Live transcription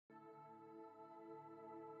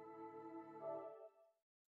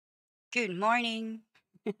Good morning.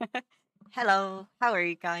 Hello. How are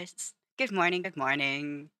you guys? Good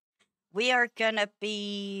morning. We are gonna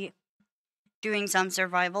be doing some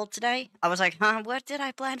survival today. I was like, huh, what did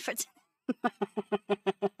I plan for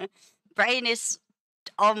today? Brain is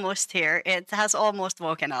almost here. It has almost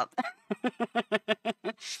woken up.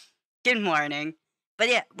 Good morning. But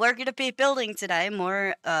yeah, we're gonna be building today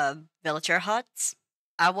more villager huts.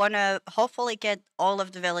 I wanna hopefully get all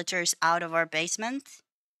of the villagers out of our basement.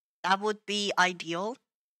 That would be ideal.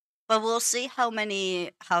 But we'll see how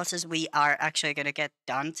many houses we are actually gonna get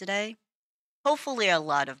done today. Hopefully a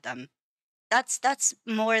lot of them. That's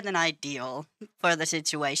more than ideal for the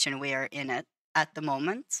situation we are in it at the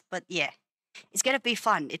moment. But yeah, it's gonna be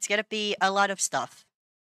fun. It's gonna be a lot of stuff.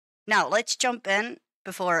 Now let's jump in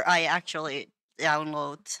before I actually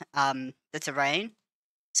download the terrain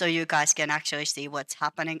so you guys can actually see what's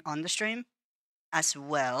happening on the stream as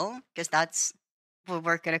well, because that's what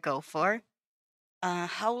we're gonna go for.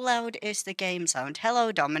 How loud is the game sound?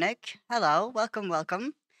 Hello, Dominic. Hello, welcome,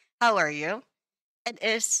 welcome. How are you? It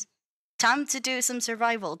is time to do some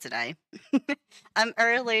survival today. I'm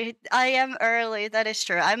early. I am early. That is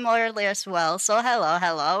true. I'm early as well. So, hello,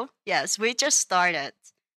 hello. Yes, we just started.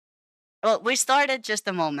 Well, we started just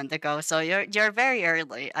a moment ago, so you're very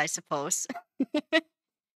early, I suppose.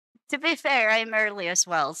 To be fair, I'm early as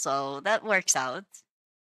well, so that works out.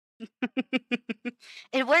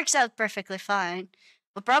 It works out perfectly fine.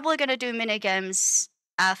 We're probably gonna do mini games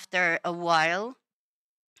after a while.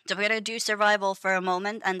 So we're gonna do survival for a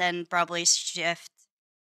moment and then probably shift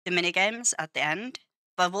to mini games at the end.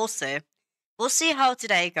 But we'll see. We'll see how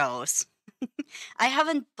today goes. I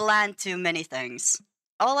haven't planned too many things.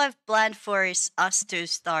 All I've planned for is us to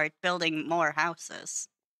start building more houses.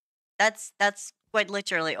 That's quite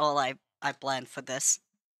literally all I planned for this.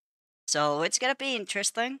 So it's gonna be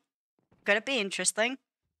interesting. Gonna be interesting.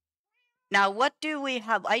 Now, what do we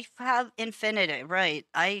have? I have infinity, right?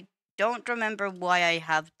 I don't remember why I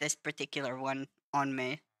have this particular one on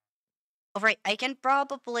me. All right, I can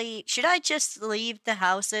probably. Should I just leave the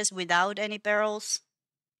houses without any barrels?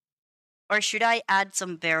 Or should I add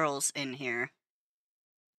some barrels in here?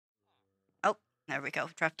 Oh, there we go.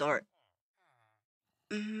 Trapdoor.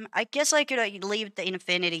 I guess I could leave the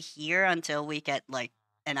infinity here until we get, like,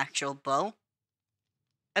 an actual bow.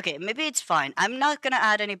 Okay, maybe it's fine. I'm not gonna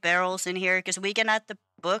add any barrels in here because we can add the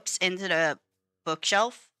books into the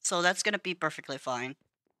bookshelf, so that's gonna be perfectly fine.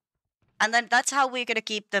 And then that's how we're gonna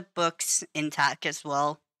keep the books intact as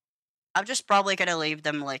well. I'm just probably gonna leave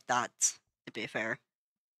them like that, to be fair.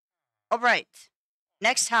 Alright,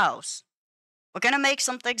 next house. We're gonna make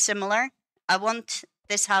something similar. I want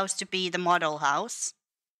this house to be the model house.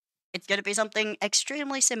 It's gonna be something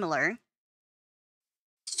extremely similar.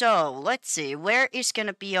 So, let's see, where is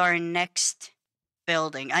gonna be our next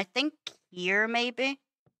building? I think here, maybe?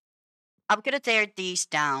 I'm gonna tear these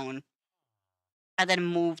down and then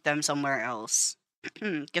move them somewhere else.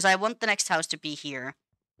 Because I want the next house to be here.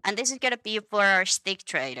 And this is gonna be for our stick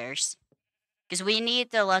traders. Because we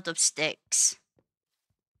need a lot of sticks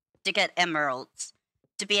to get emeralds.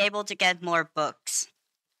 To be able to get more books.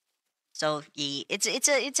 So yeah,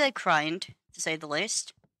 it's a grind, to say the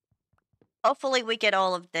least. Hopefully we get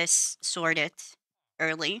all of this sorted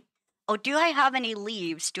early. Oh, do I have any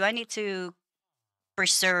leaves? Do I need to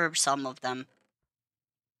preserve some of them?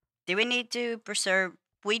 Do we need to preserve?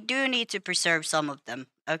 We do need to preserve some of them.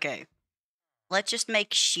 Okay. Let's just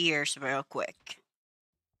make shears real quick.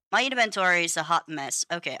 My inventory is a hot mess.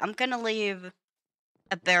 Okay, I'm gonna leave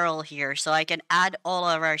a barrel here so I can add all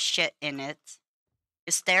of our shit in it.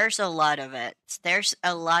 Because there's a lot of it. There's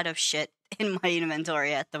a lot of shit in my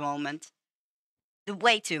inventory at the moment.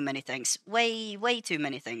 Way too many things. Way too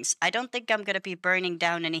many things. I don't think I'm gonna be burning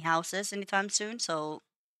down any houses anytime soon, so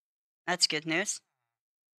that's good news.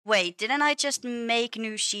 Wait, didn't I just make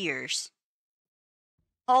new shears?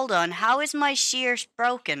 Hold on, how is my shears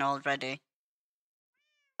broken already?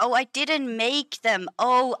 Oh, I didn't make them.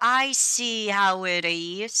 Oh, I see how it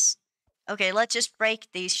is. Okay, let's just break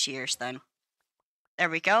these shears then. There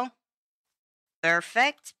we go.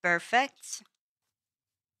 Perfect, perfect.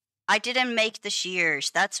 I didn't make the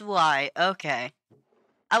shears, that's why. Okay.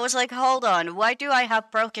 I was like, hold on, why do I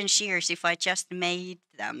have broken shears if I just made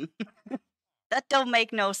them? That don't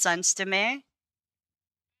make no sense to me.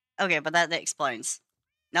 Okay, but that explains.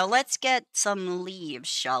 Now let's get some leaves,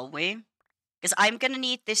 shall we? Because I'm gonna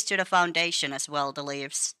need this to the foundation as well, the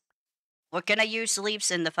leaves. We're gonna use leaves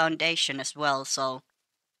in the foundation as well, so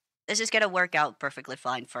this is gonna work out perfectly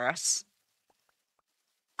fine for us.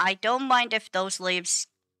 I don't mind if those leaves,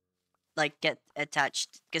 like, get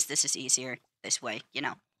attached, because this is easier this way, you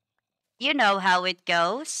know. You know how it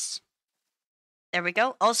goes. There we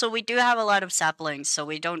go. Also, we do have a lot of saplings, so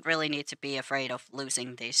we don't really need to be afraid of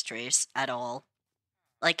losing these trees at all.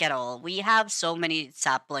 Like, at all. We have so many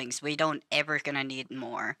saplings, we don't ever gonna need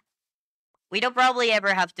more. We don't probably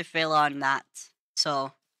ever have to fill on that.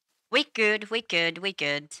 So, we good, we good, we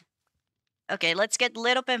good. Okay, let's get a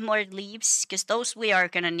little bit more leaves, because those we are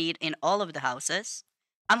gonna need in all of the houses.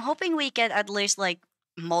 I'm hoping we get at least, like,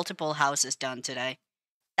 multiple houses done today.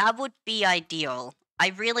 That would be ideal. I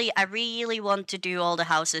really want to do all the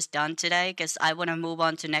houses done today because I want to move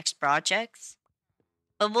on to next projects.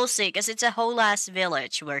 But we'll see because it's a whole ass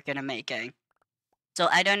village we're gonna making. So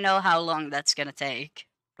I don't know how long that's gonna take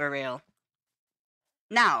for real.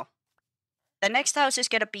 Now, the next house is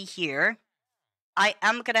gonna be here. I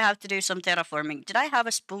am gonna have to do some terraforming. Did I have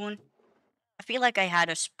a spoon? I feel like I had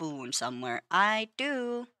a spoon somewhere. I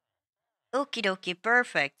do. Okie dokie,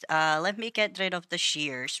 perfect. Let me get rid of the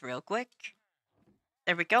shears real quick.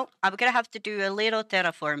 There we go. I'm gonna have to do a little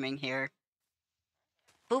terraforming here.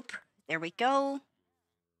 Boop. There we go.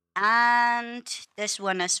 And this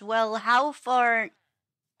one as well. How far?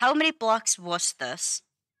 How many blocks was this?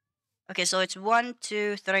 Okay, so it's 1,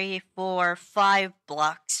 2, 3, 4, 5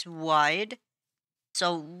 blocks wide.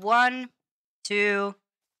 So 1, 2,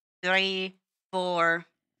 3, 4,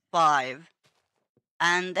 5.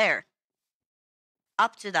 And there.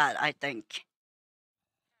 Up to that, I think.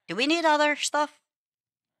 Do we need other stuff?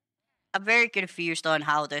 I'm very confused on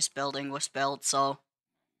how this building was built, so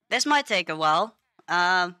this might take a while.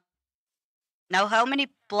 Um, Now, how many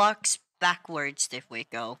blocks backwards did we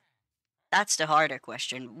go? That's the harder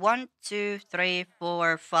question. 1, 2, 3,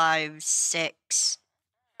 4, 5, 6.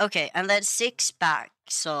 Okay, and then 6 back.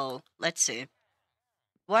 So let's see.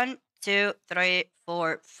 1, 2, 3,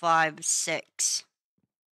 4, 5, 6.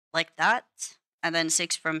 Like that. And then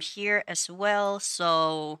 6 from here as well.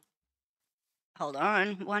 So hold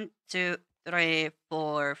on. 1, 2, 3,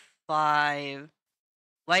 4, 5.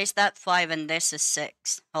 Why is that 5 and this is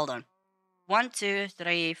 6? Hold on. 1, 2,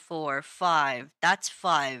 3, 4, 5. That's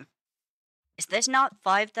 5. Is this not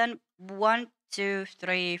 5 then? 1, 2,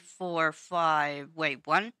 3, 4, 5. Wait,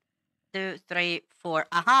 1, 2, 3, 4.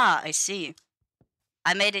 Aha, I see.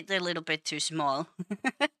 I made it a little bit too small.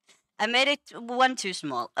 I made it one too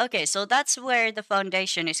small. Okay, so that's where the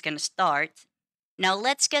foundation is gonna start. Now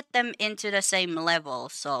let's get them into the same level.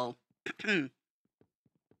 So I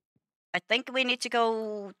think we need to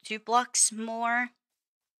go 2 blocks more.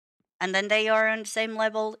 And then they are on the same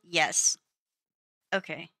level? Yes.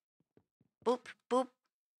 Okay. Boop, boop.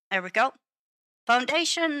 There we go.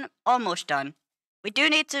 Foundation almost done. We do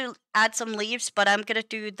need to add some leaves, but I'm gonna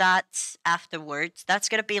do that afterwards. That's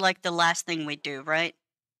gonna be like the last thing we do, right?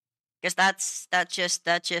 Because that's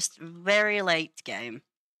just very late game.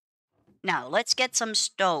 Now let's get some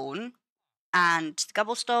stone and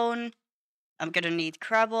cobblestone. I'm gonna need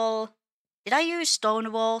gravel. Did I use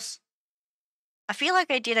stone walls? I feel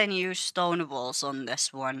like I didn't use stone walls on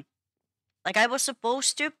this one. Like I was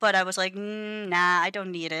supposed to, but I was like, nah, I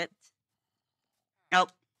don't need it. Oh,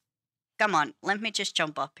 come on, let me just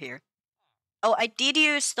jump up here. Oh, I did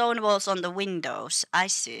use stone walls on the windows. I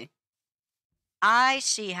see. I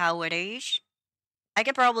see how it is. I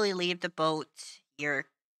could probably leave the boat here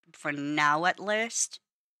for now at least.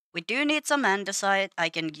 We do need some andesite. I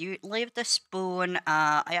can leave the spoon.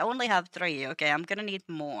 I only have 3. Okay, I'm gonna need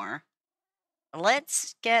more.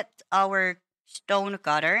 Let's get our stone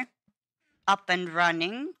cutter up and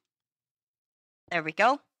running. There we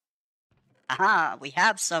go. Aha, we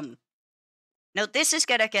have some. Now this is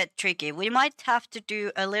gonna get tricky. We might have to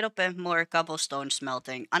do a little bit more cobblestone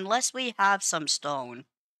smelting. Unless we have some stone.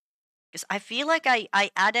 Because I feel like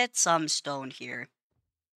I added some stone here.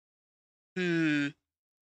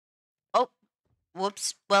 Oh,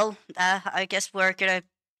 whoops. Well, I guess we're gonna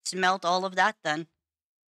smelt all of that then.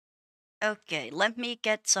 Okay, let me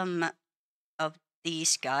get some of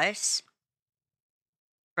these guys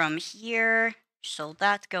from here. So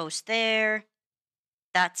that goes there.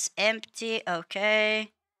 That's empty.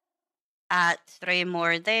 Okay. Add 3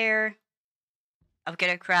 more there. I'm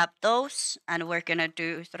gonna grab those, and we're gonna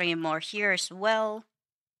do 3 more here as well.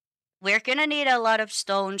 We're gonna need a lot of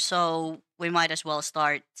stone, so we might as well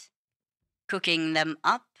start cooking them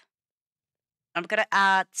up. I'm gonna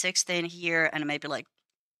add 16 here and maybe like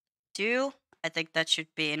 2. I think that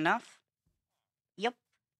should be enough. Yep.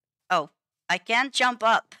 Oh, I can't jump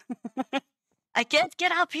up. I can't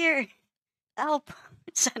get up here. Help.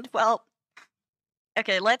 Send help.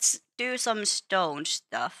 Okay, let's do some stone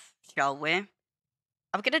stuff, shall we?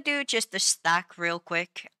 I'm gonna do just a stack real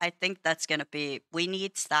quick. I think that's gonna be... We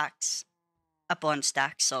need stacks upon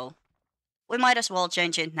stacks, so we might as well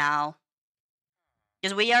change it now.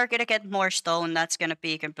 Because we are gonna get more stone. That's gonna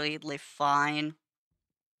be completely fine.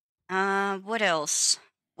 What else?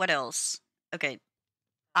 What else? Okay.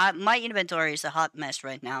 My inventory is a hot mess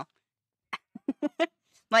right now.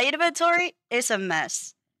 My inventory is a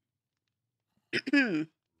mess. I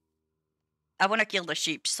want to kill the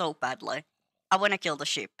sheep so badly. I want to kill the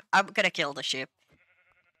sheep. I'm gonna kill the sheep.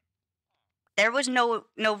 There was no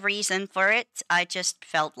reason for it. I just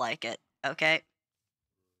felt like it. Okay.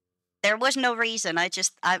 There was no reason.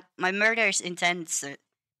 My murder's intents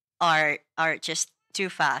are just too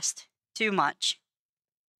fast, too much.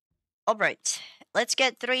 All right, let's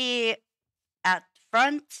get 3 at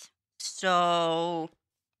front. So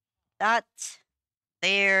that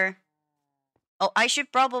there. Oh, I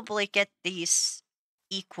should probably get these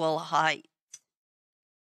equal height.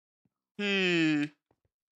 Hmm.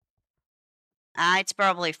 It's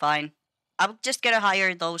probably fine. I'm just gonna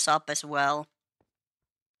hire those up as well.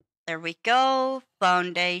 There we go.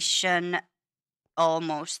 Foundation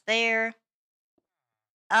almost there.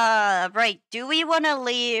 Right. Do we want to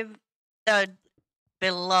leave the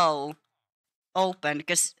below open?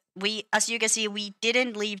 Because as you can see, we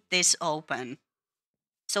didn't leave this open.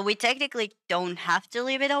 So we technically don't have to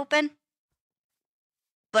leave it open.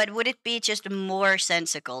 But would it be just more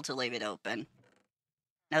sensical to leave it open?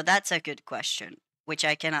 Now that's a good question, which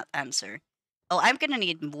I cannot answer. Oh, I'm gonna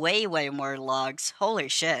need way more logs. Holy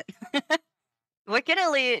shit. We're gonna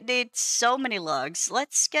need so many logs.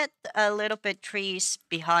 Let's get a little bit trees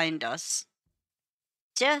behind us.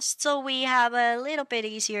 Just so we have a little bit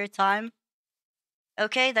easier time.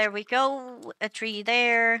 Okay, there we go. A tree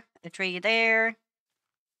there, a tree there,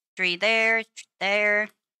 tree there, there.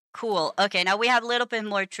 Cool. Okay, now we have a little bit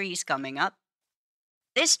more trees coming up.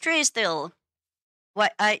 This tree still.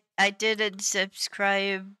 What I didn't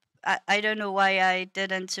subscribe. I don't know why I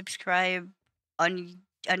didn't subscribe on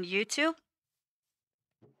YouTube.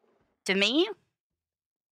 To me,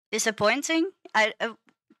 disappointing. I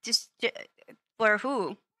just for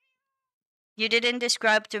who? You didn't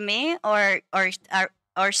describe to me or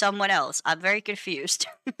someone else. I'm very confused.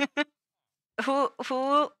 Who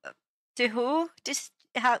to who? Just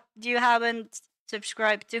you haven't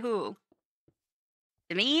subscribed to who?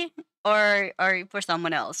 To me or for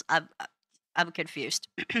someone else? I'm confused.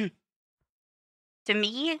 To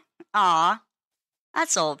me? Ah,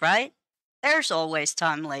 that's all right. There's always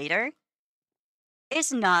time later.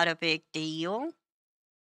 It's not a big deal.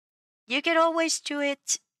 You can always do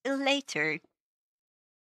it later.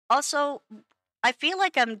 Also, I feel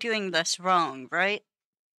like I'm doing this wrong, right?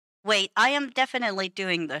 Wait, I am definitely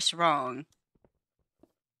doing this wrong.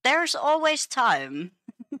 There's always time.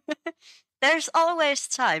 There's always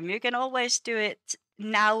time. You can always do it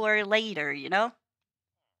now or later, you know?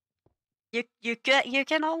 You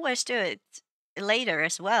can always do it later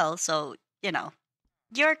as well, so, you know.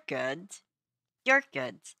 You're good. You're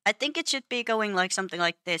good. I think it should be going like something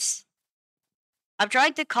like this. I'm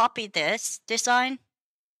trying to copy this design.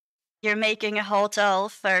 You're making a hotel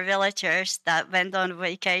for villagers that went on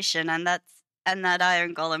vacation, and that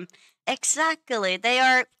iron golem. Exactly.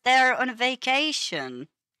 They're on vacation.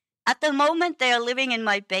 At the moment, they are living in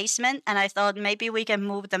my basement, and I thought maybe we can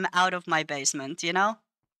move them out of my basement. You know,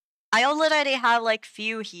 I already have like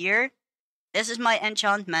few here. This is my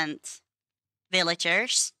enchantment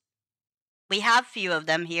villagers. We have few of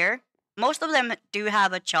them here. Most of them do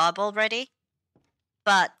have a job already,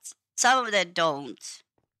 but some of them don't.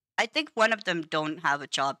 I think one of them don't have a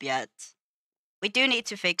job yet. We do need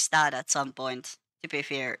to fix that at some point, to be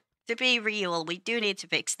fair. To be real, we do need to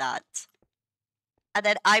fix that. And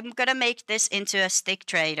then I'm gonna make this into a stick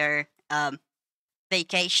trader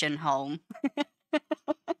vacation home.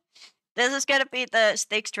 This is gonna be the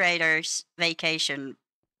stick traders vacation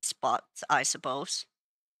spot, I suppose.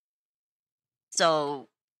 So,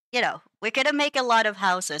 you know, we're gonna make a lot of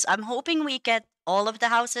houses. I'm hoping we get all of the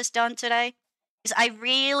houses done today. Because I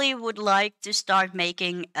really would like to start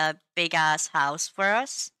making a big ass house for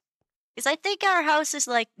us. Because I think our house is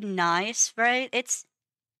like nice, right? It's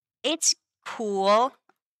cool,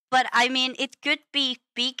 but I mean it could be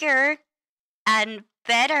bigger and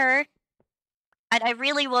better. And I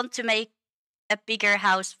really want to make a bigger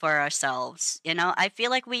house for ourselves. You know, I feel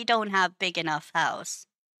like we don't have big enough house.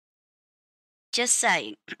 Just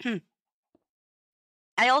saying.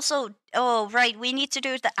 I also oh right, we need to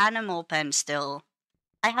do the animal pen still.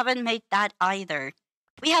 I haven't made that either.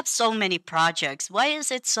 We have so many projects. Why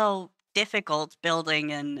is it so difficult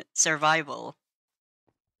building in survival?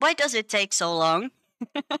 Why does it take so long?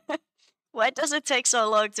 Why does it take so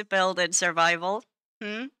long to build in survival?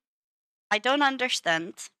 Hmm? I don't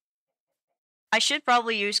understand. I should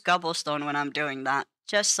probably use cobblestone when I'm doing that.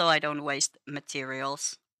 just so I don't waste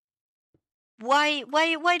materials. Why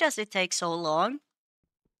does it take so long?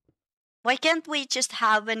 Why can't we just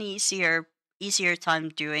have an easier time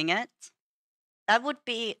doing it? That would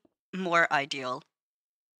be more ideal,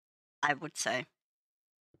 I would say.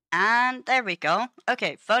 And there we go.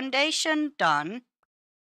 Okay, foundation done.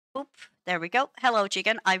 Oop, there we go. Hello,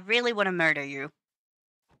 chicken. I really want to murder you.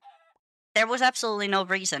 There was absolutely no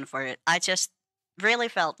reason for it. I just really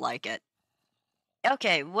felt like it.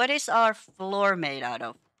 Okay, what is our floor made out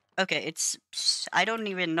of? Okay, I don't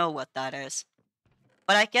even know what that is.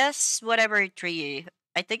 But I guess whatever tree.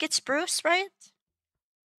 I think it's spruce, right?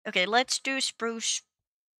 Okay, let's do spruce.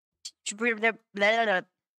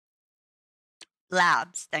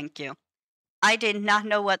 Labs, thank you. I did not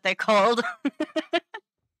know what they're called.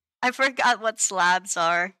 I forgot what slabs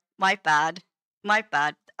are. My bad. My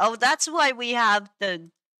bad. Oh, that's why we have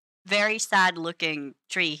the very sad looking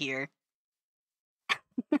tree here.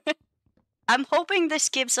 I'm hoping this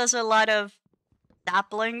gives us a lot of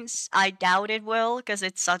saplings. I doubt it will because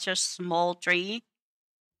it's such a small tree.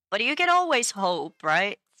 But you can always hope,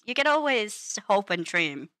 right? You can always hope and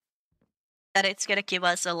dream that it's gonna give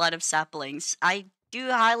us a lot of saplings. I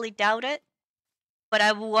do highly doubt it, but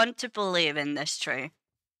I want to believe in this tree.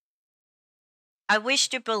 I wish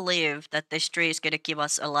to believe that this tree is gonna give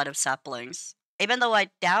us a lot of saplings. Even though I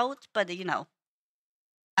doubt, but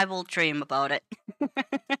I will dream about it.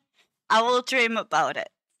 I will dream about it.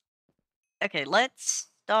 Okay, let's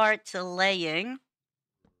start laying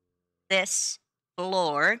this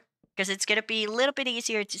floor because it's gonna be a little bit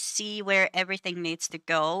easier to see where everything needs to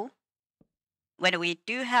go. When we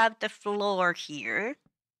do have the floor here,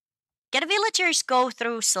 can villagers go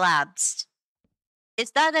through slabs?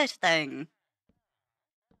 Is that a thing?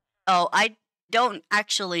 Oh, I don't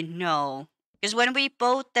actually know. Because when we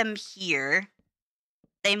boat them here,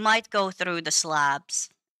 they might go through the slabs.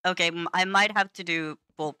 Okay, I might have to do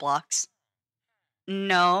full blocks.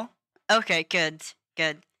 No. Okay, good,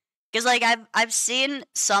 good. Because like I've seen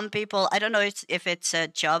some people. I don't know if it's a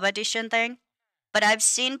job edition thing, but I've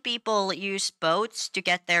seen people use boats to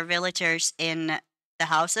get their villagers in the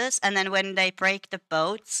houses, and then when they break the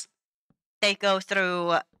boats, they go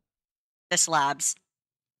through the slabs.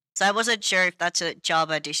 So I wasn't sure if that's a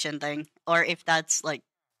Java edition thing or if that's like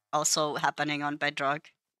also happening on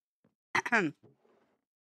Bedrock.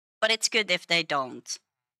 But it's good if they don't,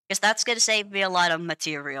 because that's gonna save me a lot of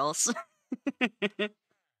materials.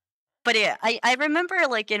 But yeah, I remember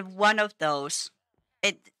like in one of those,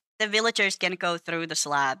 the villagers can go through the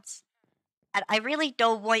slabs, and I really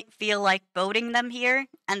don't feel like boating them here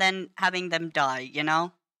and then having them die.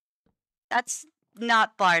 That's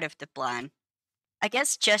not part of the plan. I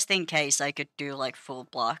guess just in case I could do like full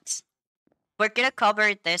blocks. We're gonna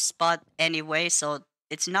cover this spot anyway, so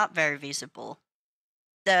it's not very visible.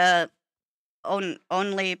 The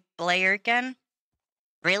only player can?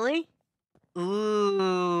 Really?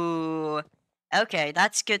 Ooh. Okay,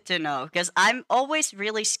 that's good to know. Because I'm always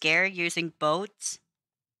really scared using boats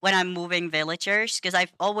when I'm moving villagers. Because I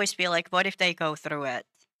always feel like, what if they go through it?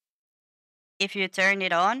 If you turn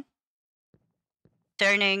it on,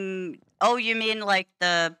 turning. Oh, you mean like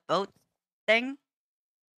the boat thing?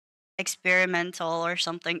 Experimental or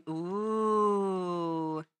something?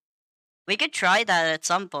 Ooh. We could try that at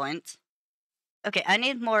some point. Okay, I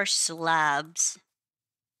need more slabs.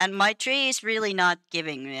 And my tree is really not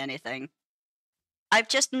giving me anything. I've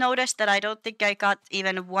just noticed that I don't think I got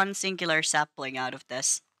even one singular sapling out of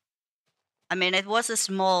this. I mean, it was a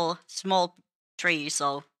small tree,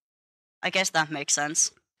 so I guess that makes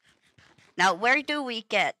sense. Now, where do we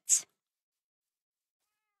get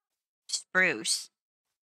spruce?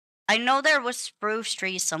 I know there was spruce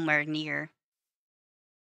trees somewhere near.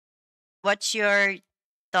 What's your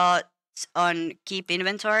thoughts on keep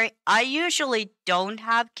inventory? I usually don't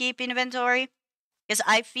have keep inventory because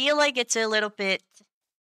I feel like it's a little bit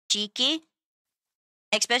cheeky,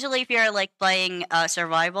 especially if you're like playing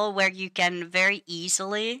survival where you can very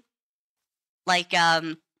easily like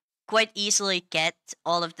quite easily get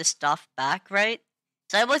all of the stuff back, right?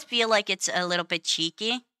 So I always feel like it's a little bit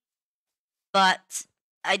cheeky, but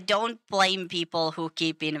I don't blame people who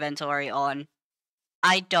keep inventory on.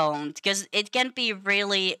 I don't, because it can be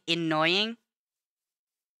really annoying,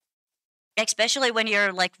 especially when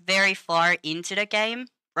you're like very far into the game,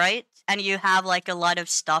 right? And you have like a lot of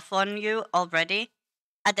stuff on you already,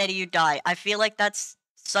 and then you die. I feel like that's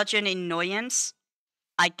such an annoyance.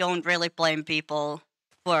 I don't really blame people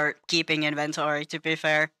for keeping inventory, to be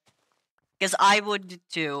fair, because I would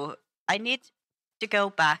too. I need to go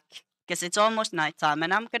back because it's almost nighttime,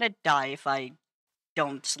 and I'm gonna die if I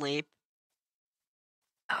don't sleep.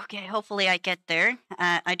 Okay, hopefully I get there.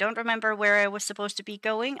 I don't remember where I was supposed to be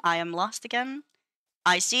going. I am lost again.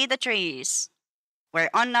 I see the trees. We're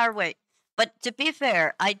on our way. But to be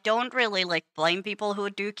fair, I don't really like blame people who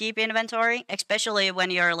do keep inventory, especially when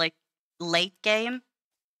you're like late game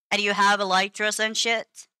and you have elytras and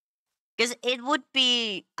shit. Because it would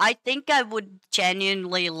be, I think I would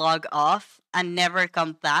genuinely log off and never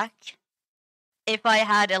come back if I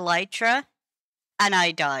had elytra and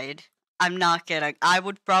I died. I'm not kidding. I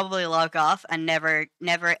would probably log off and never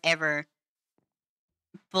ever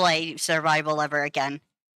play survival ever again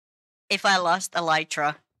if I lost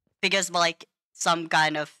elytra because like some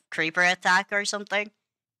kind of creeper attack or something.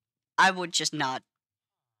 I would just not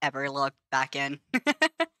ever log back in.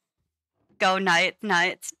 Go night,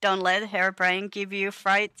 night. Don't let Hairbrain give you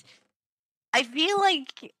fright. I feel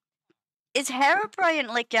like it's Hairbrain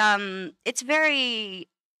like it's very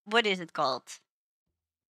what is it called?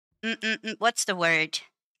 What's the word?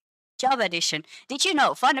 Job edition. Did you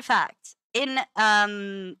know? Fun fact. In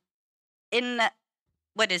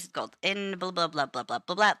what is it called? In blah blah blah blah blah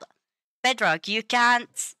blah blah. Blah. Bedrock, you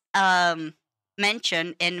can't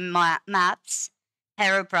mention in maps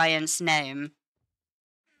Herobrine's name.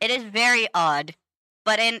 It is very odd,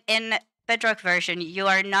 but in Bedrock version, you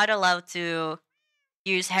are not allowed to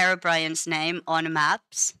use Herobrine's name on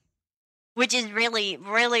maps, which is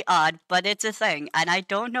really odd. But it's a thing, and I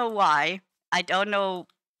don't know why. I don't know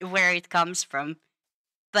where it comes from,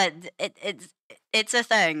 but it's a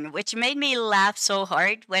thing, which made me laugh so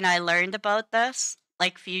hard when I learned about this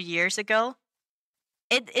like a few years ago.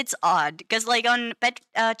 It's odd because like on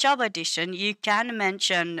Java Edition, you can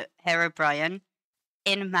mention Herobrine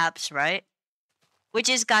in maps, right? Which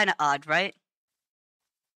is kind of odd, right?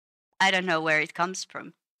 I don't know where it comes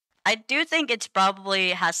from. I do think it's probably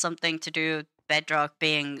has something to do with Bedrock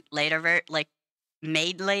being later, like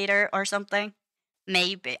made later or something.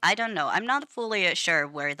 Maybe I don't know. I'm not fully sure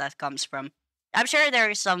where that comes from. I'm sure there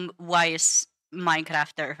is some wise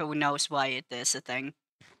Minecrafter who knows why it is a thing.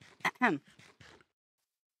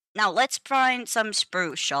 Now let's find some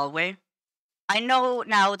spruce, shall we? I know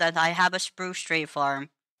now that I have a spruce tree farm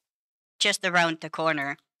just around the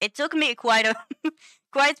corner. It took me quite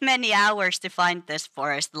many hours to find this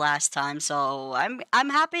forest last time, so I'm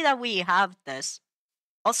happy that we have this.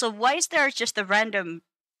 Also, why is there just a random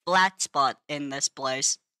flat spot in this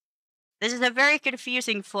place? This is a very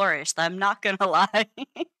confusing forest, I'm not gonna lie.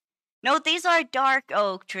 No, these are dark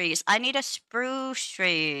oak trees. I need a spruce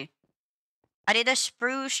tree. I need a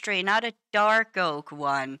spruce tree, not a dark oak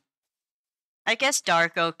one. I guess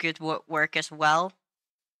dark oak could work as well.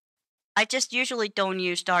 I just usually don't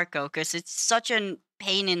use dark oak because it's such a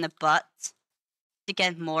pain in the butt to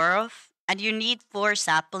get more of. And you need 4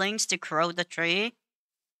 saplings to grow the tree.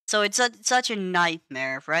 So it's such a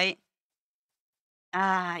nightmare, right?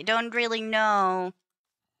 I don't really know.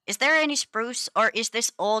 Is there any spruce or is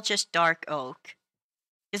this all just dark oak?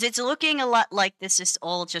 Because it's looking a lot like this is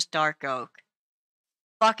all just dark oak.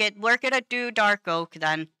 Fuck it, we're gonna do dark oak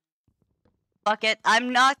then. Fuck it,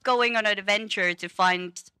 I'm not going on an adventure to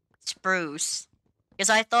find spruce. Because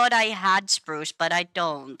I thought I had spruce, but I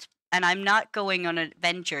don't. And I'm not going on an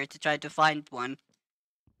adventure to try to find one.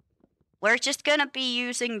 We're just gonna be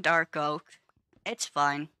using dark oak. It's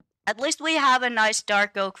fine. At least we have a nice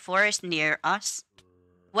dark oak forest near us.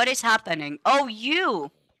 What is happening? Oh,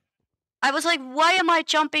 you! I was like, why am I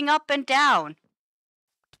jumping up and down?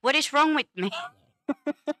 What is wrong with me?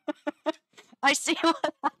 I see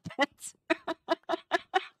what happens.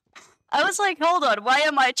 I was like, hold on, why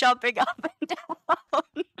am I jumping up and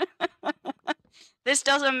down? This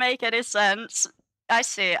doesn't make any sense. I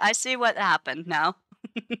see what happened now.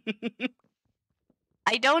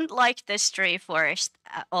 I don't like this tree forest.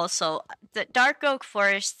 Also, the dark oak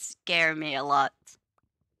forests scare me a lot.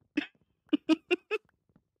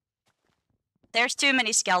 There's too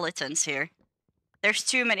many skeletons here. There's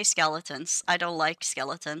too many skeletons. I don't like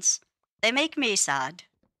skeletons. They make me sad.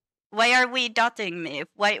 Why are we dotting me?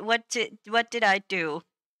 Why? What did I do?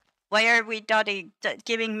 Why are we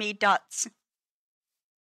giving me dots?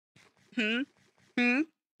 Hmm? Hmm?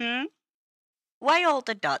 Hmm? Why all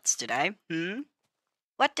the dots today? Hmm?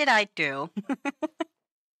 What did I do?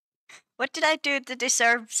 What did I do to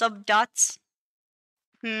deserve some dots?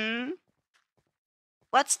 Hmm?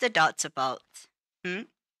 What's the dots about? Hmm?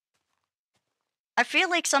 I feel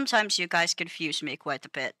like sometimes you guys confuse me quite a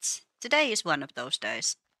bit. Today is one of those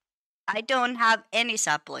days. I don't have any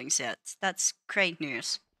saplings yet. That's great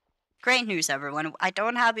news. Great news, everyone. I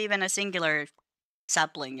don't have even a singular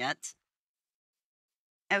sapling yet.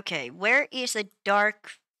 Okay, where is a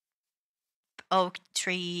dark oak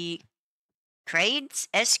tree Crates?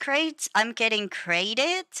 S-crates? I'm getting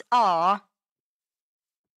crated? Aw.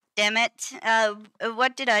 Damn it.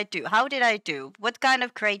 What did I do? How did I do? What kind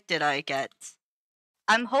of crate did I get?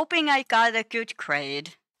 I'm hoping I got a good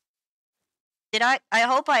crate. Did I? I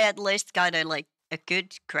hope I at least got a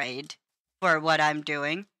good crate for what I'm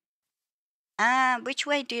doing. Which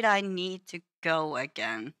way did I need to go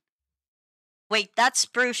again? Wait, that's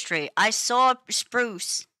spruce tree. I saw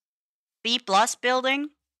spruce. B plus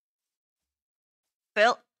building?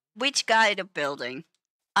 Which kind of building?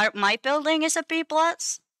 My building is a B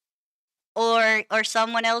plus? Or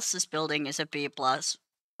someone else's building is a B plus?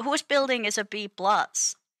 Whose building is a B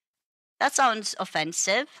plus? That sounds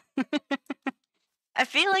offensive. I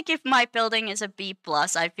feel like if my building is a B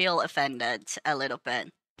plus, I feel offended a little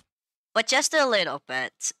bit. But just a little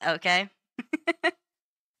bit, okay?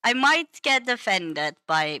 I might get offended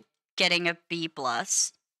by getting a B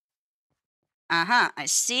plus. Uh-huh, I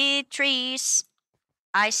see trees.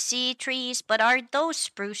 I see trees, but are those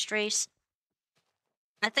spruce trees?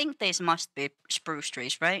 I think these must be spruce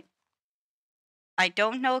trees, right? I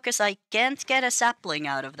don't know because I can't get a sapling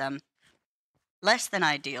out of them. Less than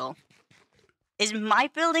ideal. Is my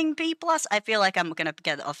building B plus? I feel like I'm gonna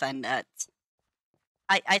get offended.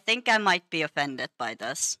 I think I might be offended by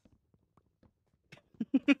this.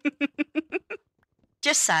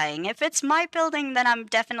 Just saying, if it's my building, then I'm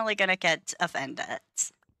definitely gonna get offended.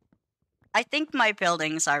 I think my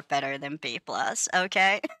buildings are better than B plus,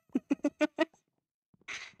 okay?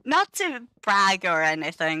 Not to brag or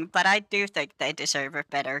anything, but I do think they deserve a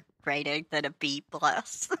better grading than a B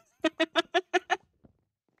plus.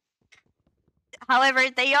 However,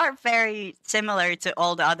 they are very similar to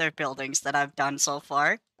all the other buildings that I've done so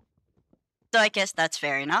far. So I guess that's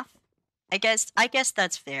fair enough. I guess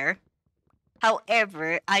that's fair.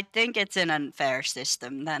 However, I think it's an unfair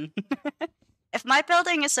system then. If my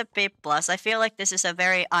building is a B plus, I feel like this is a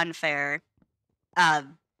very unfair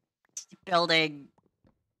building,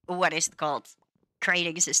 what is it called?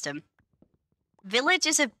 Grading system. Village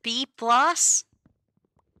is a B plus?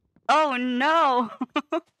 Oh no!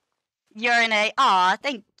 You're an A. Aw,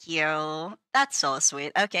 thank you. That's so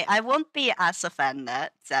sweet. Okay, I won't be as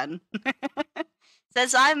offended then.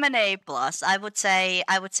 Since I'm an A plus, I would say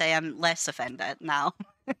I'm less offended now.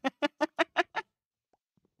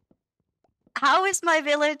 How is my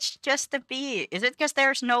village just a B? Is it because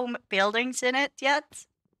there's no buildings in it yet?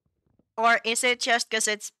 Or is it just because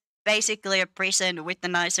it's basically a prison with a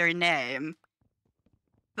nicer name?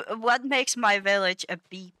 What makes my village a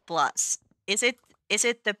B plus? Is it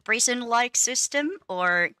the prison-like system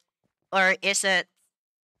or is it?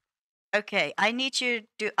 Okay, I need you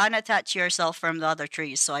to unattach yourself from the other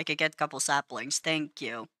trees so I could get a couple saplings. Thank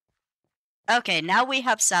you. Okay, now we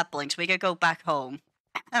have saplings. We can go back home.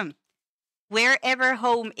 Wherever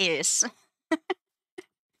home is.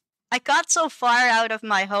 I got so far out of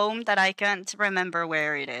my home that I can't remember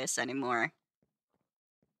where it is anymore.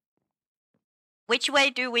 Which way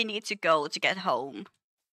do we need to go to get home?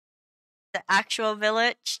 The actual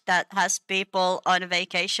village that has people on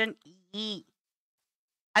vacation?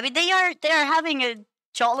 I mean, they are having a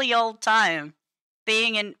jolly old time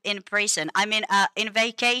being in prison. I mean, in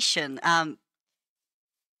vacation.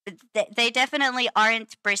 They definitely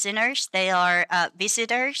aren't prisoners. They are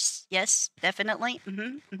visitors. Yes, definitely.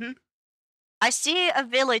 I see a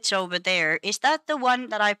village over there. Is that the one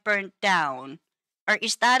that I burned down? Or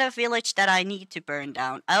is that a village that I need to burn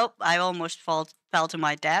down? Oh, I almost fell to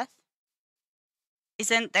my death.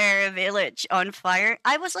 Isn't there a village on fire?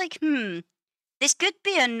 I was like, this could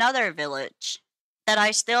be another village that I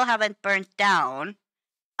still haven't burnt down.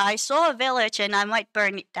 I saw a village and I might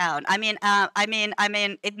burn it down. I mean,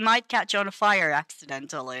 it might catch on fire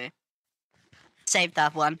accidentally. Saved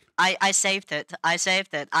that one. I saved it. I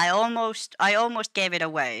saved it. I almost gave it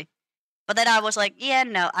away. But then I was like, yeah,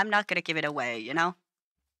 no, I'm not gonna give it away, you know?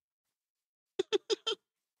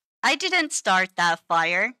 I didn't start that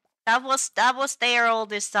fire. That was there all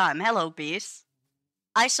this time. Hello, bees.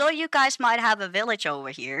 I saw you guys might have a village over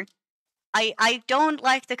here. I don't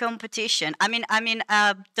like the competition.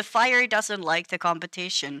 The fire doesn't like the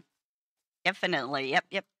competition. Definitely.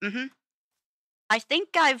 Yep. I think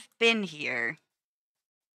I've been here.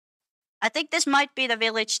 I think this might be the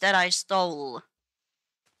village that I stole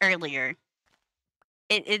earlier.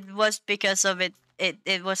 It was because of it.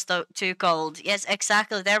 It was too cold. Yes,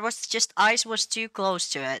 exactly. There was just ice was too close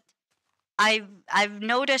to it. I've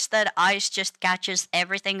noticed that ice just catches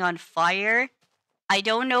everything on fire. I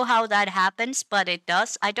don't know how that happens, but it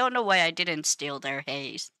does. I don't know why I didn't steal their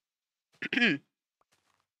haze.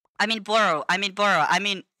 I mean borrow.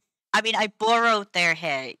 I mean, I borrowed their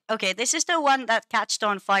hay. Okay, this is the one that catched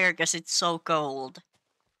on fire because it's so cold.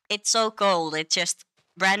 It's so cold. It just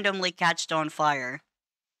randomly catched on fire.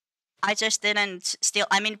 I just didn't steal.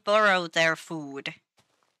 I mean, borrow their food.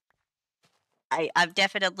 I'm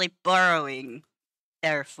definitely borrowing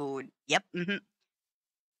their food. Yep.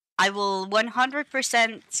 I will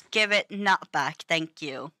 100% give it not back. Thank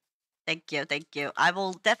you. Thank you. Thank you. I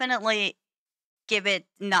will definitely give it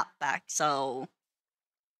not back. So,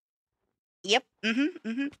 yep.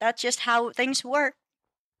 That's just how things work.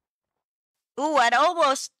 Ooh, and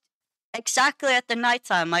almost exactly at the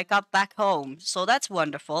nighttime I got back home. So that's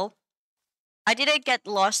wonderful. I didn't get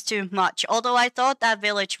lost too much, although I thought that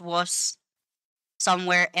village was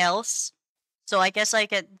somewhere else. So I guess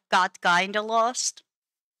got kinda lost.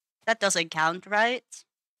 That doesn't count, right?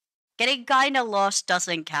 Getting kinda lost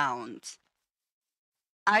doesn't count.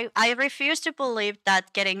 I refuse to believe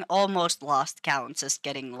that getting almost lost counts as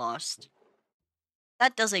getting lost.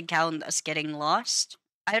 That doesn't count as getting lost.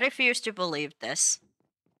 I refuse to believe this.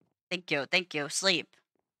 Thank you, thank you. Sleep.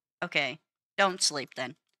 Okay, don't sleep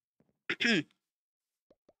then.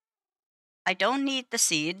 I don't need the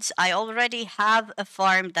seeds. I already have a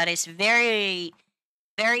farm that is very,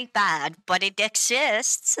 very bad, but it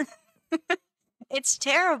exists. It's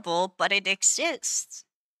terrible, but it exists.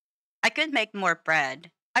 I could make more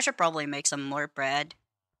bread. I should probably make some more bread.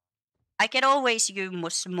 I can always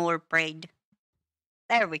use more bread.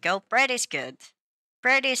 There we go. Bread is good.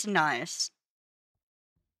 Bread is nice.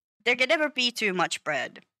 There can never be too much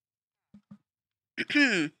bread.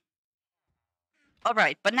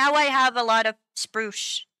 Alright, but now I have a lot of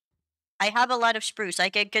spruce. I have a lot of spruce. I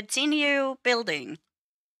can continue building.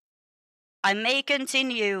 I may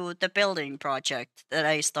continue the building project that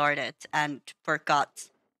I started and forgot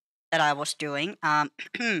that I was doing. I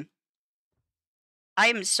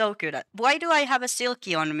am so good at. Why do I have a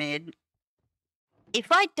silky on me? If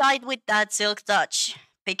I died with that silk touch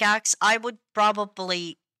pickaxe, I would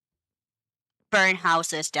probably burn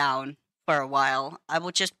houses down for a while. I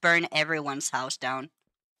would just burn everyone's house down.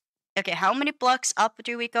 Okay, how many blocks up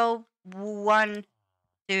do we go? 1,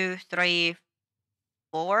 2, 3,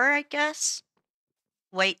 4, I guess?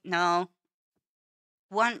 Wait, no.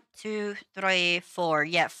 1, 2, 3, 4.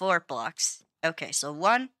 Yeah, 4 blocks. Okay, so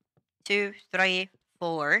 1, 2, 3,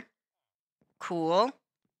 4. Cool.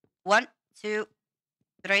 1, 2,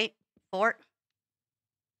 3, 4.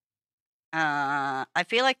 I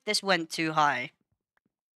feel like this went too high.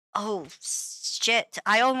 Oh, shit.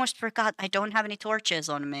 I almost forgot I don't have any torches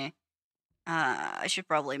on me. I should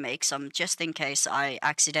probably make some just in case I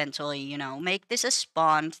accidentally, make this a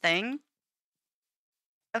spawn thing.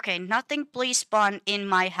 Okay, nothing please spawn in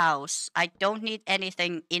my house. I don't need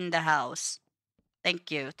anything in the house. Thank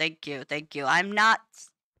you, thank you, thank you. I'm not.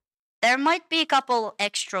 There might be a couple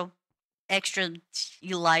extra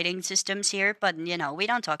lighting systems here, but we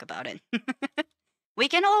don't talk about it. We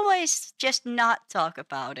can always just not talk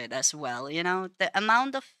about it as well. The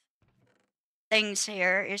amount of things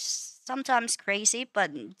here is sometimes crazy,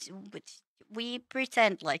 but we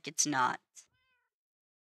pretend like it's not.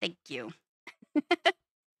 Thank you.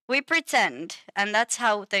 We pretend, and that's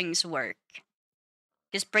how things work.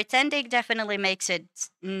 Because pretending definitely makes it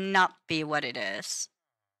not be what it is.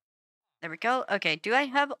 There we go. Okay, do I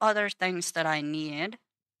have other things that I need?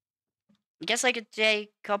 I guess I could take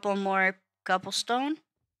a couple more cobblestone.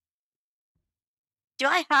 Do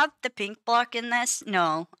I have the pink block in this?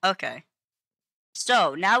 No. Okay.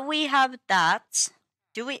 So now we have that.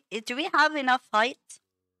 Do we have enough height?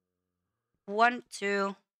 1,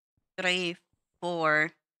 2, 3,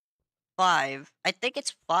 4, 5. I think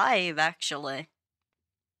it's 5 actually.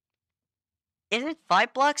 Is it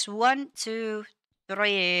 5 blocks? 1, 2,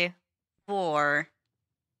 3, 4,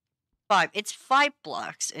 5. It's 5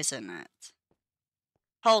 blocks, isn't it?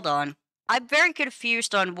 Hold on. I'm very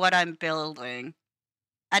confused on what I'm building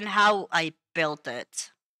and how I built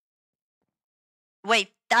it.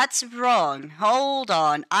 Wait, that's wrong. Hold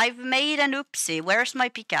on. I've made an oopsie. Where's my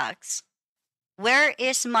pickaxe? Where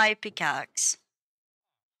is my pickaxe?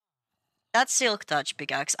 That's Silk Touch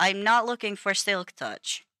pickaxe. I'm not looking for Silk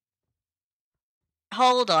Touch.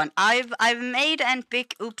 Hold on. I've made an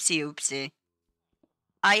big oopsie.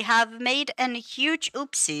 I have made an huge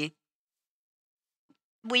oopsie.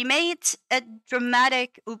 We made a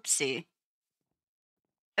dramatic oopsie.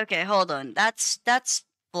 Okay, hold on. That's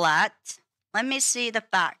flat. Let me see the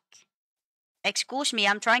back. Excuse me,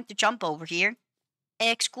 I'm trying to jump over here.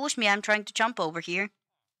 Excuse me, I'm trying to jump over here.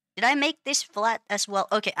 Did I make this flat as well?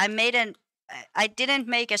 Okay, I didn't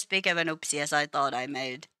make as big of an oopsie as I thought I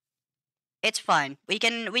made. It's fine. We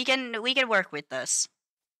can work with this.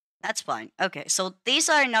 That's fine. Okay, so these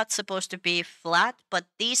are not supposed to be flat, but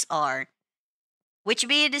these are, which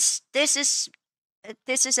means this is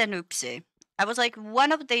an oopsie. I was like,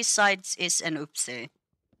 one of these sides is an oopsie,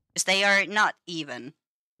 because they are not even.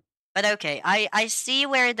 But okay, I see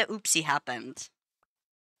where the oopsie happened.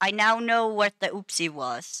 I now know what the oopsie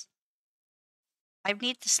was. I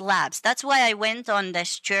need the slabs. That's why I went on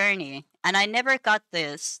this journey, and I never got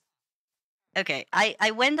this. Okay,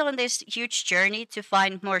 I went on this huge journey to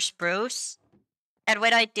find more spruce, and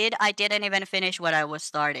when I didn't even finish what I was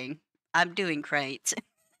starting. I'm doing great.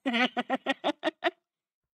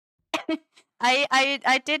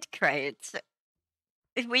 I did great.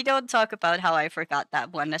 We don't talk about how I forgot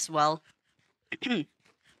that one as well.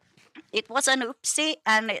 It was an oopsie,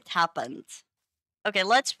 and it happened. Okay,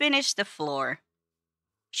 let's finish the floor,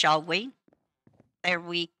 shall we? There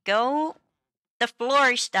we go. The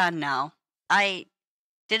floor is done now. I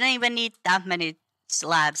didn't even need that many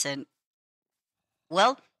slabs, and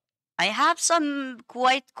well, I have some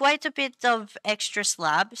quite a bit of extra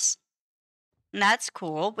slabs. And that's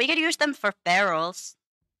cool. We could use them for barrels.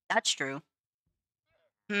 That's true.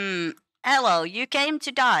 Hmm. Hello, you came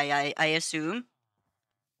to die, I assume.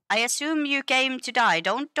 I assume you came to die.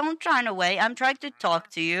 Don't run away. I'm trying to talk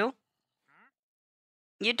to you.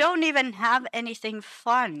 You don't even have anything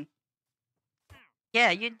fun.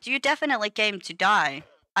 Yeah, you definitely came to die.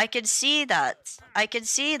 I can see that. I can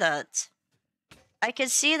see that. I can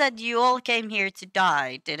see that you all came here to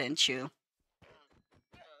die, didn't you?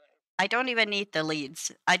 I don't even need the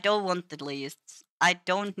leads. I don't want the leads. I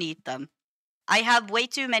don't need them. I have way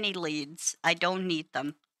too many leads. I don't need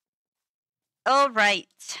them. All right.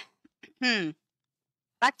 Hmm.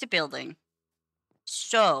 Back to building.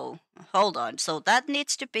 So, hold on. So that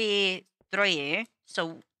needs to be 3.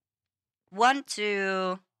 So 1,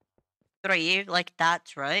 2, 3, like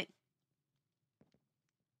that, right?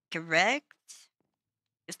 Correct?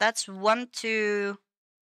 Because that's 1, 2.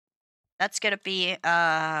 That's gonna be,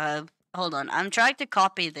 hold on. I'm trying to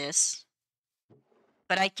copy this,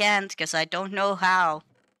 but I can't because I don't know how.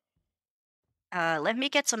 Let me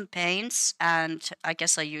get some paints, and I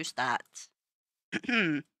guess I use that.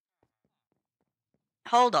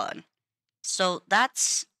 Hold on. So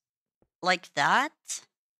that's like that,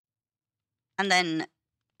 and then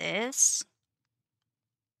this,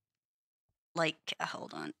 like,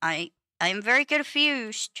 hold on. I'm very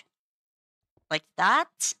confused. Like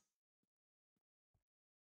that.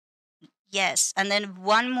 Yes, and then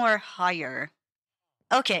one more higher.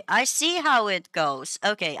 Okay, I see how it goes.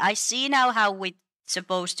 Okay, I see now how it's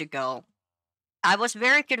supposed to go. I was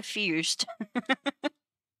very confused.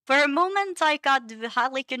 For a moment, I got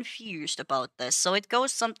highly confused about this. So it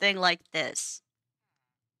goes something like this.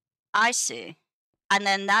 I see. And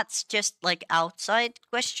then that's just like outside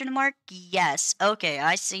question mark? Yes. Okay,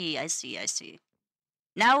 I see, I see, I see.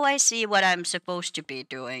 Now I see what I'm supposed to be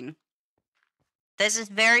doing. This is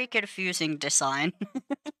very confusing design.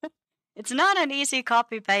 It's not an easy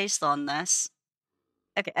copy paste on this.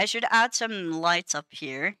 Okay, I should add some lights up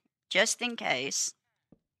here just in case.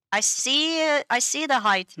 I see the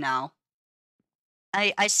height now.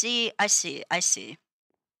 I see.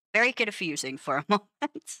 Very confusing for a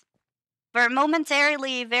moment. For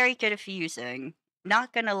momentarily very confusing.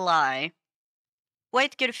 Not gonna lie.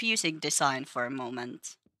 Quite confusing design for a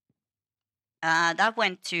moment. That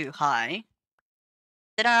went too high.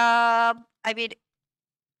 Ta-da! I mean,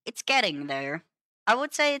 it's getting there. I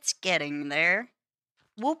would say it's getting there.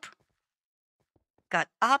 Whoop. Got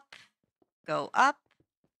up. Go up.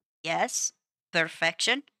 Yes.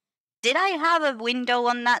 Perfection. Did I have a window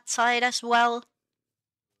on that side as well?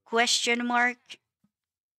 Question mark.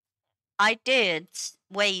 I did.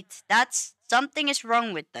 Wait, that's something is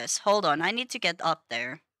wrong with this. Hold on, I need to get up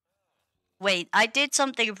there. Wait, I did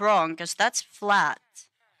something wrong because that's flat.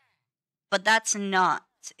 But that's not,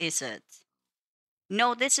 is it?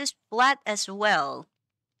 No, this is flat as well.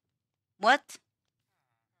 What?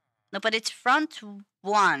 No, but it's front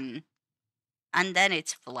 1. And then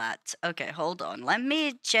it's flat. Okay, hold on. Let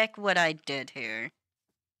me check what I did here.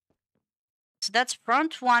 So that's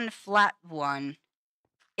front 1, flat 1.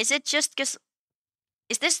 Is it just because...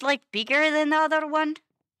 Is this like bigger than the other one?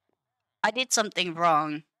 I did something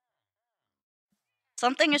wrong.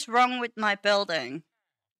 Something is wrong with my building.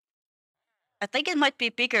 I think it might be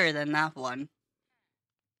bigger than that one.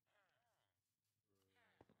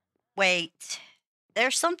 Wait.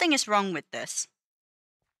 There's something is wrong with this.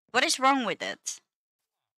 What is wrong with it?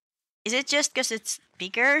 Is it just because it's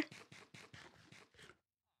bigger?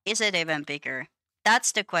 Is it even bigger?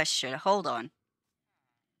 That's the question. Hold on.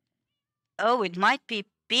 Oh, it might be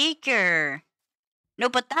bigger. No,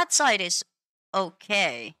 but that side is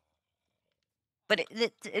okay. but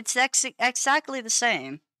it's exactly the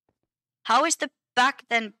same. How is the back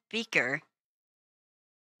then bigger?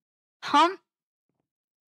 Huh?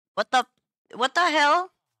 What the what the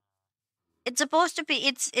hell? It's supposed to be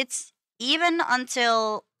it's even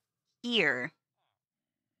until here.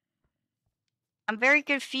 I'm very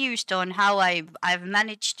confused on how I've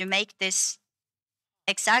managed to make this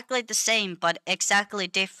exactly the same but exactly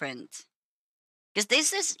different. Because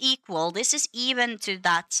this is equal, this is even to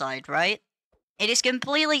that side, right? It is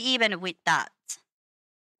completely even with that.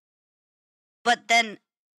 But then,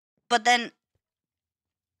 but then,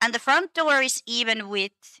 and the front door is even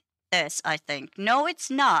with this, I think. No, it's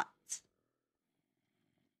not.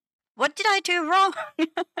 What did I do wrong?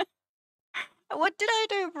 What did I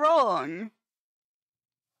do wrong?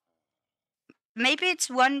 Maybe it's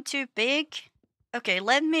one too big? Okay,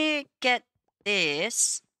 let me get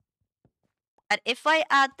this. And if I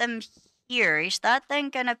add them here, is that then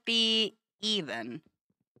gonna be even?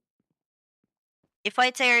 If I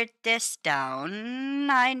tear this down,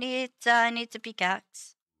 I need to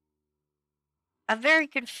pickaxe. I'm very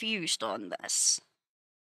confused on this.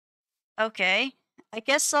 Okay, I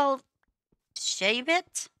guess I'll shave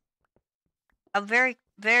it. I'm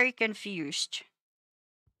very confused.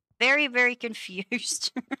 Very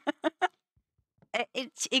confused.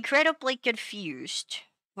 It's incredibly confused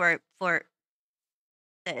for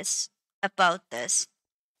this about this.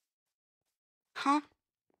 Huh?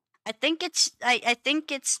 I think it's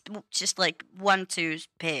just like one too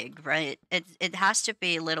big, right? It has to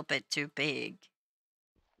be a little bit too big.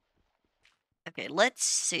 Okay, let's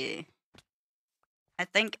see. I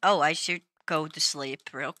think I should go to sleep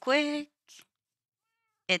real quick.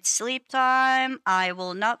 It's sleep time. I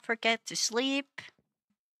will not forget to sleep.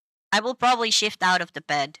 I will probably shift out of the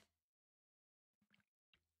bed.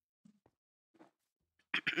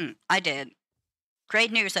 I did.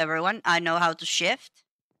 Great news, everyone. I know how to shift.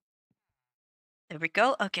 There we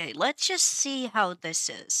go. Okay, let's just see how this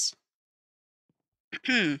is.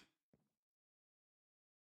 And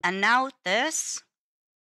now this.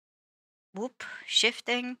 Whoop,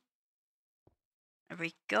 shifting. There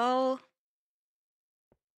we go.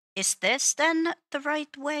 Is this then the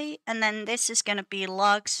right way? And then this is gonna be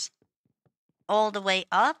logs all the way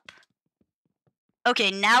up.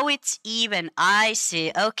 Okay, now it's even. I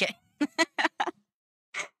see. Okay.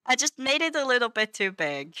 I just made it a little bit too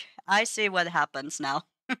big. I see what happens now.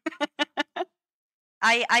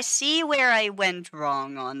 I see where I went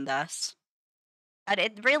wrong on this. And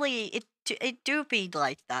it do be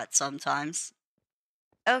like that sometimes.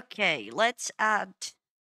 Okay, let's add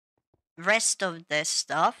rest of this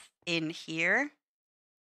stuff in here.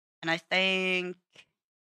 And I think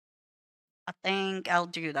I'll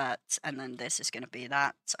do that, and then this is gonna be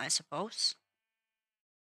that, I suppose.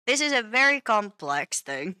 This is a very complex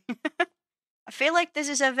thing. I feel like this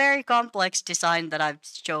is a very complex design that I've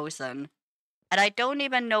chosen. And I don't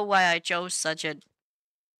even know why I chose such a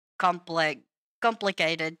complex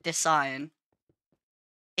complicated design.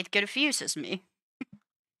 It confuses me.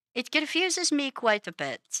 It confuses me quite a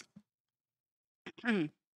bit.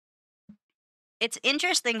 It's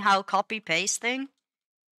interesting how copy pasting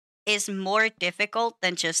is more difficult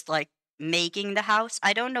than just like making the house.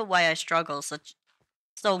 I don't know why I struggle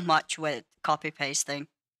so much with copy pasting.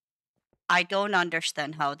 I don't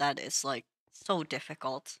understand how that is like so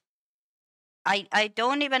difficult. I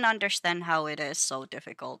don't even understand how it is so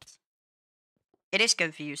difficult. It is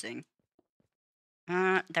confusing.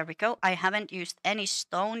 There we go. I haven't used any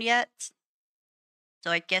stone yet,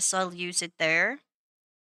 so I guess I'll use it there.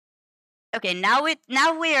 Okay, now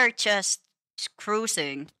we are just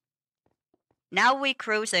cruising. Now we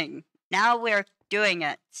cruising. Now we're doing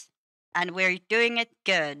it, and we're doing it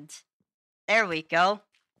good. There we go.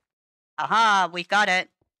 Aha, we got it.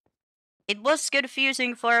 It was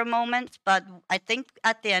confusing for a moment, but I think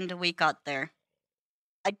at the end we got there.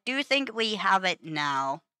 I do think we have it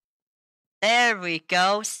now. There we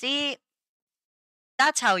go. See?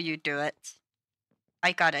 That's how you do it.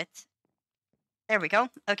 I got it. There we go.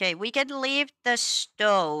 Okay, we can leave the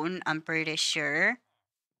stone, I'm pretty sure.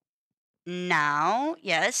 Now,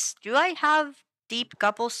 yes. Do I have deep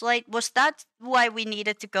couple slate? Was that why we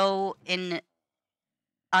needed to go in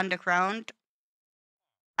underground?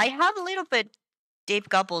 I have a little bit deep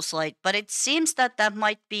couple slate, but it seems that that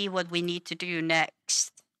might be what we need to do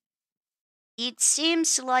next. It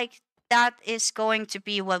seems like that is going to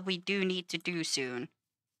be what we do need to do soon.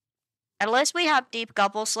 Unless we have deep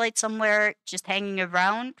couple slate somewhere just hanging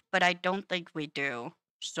around, but I don't think we do.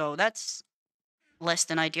 So that's less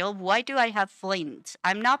than ideal. Why do I have flint?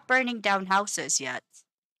 I'm not burning down houses yet.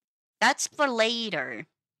 That's for later.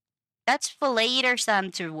 That's for later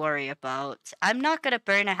Sam to worry about. I'm not gonna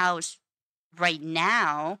burn a house right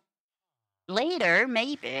now. Later,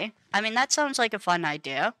 maybe. I mean, that sounds like a fun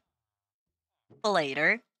idea for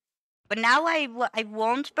later. But now I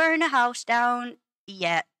won't burn a house down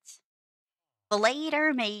yet. But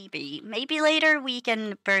later, maybe. Maybe later we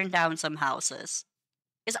can burn down some houses.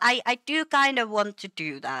 Because I do kind of want to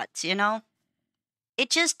do that, you know? It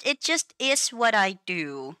just is what I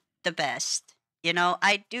do the best. You know,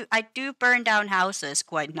 I do burn down houses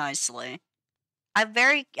quite nicely. I'm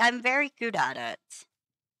very good at it.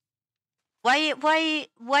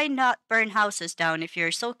 Why not burn houses down if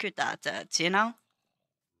you're so good at it, you know?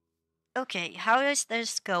 Okay, how is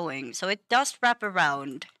this going? So it does wrap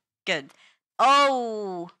around. Good.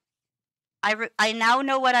 Oh, I now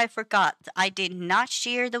know what I forgot. I did not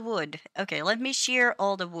shear the wood. Okay, let me shear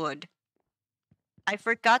all the wood. I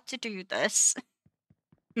forgot to do this.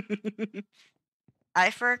 I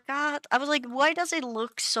forgot. I was like, why does it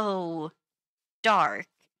look so dark?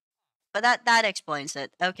 But that explains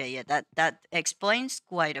it. Okay, yeah, that explains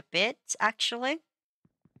quite a bit actually.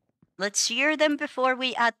 Let's shear them before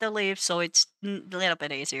we add the leaves so it's a little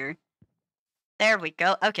bit easier. There we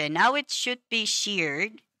go. Okay, now it should be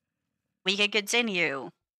sheared. We can continue.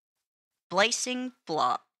 Placing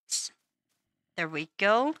blocks. There we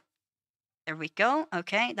go. There we go.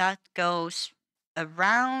 Okay, that goes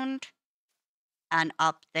around and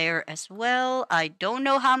up there as well. I don't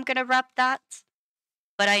know how I'm gonna wrap that,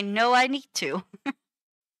 but I know I need to.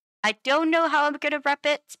 I don't know how I'm gonna wrap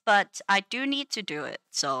it, but I do need to do it.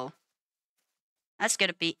 So that's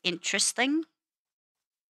gonna be interesting.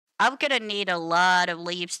 I'm gonna need a lot of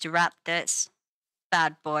leaves to wrap this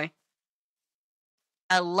bad boy.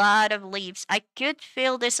 A lot of leaves. I could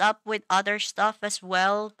fill this up with other stuff as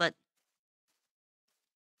well, but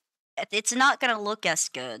it's not gonna look as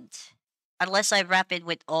good unless I wrap it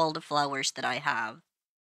with all the flowers that I have.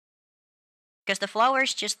 Because the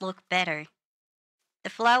flowers just look better. The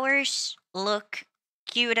flowers look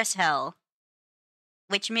cute as hell,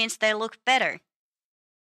 which means they look better.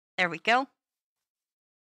 There we go.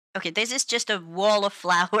 Okay, this is just a wall of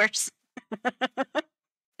flowers.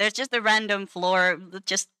 There's just a random floor,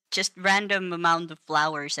 just random amount of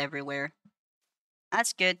flowers everywhere.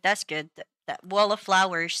 That's good. That's good. That wall of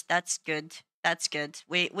flowers. That's good. That's good.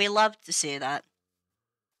 We love to see that.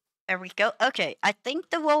 There we go. Okay, I think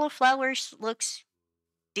the wall of flowers looks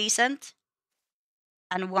decent,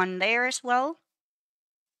 and one there as well.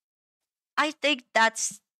 I think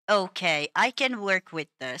that's okay. I can work with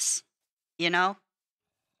this. You know.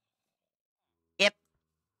 Yep.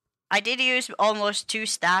 I did use almost 2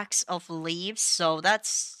 stacks of leaves, so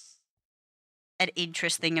that's an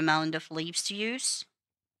interesting amount of leaves to use.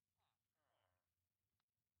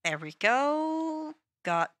 There we go.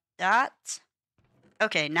 Got that.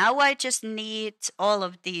 Okay, now I just need all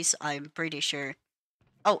of these, I'm pretty sure.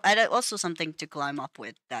 Oh, and also something to climb up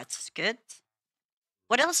with. That's good.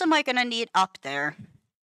 What else am I gonna need up there?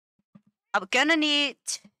 I'm gonna need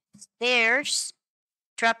stairs,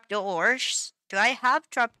 trapdoors. Do I have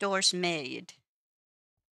trapdoors made?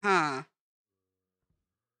 Huh.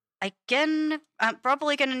 I'm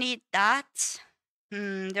probably gonna need that.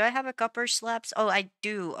 Do I have a copper slabs? Oh, I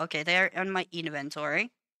do. Okay, they're on my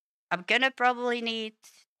inventory. I'm gonna probably need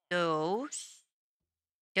those.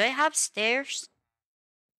 Do I have stairs?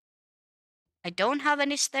 I don't have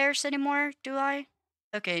any stairs anymore, do I?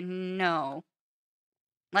 Okay, no.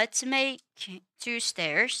 Let's make 2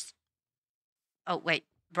 stairs. Oh wait,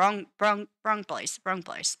 wrong place, wrong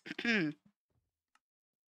place.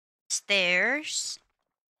 Stairs.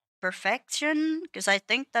 Perfection, because I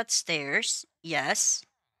think that's stairs. Yes.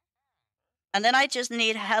 And then I just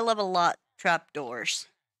need hell of a lot trapdoors.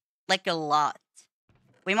 Like a lot.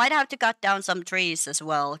 We might have to cut down some trees as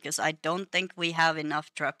well, because I don't think we have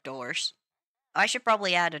enough trapdoors. I should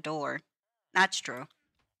probably add a door. That's true.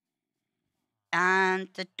 And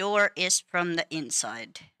the door is from the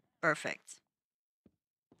inside. Perfect.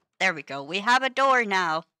 There we go. We have a door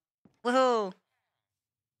now. Woohoo!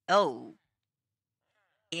 Oh,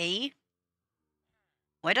 A?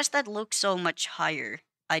 Why does that look so much higher?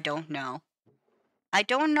 I don't know. I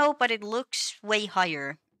don't know, but it looks way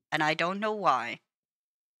higher, and I don't know why.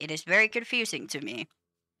 It is very confusing to me.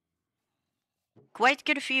 Quite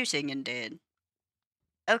confusing indeed.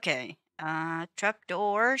 Okay.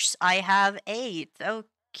 Trapdoors. I have 8.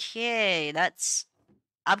 Okay, that's.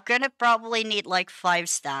 I'm gonna probably need like 5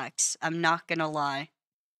 stacks. I'm not gonna lie.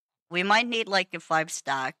 We might need like 5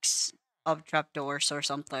 stacks of trapdoors or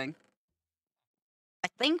something. I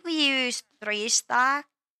think we used 3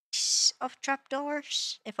 stacks of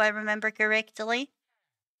trapdoors, if I remember correctly.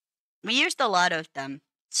 We used a lot of them.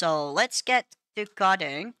 So let's get to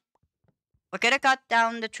cutting. We're gonna cut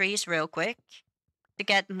down the trees real quick to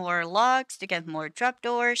get more logs, to get more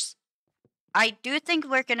trapdoors. I do think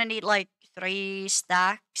we're gonna need like 3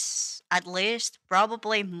 stacks at least,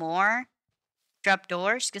 probably more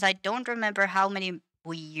trapdoors, because I don't remember how many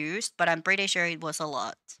we used, but I'm pretty sure it was a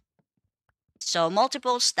lot. So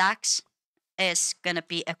multiple stacks is gonna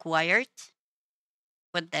be acquired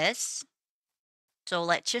with this. So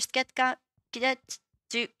let's just get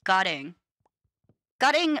to cutting.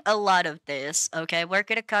 Cutting a lot of this, okay? We're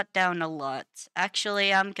gonna cut down a lot.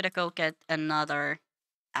 Actually, I'm gonna go get another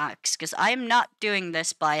axe, because I'm not doing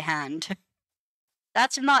this by hand.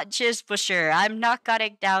 That's not just for sure. I'm not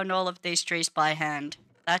cutting down all of these trees by hand.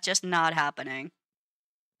 That's just not happening.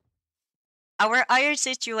 Our iron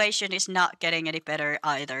situation is not getting any better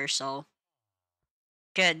either, so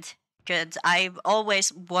good. Good. I've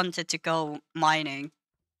always wanted to go mining.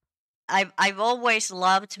 I've always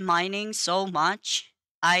loved mining so much.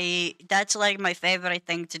 That's like my favorite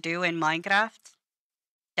thing to do in Minecraft.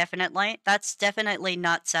 Definitely. That's definitely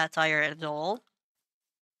not satire at all.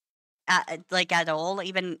 Like at all,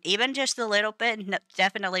 even just a little bit.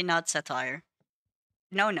 Definitely not satire.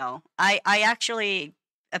 No, no. I actually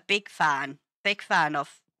a big fan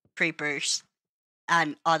of creepers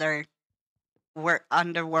and other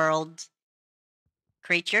underworld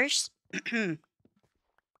creatures.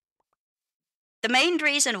 The main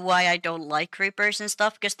reason why I don't like creepers and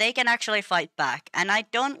stuff because they can actually fight back, and I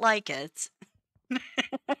don't like it.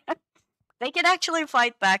 They can actually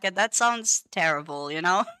fight back, and that sounds terrible. You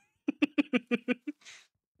know,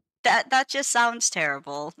 that just sounds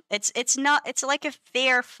terrible. It's not. It's like a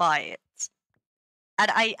fair fight, and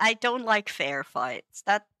I don't like fair fights.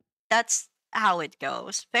 That's how it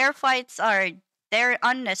goes. Fair fights they're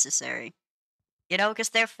unnecessary. You know, because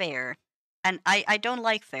they're fair, and I don't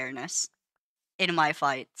like fairness in my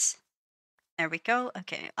fights. There we go.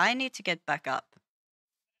 Okay, I need to get back up.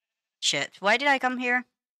 Shit, why did I come here?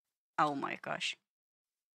 Oh my gosh.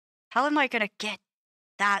 How am I gonna get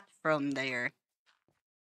that from there?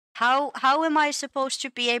 How am I supposed to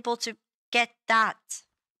be able to get that?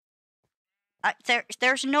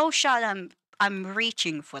 There's no shot I'm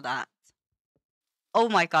reaching for that. Oh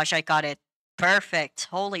my gosh, I got it. Perfect.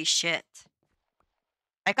 Holy shit.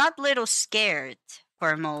 I got a little scared for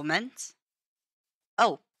a moment.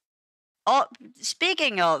 Oh, oh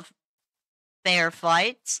speaking of fair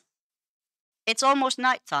fights, it's almost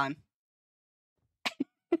nighttime.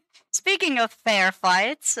 Speaking of fair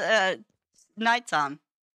fights, nighttime.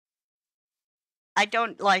 I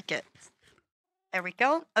don't like it. There we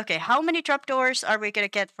go. Okay, how many trapdoors are we gonna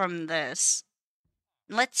get from this?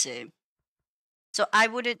 Let's see. So I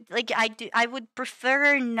would like I would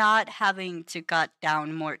prefer not having to cut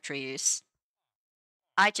down more trees.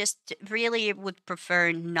 I just really would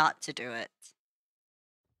prefer not to do it.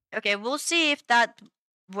 Okay, we'll see if that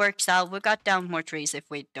works out. We'll cut down more trees if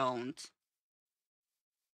we don't.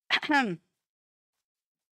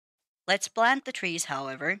 Let's plant the trees,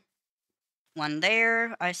 however. One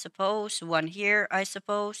there, I suppose. One here, I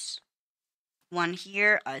suppose. One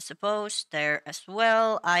here, I suppose. There as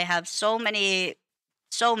well. I have so many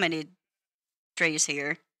trees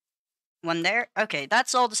here. One there. Okay,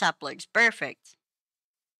 that's all the saplings. Perfect.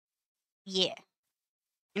 Yeah.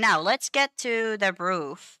 Now let's get to the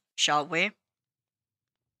roof, shall we?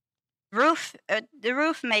 The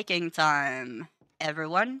roof making time,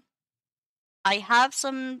 everyone. I have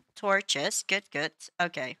some torches. Good, good.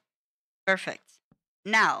 Okay, perfect.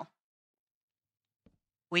 Now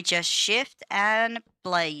we just shift and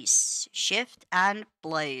place, shift and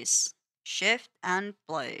place, shift and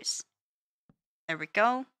place. There we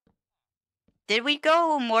go. Did we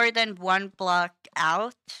go more than one block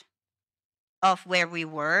out of where we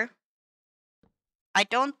were? I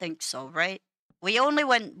don't think so, right? We only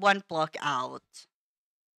went one block out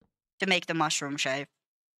to make the mushroom shape.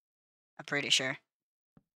 I'm pretty sure.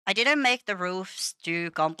 I didn't make the roofs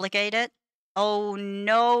too complicated. Oh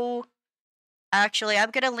no. Actually,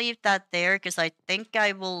 I'm gonna leave that there because I think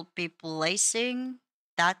I will be placing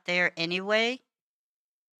that there anyway.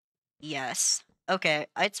 Yes. Okay,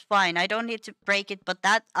 it's fine. I don't need to break it, but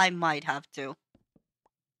that I might have to.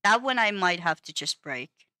 That one I might have to just break.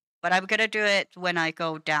 But I'm gonna do it when I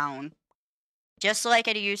go down. Just so I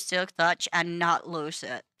can use Silk Touch and not lose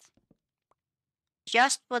it.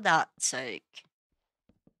 Just for that sake.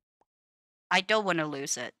 I don't want to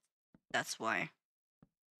lose it. That's why.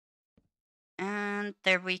 And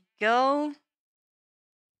there we go.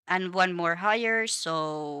 And one more higher,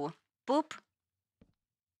 so boop.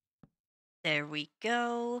 There we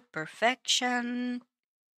go. Perfection.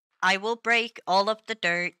 I will break all of the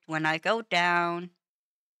dirt when I go down.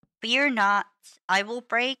 Fear not. I will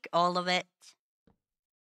break all of it.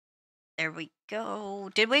 There we go.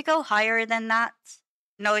 Did we go higher than that?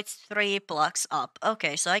 No, it's 3 blocks up.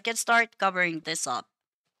 Okay, so I can start covering this up.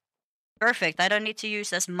 Perfect. I don't need to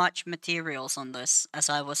use as much materials on this as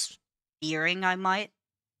I was fearing I might.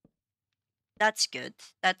 That's good.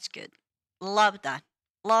 That's good. Love that.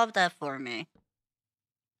 Love that for me.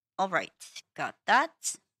 Alright, got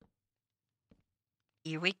that.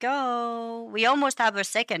 Here we go. We almost have a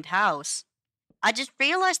second house. I just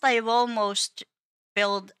realized I've almost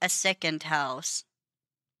built a second house.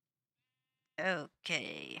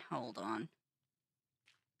 Okay, hold on.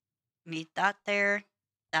 Need that there.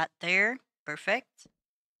 That there. Perfect.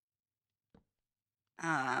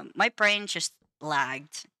 My brain just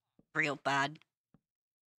lagged real bad.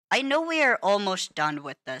 I know we are almost done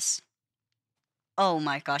with this. Oh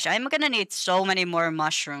my gosh, I'm gonna need so many more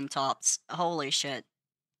mushroom tops. Holy shit.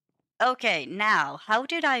 Okay, now, how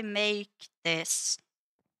did I make this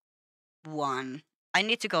one? I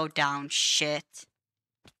need to go down. Shit.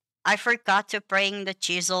 I forgot to bring the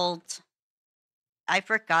chiseled. I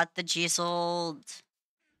forgot the chiseled.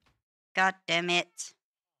 God damn it.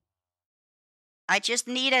 I just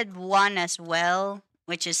needed one as well,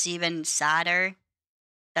 which is even sadder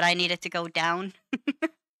that I needed to go down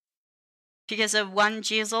because of one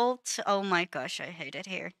chiseled. Oh my gosh, I hate it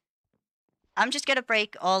here. I'm just gonna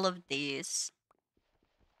break all of these.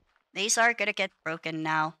 These are gonna get broken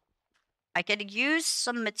now. I could use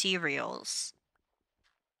some materials.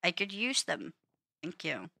 I could use them. Thank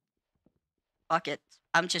you. Fuck it.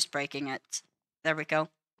 I'm just breaking it. There we go.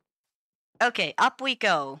 Okay, up we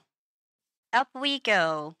go. Up we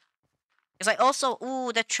go. Because I also,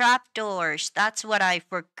 ooh, the trapdoors. That's what I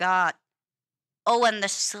forgot. Oh, and the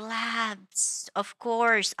slabs. Of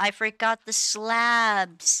course, I forgot the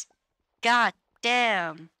slabs. God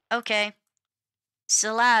damn. Okay.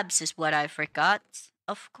 Slabs is what I forgot.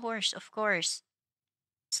 Of course, of course.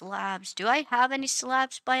 Slabs. Do I have any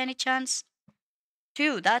slabs by any chance?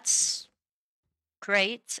 Two. That's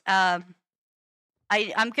great. I'm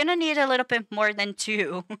gonna need a little bit more than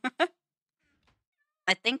two.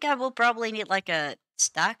 I think I will probably need like a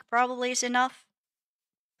stack. Probably is enough.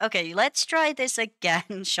 Okay, let's try this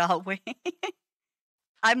again, shall we?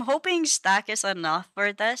 I'm hoping stack is enough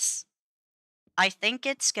for this. I think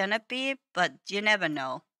it's gonna be, but you never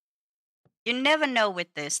know. You never know with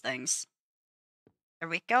these things. There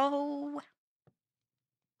we go.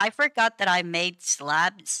 I forgot that I made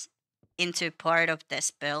slabs into part of this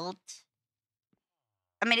build.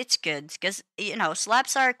 I mean, it's good because, you know,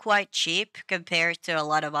 slabs are quite cheap compared to a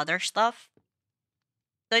lot of other stuff.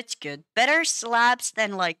 So it's good. Better slabs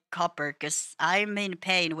than like copper because I'm in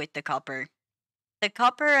pain with the copper. The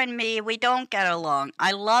copper and me, we don't get along.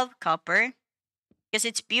 I love copper because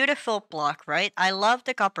it's beautiful block, right? I love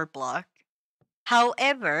the copper block.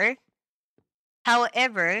 However,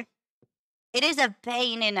 however, it is a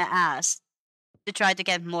pain in the ass to try to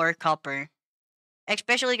get more copper.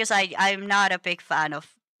 Especially because I'm not a big fan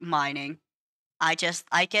of mining. I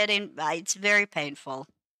get in. It's very painful.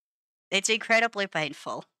 It's incredibly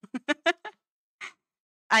painful.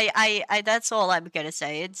 I. That's all I'm gonna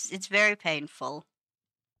say. It's very painful.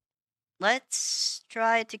 Let's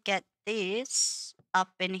try to get this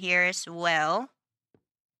up in here as well.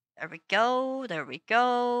 There we go. There we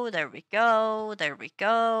go. There we go. There we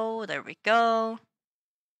go. There we go.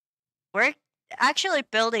 We're actually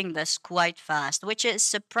building this quite fast, which is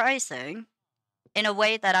surprising in a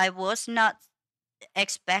way that I was not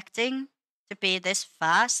expecting to be this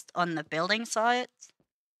fast on the building side.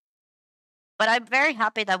 But I'm very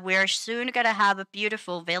happy that we're soon gonna have a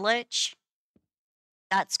beautiful village.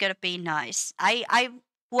 That's gonna be nice. I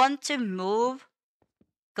want to move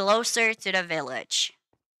closer to the village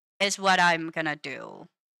is what I'm gonna do.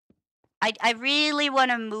 I really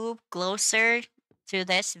wanna move closer to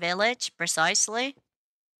this village precisely.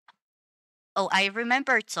 Oh, I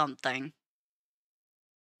remembered something.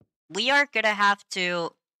 We are gonna have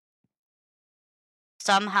to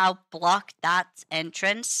somehow block that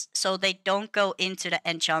entrance so they don't go into the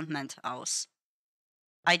enchantment house.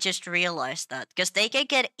 I just realized that because they can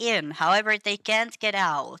get in, however they can't get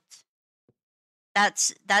out.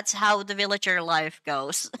 That's how the villager life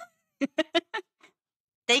goes.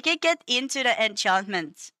 They can get into the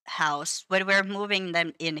enchantment house when we're moving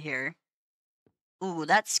them in here. Ooh,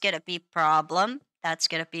 that's gonna be problem. That's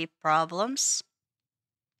gonna be problems.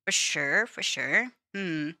 For sure, for sure.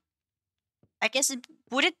 I guess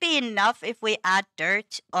would it be enough if we add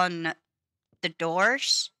dirt on the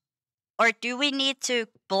doors? Or do we need to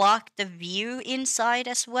block the view inside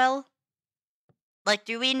as well? Like,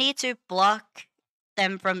 do we need to block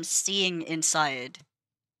them from seeing inside?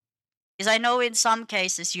 Because I know in some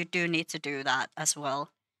cases you do need to do that as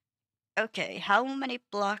well. Okay, how many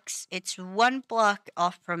blocks? It's 1 block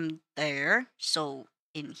off from there. So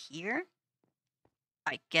in here,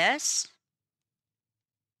 I guess.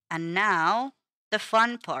 And now the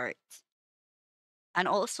fun part. And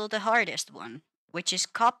also the hardest one, which is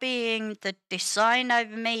copying the design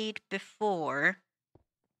I've made before.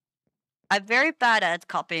 I'm very bad at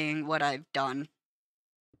copying what I've done.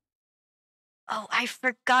 Oh, I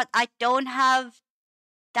forgot. I don't have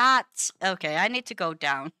that. Okay, I need to go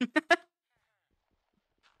down.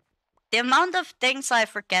 The amount of things I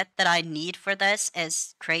forget that I need for this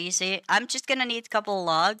is crazy. I'm just gonna need a couple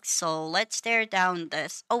logs, so let's tear down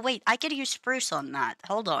this. Oh wait, I could use spruce on that.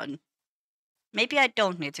 Hold on. Maybe I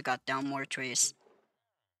don't need to cut down more trees.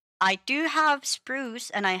 I do have spruce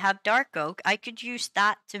and I have dark oak. I could use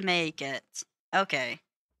that to make it. Okay,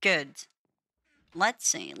 good. Let's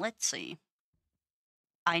see, let's see.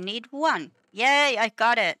 I need one. Yay, I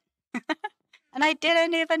got it. And I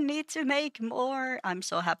didn't even need to make more. I'm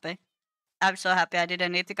so happy. I'm so happy I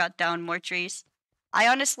didn't need to cut down more trees.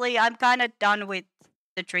 I'm kind of done with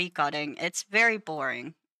the tree cutting. It's very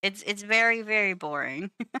boring. It's very very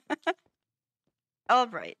boring. All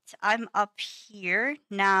right, I'm up here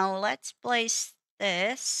now. Let's place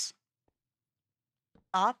this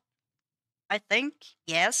up. I think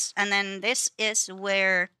yes, and then this is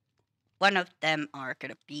where one of them are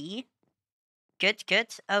gonna be. Good,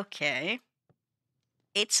 good. Okay,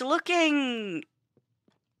 it's looking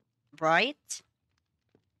right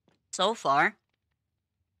so far.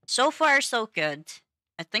 So far, so good.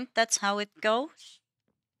 I think that's how it goes.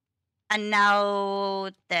 And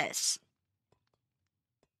now this.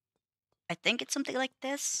 I think it's something like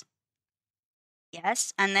this.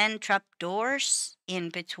 Yes, and then trapdoors in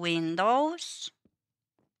between those.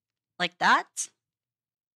 Like that.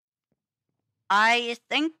 I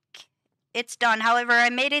think it's done. However, I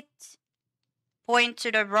made it point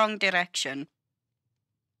to the wrong direction.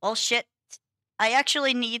 Well, shit. I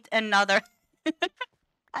actually need another.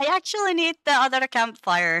 I actually need the other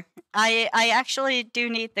campfire. I actually do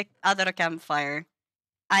need the other campfire.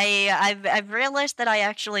 I've realized that I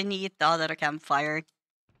actually need the other campfire.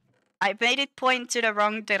 I made it point to the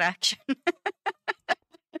wrong direction.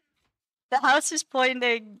 The house is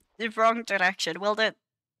pointing the wrong direction. Well, the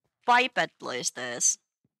pipe at least is.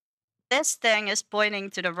 This thing is pointing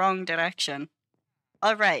to the wrong direction.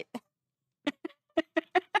 All right.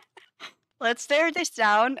 Let's tear this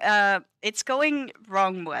down. It's going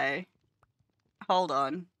wrong way. Hold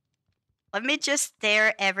on. Let me just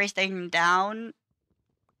tear everything down,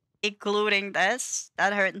 including this.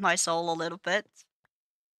 That hurt my soul a little bit.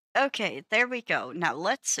 Okay, there we go. Now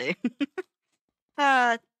let's see.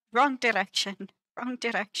 uh, wrong direction. Wrong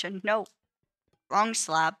direction. No. Wrong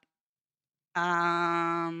slab.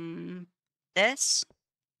 This.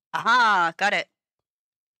 Aha, got it.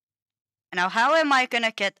 Now how am I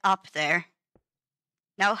gonna get up there?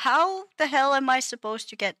 Now how the hell am I supposed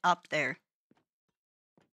to get up there?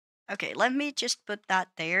 Okay, let me just put that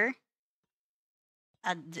there.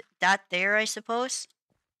 And that there, I suppose.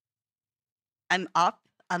 I'm up.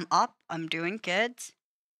 I'm up. I'm doing good.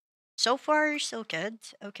 So far, so good.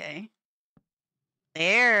 Okay.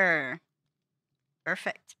 There.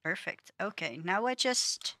 Perfect. Perfect. Okay, now I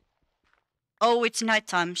just... Oh, it's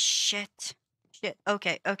nighttime. Shit. Shit.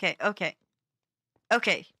 Okay, okay, okay.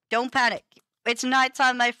 Okay, don't panic. It's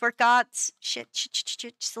nighttime, I forgot. Shit, shit, shit,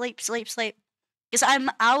 shit. Sleep, sleep, sleep. Because I'm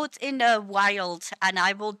out in the wild, and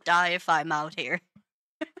I will die if I'm out here.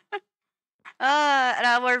 And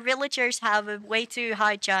our villagers have a way too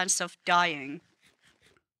high chance of dying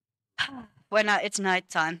when it's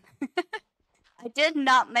nighttime. I did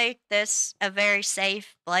not make this a very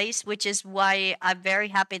safe place, which is why I'm very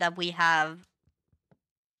happy that we have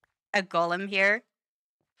a golem here.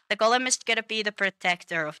 The golem is gonna be the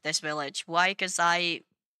protector of this village. Why? Because I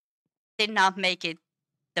did not make it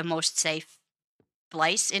the most safe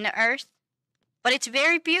place in the earth. But it's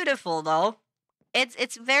very beautiful, though.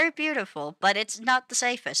 It's very beautiful, but it's not the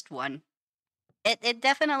safest one. It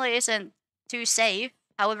definitely isn't too safe.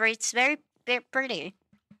 However, it's very pretty.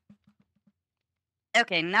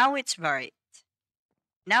 Okay, now it's right.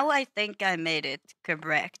 Now I think I made it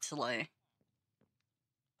correctly.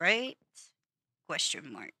 Right?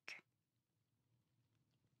 Question mark.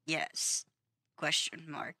 Yes. Question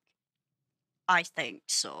mark. I think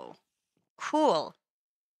so. Cool.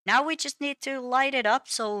 Now we just need to light it up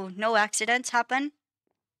so no accidents happen.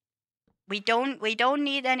 We don't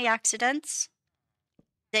need any accidents.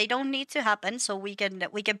 They don't need to happen so we can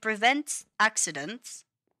prevent accidents.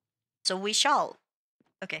 So we shall.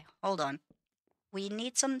 Okay, hold on. We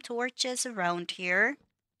need some torches around here.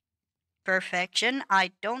 Perfection.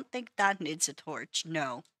 I don't think that needs a torch.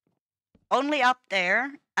 No. Only up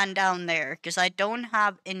there and down there, because I don't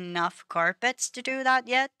have enough carpets to do that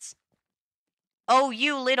yet. Oh,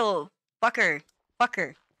 you little fucker.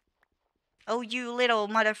 Fucker. Oh, you little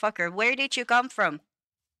motherfucker. Where did you come from?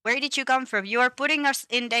 Where did you come from? You are putting us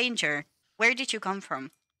in danger. Where did you come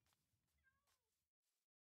from?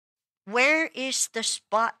 Where is the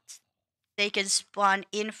spot they can spawn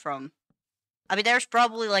in from? I mean, there's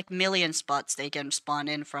probably like million spots they can spawn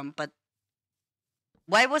in from, but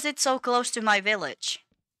why was it so close to my village?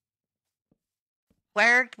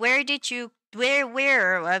 Where did you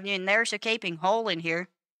where? I mean, there's a gaping hole in here.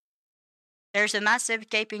 There's a massive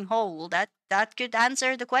gaping hole. That could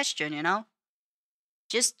answer the question, you know?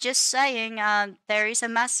 Just saying, there is a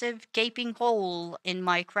massive gaping hole in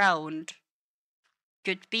my ground.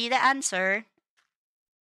 Could be the answer.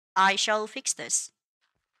 I shall fix this.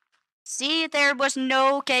 See, there was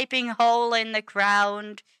no gaping hole in the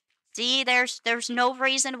ground. See, there's no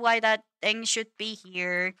reason why that thing should be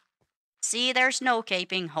here. See, there's no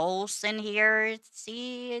gaping holes in here.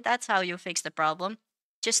 See, that's how you fix the problem.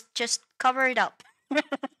 Just cover it up.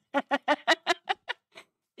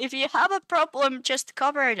 If you have a problem, just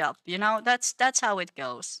cover it up. You know, that's how it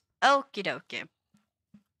goes. Okie dokie.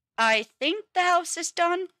 I think the house is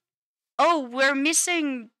done. Oh, we're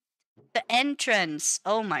missing the entrance.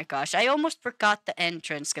 Oh my gosh, I almost forgot the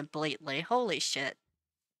entrance completely. Holy shit.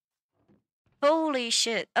 Holy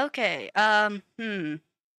shit. Okay. I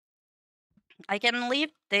can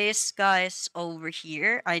leave these guys over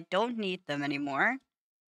here. I don't need them anymore.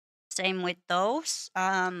 Same with those.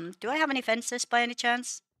 Do I have any fences by any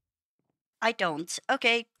chance? I don't.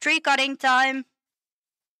 Okay, tree cutting time.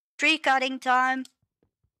 Tree cutting time.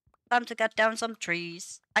 Time to cut down some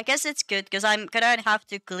trees. I guess it's good because I'm gonna have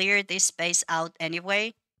to clear this space out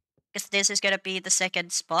anyway. Because this is gonna be the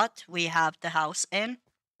second spot we have the house in.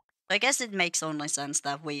 So I guess it makes only sense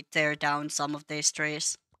that we tear down some of these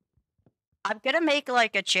trees. I'm gonna make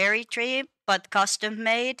like a cherry tree, but custom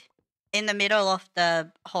made in the middle of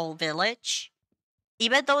the whole village.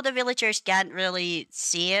 Even though the villagers can't really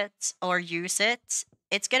see it or use it,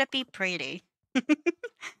 it's gonna be pretty.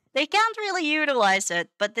 They can't really utilize it,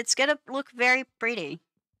 but it's gonna look very pretty.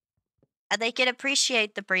 And they can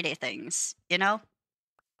appreciate the pretty things, you know?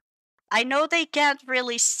 I know they can't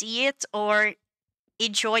really see it or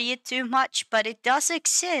enjoy it too much, but it does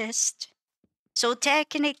exist. So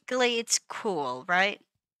technically it's cool, right?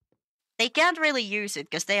 They can't really use it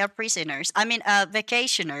because they are prisoners. I mean,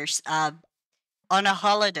 vacationers, on a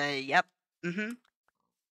holiday. Yep.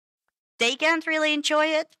 They can't really enjoy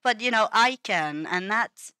it, but you know, I can, and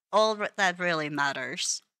that's all that really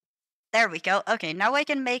matters. There we go. Okay, now I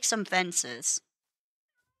can make some fences.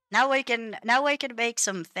 Now I can make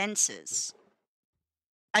some fences.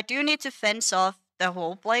 I do need to fence off the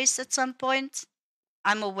whole place at some point.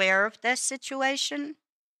 I'm aware of this situation.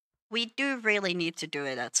 We do really need to do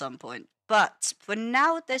it at some point. But for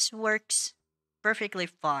now, this works perfectly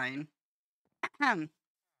fine.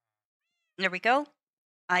 There we go.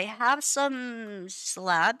 I have some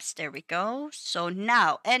slabs. There we go. So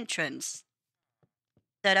now, entrance.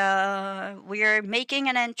 Ta-da! We're making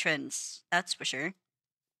an entrance. That's for sure.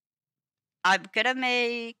 I'm gonna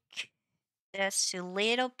make this a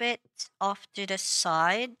little bit off to the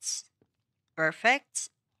sides. Perfect.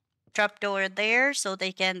 Trapdoor there so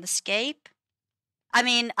they can escape.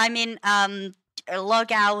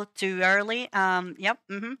 Log out too early. Yep.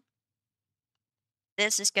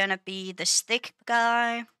 This is gonna be the stick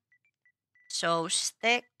guy. So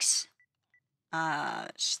sticks,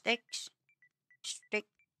 sticks,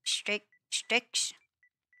 sticks.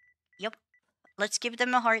 Yep. Let's give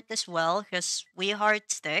them a heart as well, because we heart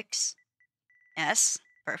sticks. Yes,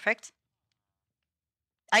 perfect.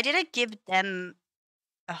 I didn't give them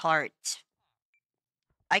a heart.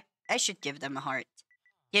 I should give them a heart.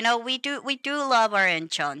 You know, we do love our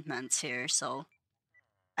enchantments here, so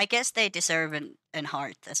I guess they deserve an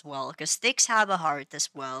heart as well, because sticks have a heart as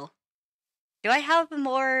well. Do I have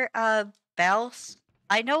more bells?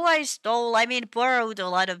 I know borrowed a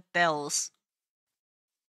lot of bells.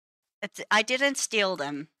 I didn't steal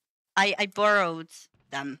them. I borrowed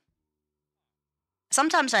them.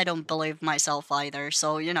 Sometimes I don't believe myself either,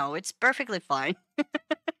 so you know, it's perfectly fine.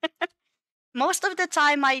 Most of the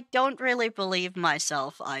time I don't really believe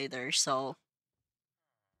myself either, so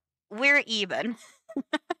we're even.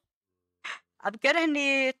 I'm gonna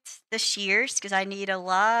need the shears because I need a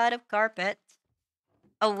lot of carpet.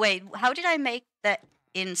 Oh wait, how did I make the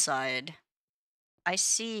inside? I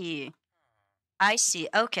see. I see.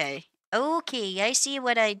 Okay. Okay, I see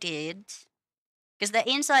what I did. Because the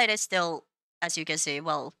inside is still, as you can see,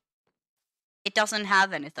 well, It doesn't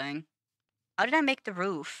have anything. How did I make the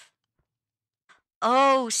roof?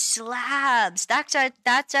 Oh, slabs. That's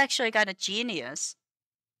actually kind of genius.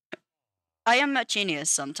 I am a genius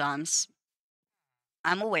sometimes.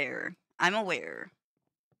 I'm aware. I'm aware.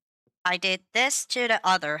 I did this to the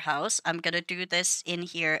other house. I'm gonna do this in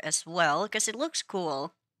here as well because it looks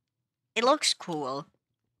cool. It looks cool.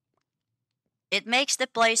 It makes the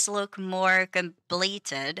place look more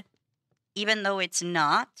completed, even though it's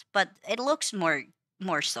not. But it looks more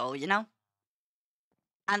so, you know.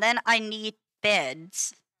 And then I need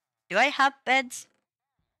beds. Do I have beds?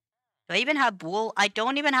 Do I even have wool? I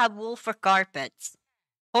don't even have wool for carpets.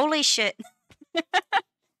 Holy shit!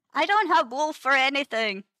 I don't have wool for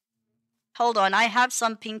anything. Hold on, I have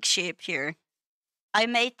some pink sheep here. I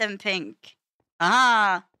made them pink.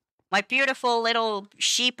 Ah, my beautiful little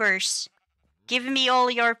sheepers. Give me all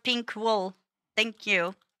your pink wool. Thank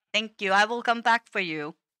you. Thank you. I will come back for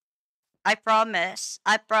you. I promise.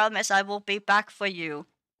 I promise I will be back for you.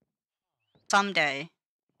 Someday.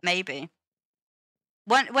 Maybe.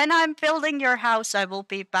 When I'm building your house, I will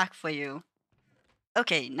be back for you.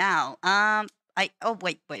 Okay, now, oh,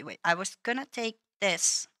 wait. I was gonna take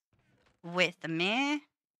this with me.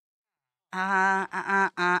 Uh, uh,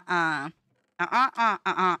 uh, uh,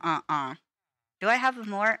 uh. Do I have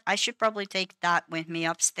more? I should probably take that with me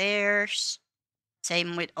upstairs.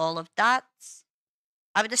 Same with all of that.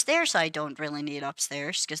 The stairs I don't really need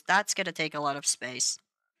upstairs, because that's gonna take a lot of space.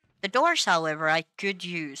 The doors, however, I could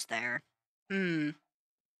use there. Hmm.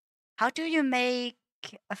 How do you make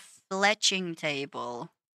a fletching table?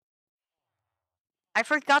 I've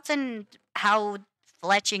forgotten how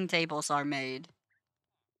fletching tables are made.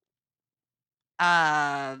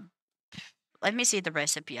 Uh, Let me see the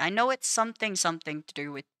recipe. I know it's something to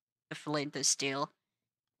do with the flint and steel.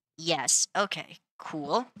 Yes. Okay.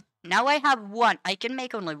 Cool. Now I have one. I can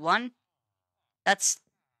make only one. That's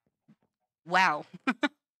wow.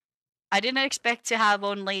 I didn't expect to have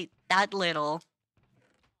only that little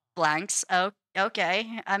blanks. Oh,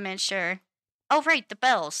 okay. I mean, sure. Oh, right, the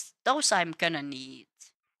bells. Those I'm gonna need.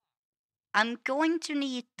 I'm going to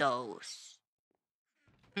need those.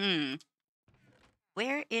 Hmm.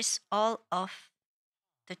 Where is all of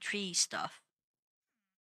the tree stuff?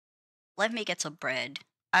 Let me get some bread.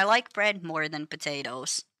 I like bread more than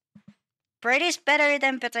potatoes. Bread is better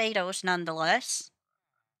than potatoes nonetheless.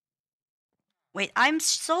 Wait, I'm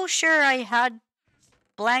so sure I had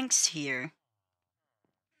blanks here.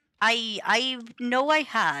 I know I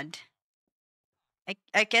had.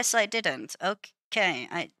 I guess I didn't. Okay.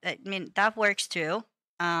 I mean that works too.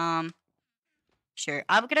 Um sure.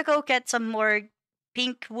 I'm gonna go get some more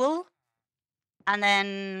pink wool, and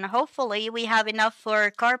then hopefully we have enough for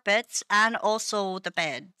carpets and also the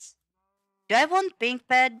beds. Do I want pink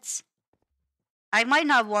beds? I might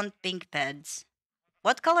not want pink beds.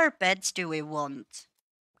 What color beds do we want?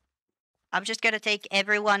 I'm just gonna take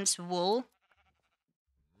everyone's wool.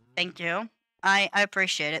 Thank you. I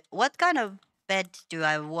appreciate it. What kind of bed do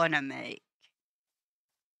I wanna make?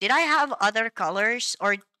 Did I have other colors,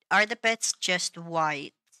 or are the beds just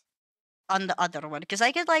white on the other one? Because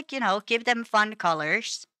I could, like, give them fun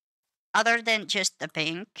colors other than just the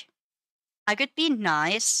pink. I could be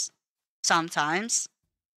nice sometimes.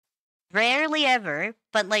 Rarely ever,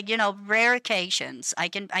 but like, rare occasions. I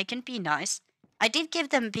can be nice. I did give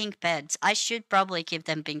them pink beds. I should probably give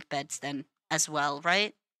them pink beds then as well,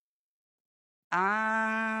 right?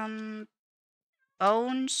 Um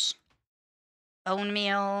bones, bone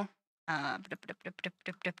meal.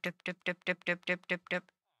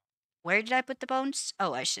 Where did I put the bones?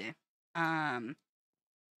 Oh, I see. Um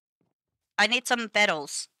I need some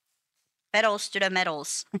petals. Petals to the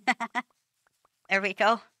metals. There we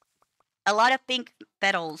go. A lot of pink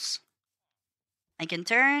petals. I can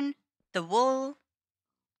turn the wool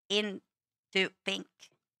into pink.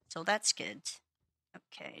 So that's good.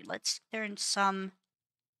 Okay, let's turn some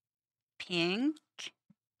pink.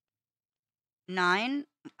 9.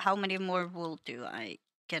 How many more wool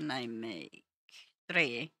can I make?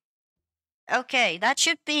 3. Okay, that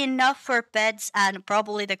should be enough for beds and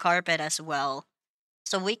probably the carpet as well.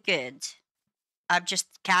 So we good. I'm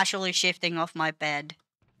just casually shifting off my bed.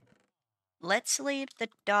 Let's leave the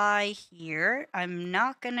dye here. I'm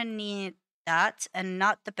not gonna need that, and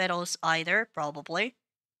not the petals either, probably.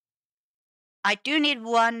 I do need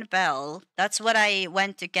one bell. That's what I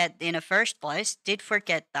went to get in the first place. Did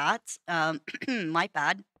forget that. My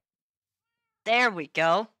bad. There we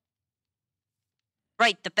go.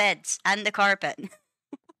 Right, the beds and the carpet.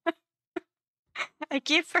 I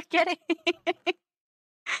keep forgetting.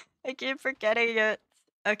 I keep forgetting it.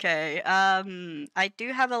 Okay, I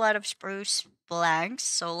do have a lot of spruce planks,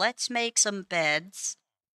 so let's make some beds.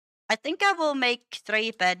 I think I will make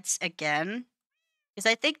 3 beds again, because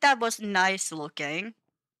I think that was nice looking,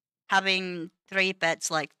 having 3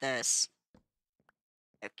 beds like this.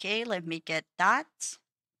 Okay, let me get that.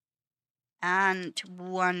 And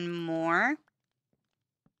one more.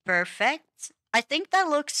 Perfect. I think that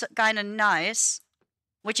looks kind of nice,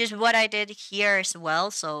 which is what I did here as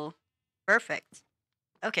well, so perfect.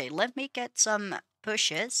 Okay, let me get some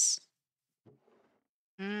pushes.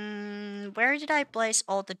 Where did I place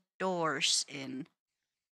all the doors in?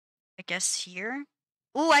 I guess here?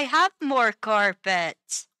 Oh, I have more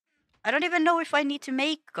carpet. I don't even know if I need to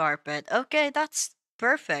make carpet. Okay, that's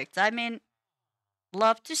perfect. I mean,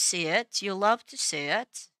 love to see it. You love to see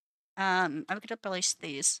it. I'm gonna place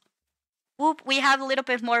these. Whoop, we have a little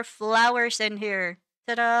bit more flowers in here.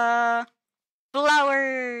 Ta-da!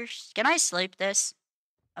 Flowers! Can I sleep this?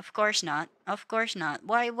 Of course not. Of course not.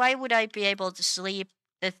 Why would I be able to sleep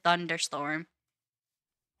the thunderstorm?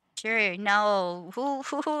 Sure, no.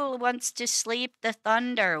 Who wants to sleep the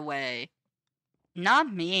thunder away?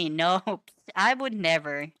 Not me, no. I would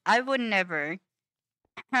never. I would never.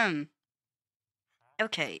 Hmm.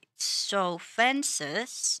 Okay, so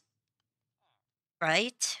fences,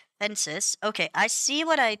 right? Fences. Okay, I see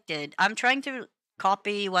what I did. I'm trying to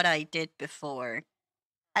copy what I did before.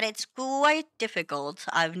 And it's quite difficult,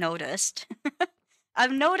 I've noticed.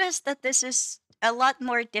 I've noticed that this is a lot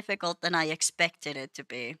more difficult than I expected it to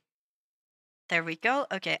be. There we go.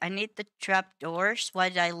 Okay, I need the trapdoors. Why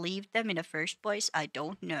did I leave them in the first place? I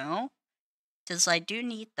don't know. Since I do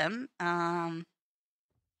need them.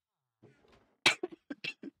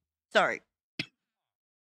 Sorry.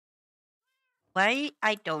 Why?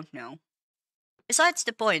 I don't know. Besides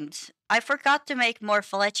the point, I forgot to make more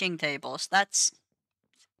fletching tables. That's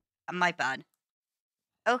my bad.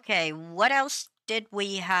 Okay, what else did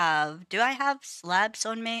we have? Do I have slabs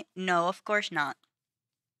on me? No, of course not.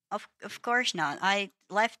 Of course not. I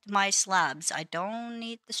left my slabs. I don't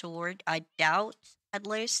need the sword. I doubt, at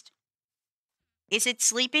least. Is it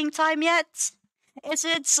sleeping time yet? Is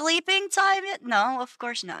it sleeping time yet? No, of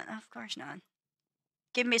course not. Of course not.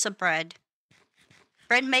 Give me some bread.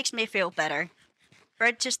 Bread makes me feel better.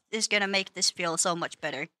 Bread just is gonna make this feel so much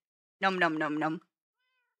better. Nom nom nom nom.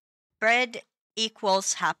 Bread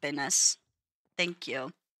equals happiness. Thank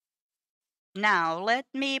you. Now, let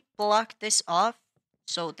me block this off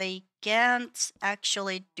so they can't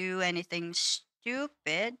actually do anything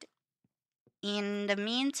stupid. In the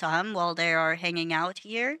meantime, while they are hanging out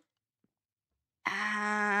here,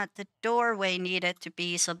 the doorway needed to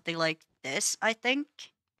be something like this, I think.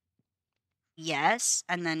 Yes,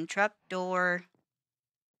 and then trapdoor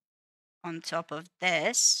on top of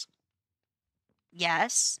this.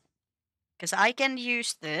 Yes, because I can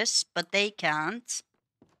use this, but they can't.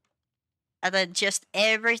 And then just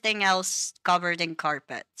everything else covered in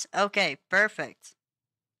carpet. Okay, perfect.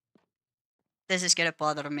 This is gonna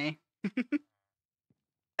bother me.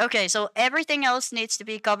 Okay, so everything else needs to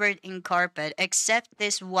be covered in carpet except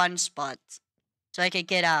this one spot. So I can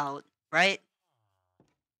get out, right?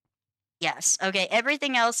 Yes. Okay,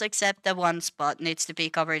 everything else except the one spot needs to be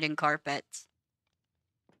covered in carpet.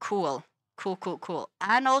 Cool. Cool, cool, cool.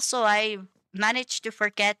 And also I managed to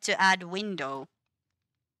forget to add window.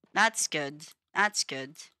 That's good. That's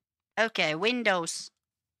good. Okay, windows.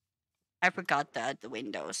 I forgot to add the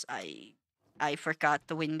windows. I forgot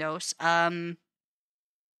the windows.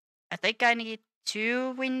 I think I need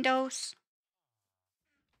 2 windows.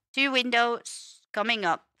 2 windows coming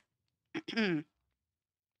up.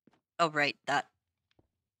 Oh, right, that.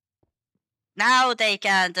 Now they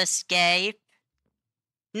can't escape.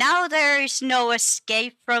 Now there is no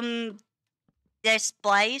escape from this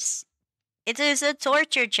place. It is a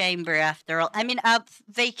torture chamber after all. I mean, a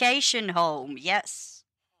vacation home, yes.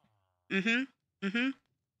 Mm-hmm. Mm-hmm.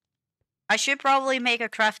 I should probably make a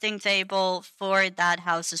crafting table for that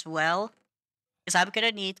house as well. Because I'm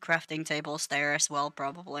gonna need crafting tables there as well,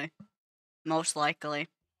 probably. Most likely.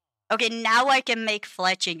 Okay, now I can make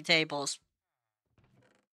fletching tables.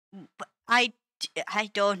 But I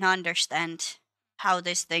don't understand how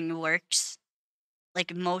this thing works.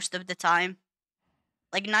 Like, most of the time.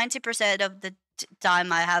 Like, 90% of the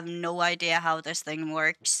time, I have no idea how this thing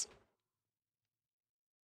works.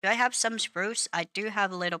 Do I have some spruce? I do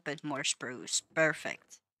have a little bit more spruce.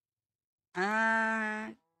 Perfect.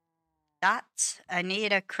 Uh, that. I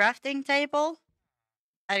need a crafting table.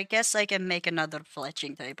 I guess I can make another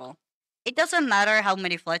fletching table. It doesn't matter how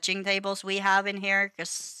many fletching tables we have in here,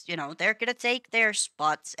 because, they're gonna take their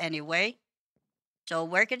spots anyway. So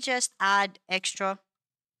we're gonna just add extra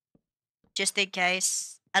just in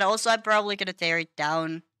case. And also, I'm probably gonna tear it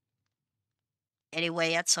down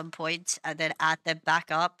anyway at some point and then add them back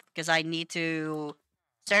up because I need to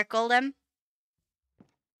circle them.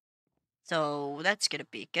 So that's gonna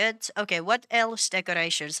be good. Okay, what else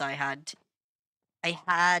decorations I had? I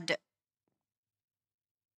had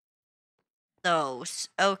those.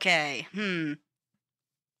 Okay,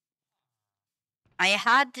 I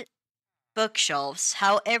had bookshelves.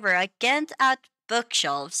 However, I can't add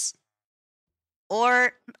bookshelves.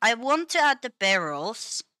 Or I want to add the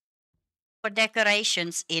barrels for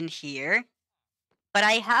decorations in here. But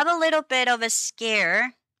I have a little bit of a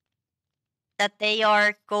scare that they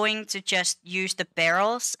are going to just use the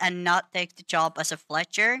barrels and not take the job as a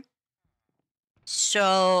Fletcher.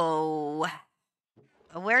 So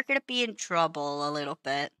we're gonna be in trouble a little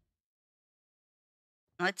bit.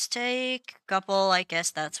 Let's take a couple, I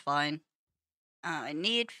guess that's fine. I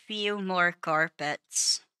need few more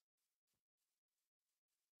carpets.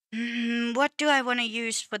 What do I want to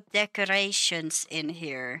use for decorations in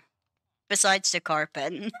here? Besides the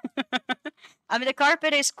carpet. I mean, the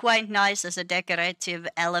carpet is quite nice as a decorative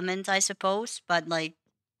element, I suppose, but like,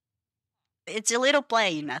 it's a little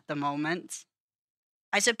plain at the moment.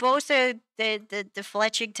 I suppose the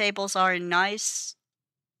fletching tables are nice.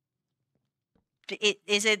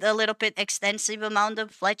 Is it a little bit extensive amount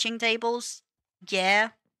of fletching tables? Yeah,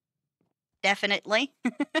 definitely.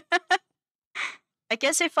 I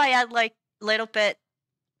guess if I add like little bit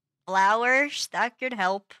flowers, that could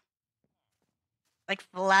help. Like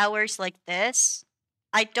flowers like this.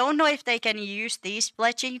 I don't know if they can use these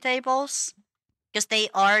fletching tables because they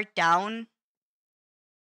are down.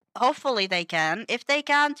 Hopefully they can. If they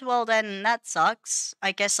can't, well then that sucks.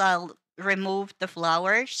 I guess I'll remove the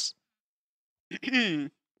flowers.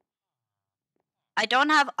 I don't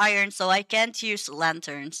have iron, so I can't use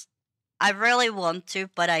lanterns. I really want to,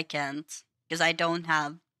 but I can't because I don't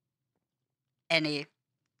have any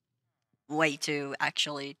way to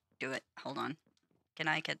actually do it. Hold on. Can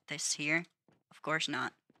I get this here? Of course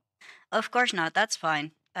not. Of course not. That's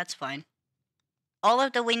fine. That's fine. All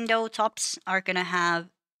of the window tops are gonna have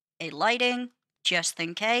a lighting just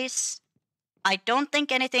in case. I don't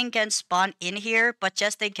think anything can spawn in here, but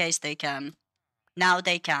just in case they can. Now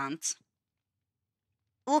they can't.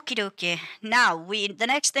 Okie dokie. Now the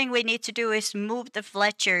next thing we need to do is move the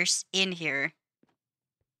Fletchers in here.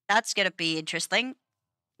 That's gonna be interesting.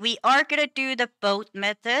 We are gonna do the boat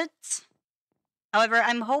methods. However,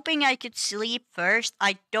 I'm hoping I could sleep first.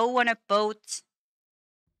 I don't want to boat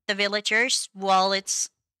the villagers while it's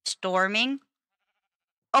storming.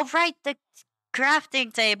 Oh, right, the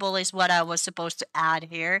crafting table is what I was supposed to add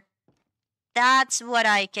here. That's what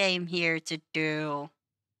I came here to do.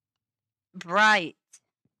 Right.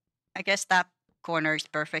 I guess that corner is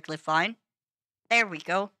perfectly fine. There we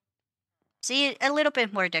go. See, a little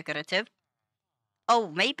bit more decorative. Oh,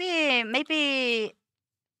 maybe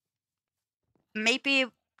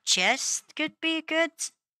chest could be good.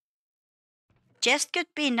 Chest could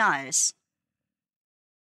be nice.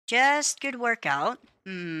 Chest could work out.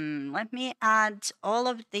 Let me add all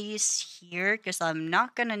of these here because I'm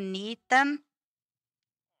not gonna need them.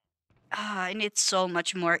 I need so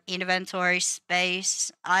much more inventory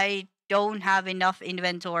space. I don't have enough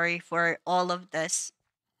inventory for all of this.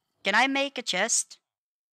 Can I make a chest?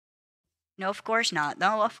 No, of course not.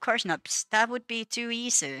 No, of course not. Psst, that would be too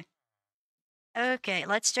easy. Okay,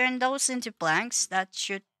 let's turn those into blanks. That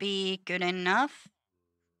should be good enough.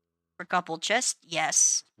 For couple chests?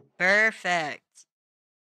 Yes. Perfect.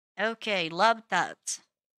 Okay, love that.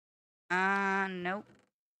 Nope.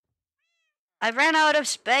 I ran out of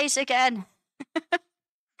space again.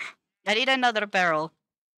 I need another barrel.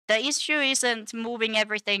 The issue isn't moving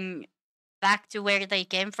everything back to where they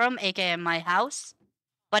came from, aka my house,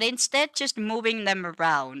 but instead just moving them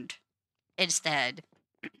around instead.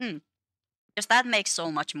 Because that makes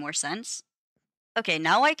so much more sense. Okay,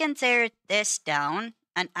 now I can tear this down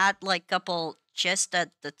and add like couple chests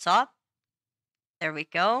at the top. There we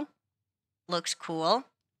go. Looks cool.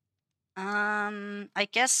 I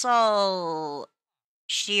guess I'll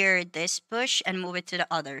shear this bush and move it to the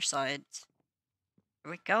other side.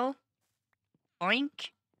 There we go.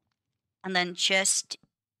 Oink. And then just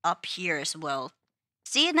up here as well.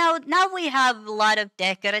 See, now we have a lot of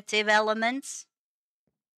decorative elements.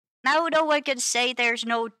 Now no one can say there's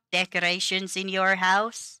no decorations in your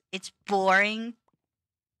house. It's boring.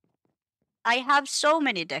 I have so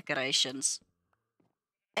many decorations.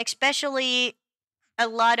 Especially a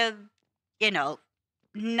lot of, you know,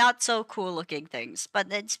 not so cool looking things,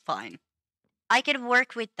 but it's fine. I can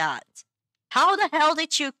work with that. How the hell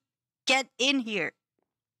did you get in here?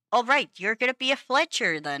 All right, you're gonna be a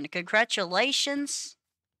Fletcher then. Congratulations.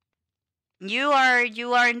 You are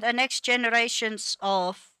the next generations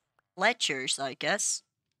of Fletchers, I guess.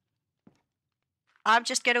 I'm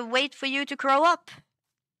just gonna wait for you to grow up.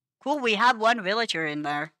 Cool, we have one villager in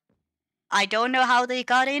there. I don't know how they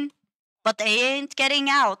got in, but they ain't getting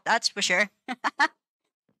out, that's for sure.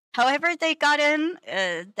 However they got in,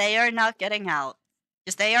 they are not getting out.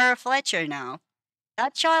 Because they are a Fletcher now.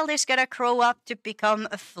 That child is gonna grow up to become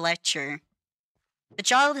a Fletcher. The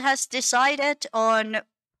child has decided on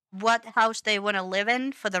what house they want to live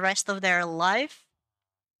in for the rest of their life.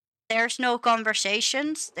 There's no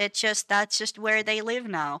conversations. That's just where they live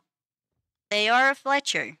now. They are a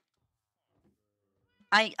Fletcher.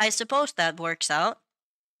 I suppose that works out.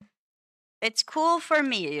 It's cool for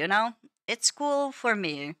me, you know? It's cool for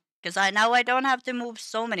me. Because I don't have to move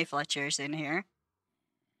so many Fletchers in here.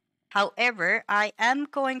 However, I am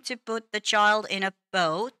going to put the child in a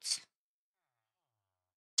boat.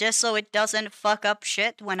 Just so it doesn't fuck up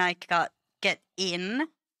shit when I get in.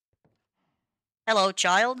 Hello,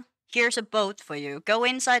 child. Here's a boat for you. Go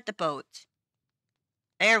inside the boat.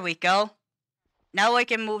 There we go. Now I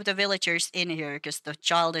can move the villagers in here because the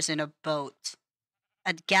child is in a boat.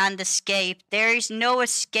 And can't escape. There is no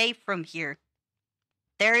escape from here.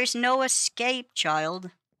 There is no escape, child.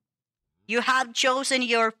 You have chosen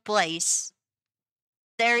your place.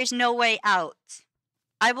 There is no way out.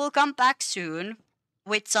 I will come back soon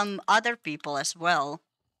with some other people as well.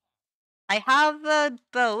 I have a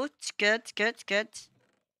boat. Good, good, good.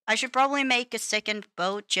 I should probably make a second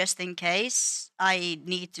boat just in case I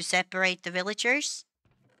need to separate the villagers.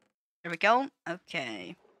 There we go.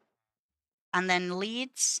 Okay. And then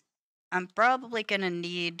leads. I'm probably gonna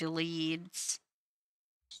need leads.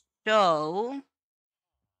 So,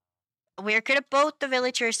 we're gonna boat the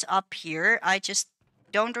villagers up here. I just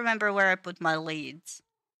don't remember where I put my leads.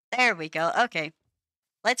 There we go. Okay.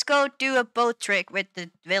 Let's go do a boat trick with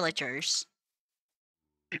the villagers.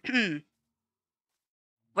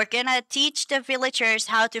 We're gonna teach the villagers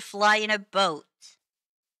how to fly in a boat.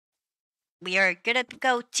 We are gonna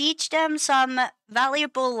go teach them some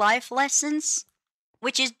valuable life lessons,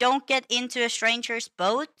 which is don't get into a stranger's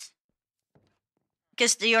boat.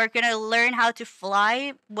 Because you're gonna learn how to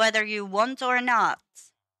fly whether you want or not.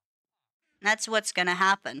 That's what's gonna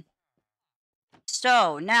happen.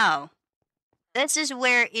 So, now, this is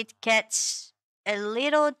where it gets a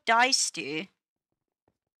little dicey.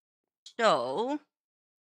 So,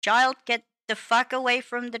 child, get the fuck away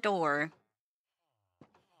from the door.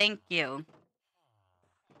 Thank you.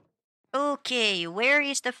 Okay, where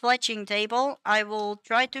is the fletching table? I will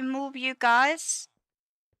try to move you guys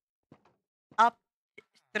up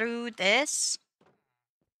through this.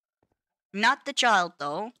 Not the child,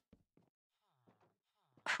 though.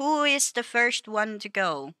 Who is the first one to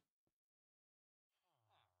go?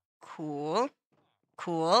 Cool.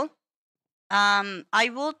 Cool. I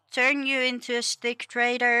will turn you into a stick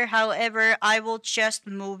trader. However, I will just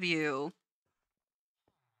move you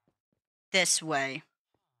this way.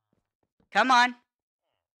 Come on.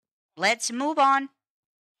 Let's move on.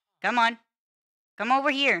 Come on. Come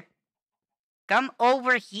over here. Come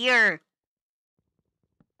over here.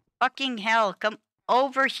 Fucking hell. Come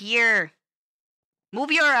over here.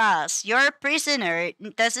 Move your ass. You're a prisoner.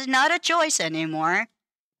 This is not a choice anymore.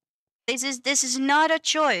 This is not a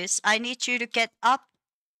choice. I need you to get up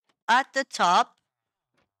at the top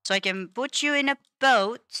so I can put you in a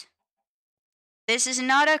boat. This is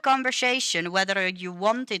not a conversation whether you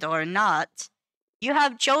want it or not. You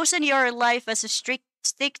have chosen your life as a strict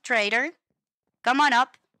stick trader. Come on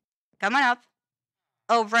up. Come on up.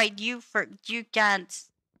 Oh right, you can't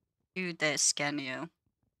do this, can you?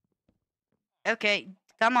 Okay,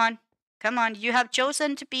 come on. Come on. You have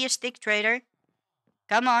chosen to be a stick trader.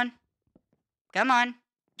 Come on. Come on.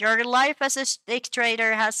 Your life as a stick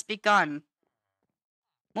trader has begun.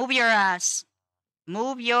 Move your ass.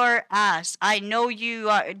 Move your ass. I know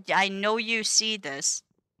you see this.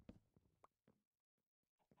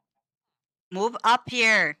 Move up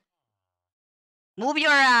here. Move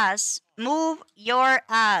your ass. Move your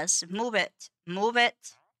ass. Move it. Move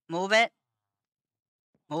it. Move it.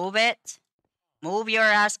 Move it. Move your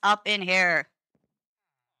ass up in here.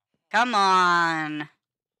 Come on.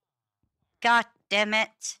 God damn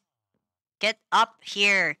it. Get up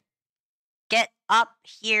here. Get up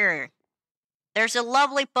here. There's a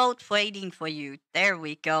lovely boat waiting for you. There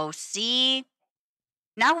we go. See?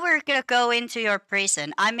 Now we're gonna go into your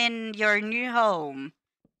prison. I'm in your new home.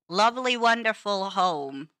 Lovely, wonderful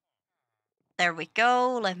home. There we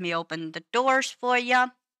go. Let me open the doors for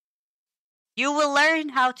you. You will learn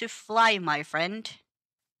how to fly, my friend.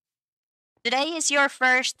 Today is your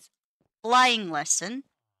first flying lesson.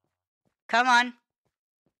 Come on.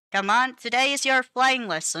 Come on. Today is your flying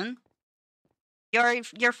lesson.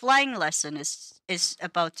 Your flying lesson is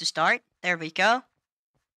about to start. There we go.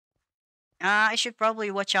 I should probably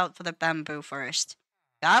watch out for the bamboo first.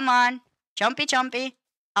 Come on. Jumpy jumpy.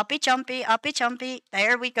 Uppy jumpy. Uppy jumpy.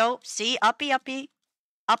 There we go. See? Uppy uppy.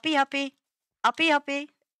 Uppy uppy. Uppy uppy.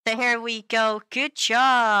 There we go. Good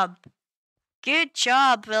job. Good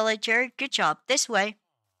job, villager. Good job. This way.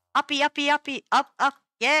 Uppy uppy uppy. Up up.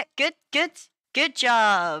 Yeah, good, good. Good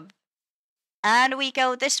job. And we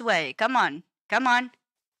go this way. Come on. Come on.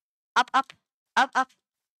 Up up. Up up.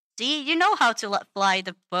 See, you know how to fly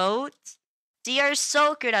the boat. See, you're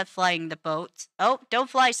so good at flying the boat. Oh,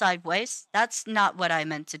 don't fly sideways. That's not what I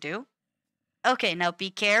meant to do. Okay, now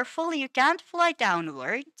be careful. You can't fly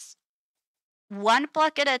downwards. One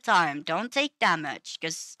block at a time. Don't take damage,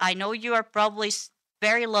 because I know you are probably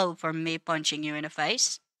very low from me punching you in the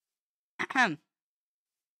face. Come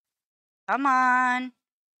on.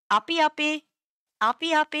 Uppy uppy.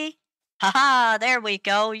 Uppy uppy. Haha, there we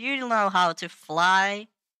go. You know how to fly.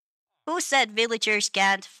 Who said villagers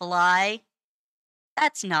can't fly?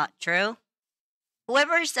 That's not true.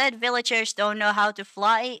 Whoever said villagers don't know how to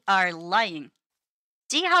fly are lying.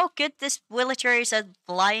 See how good this villager is at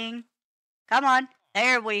flying? Come on,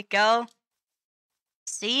 there we go.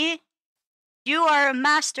 See? You are a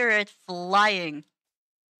master at flying.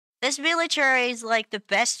 This villager is like the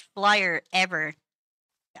best flyer ever.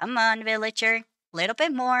 Come on, villager. Little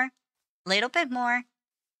bit more. Little bit more.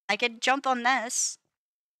 I can jump on this.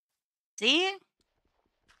 See?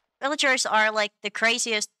 Villagers are like the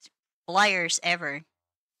craziest flyers ever.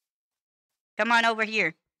 Come on over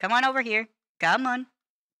here. Come on over here. Come on.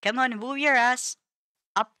 Come on, move your ass.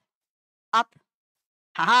 Up. Up.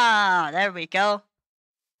 Haha, there we go.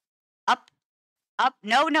 Up. Up.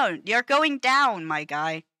 No, no, you're going down, my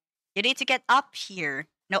guy. You need to get up here.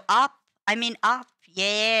 No, up. I mean up.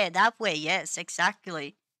 Yeah, that way. Yes,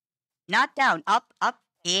 exactly. Not down. Up, up.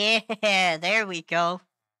 Yeah, there we go.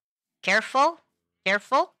 Careful.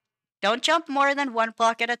 Careful. Don't jump more than one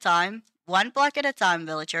block at a time. One block at a time,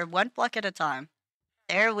 villager. One block at a time.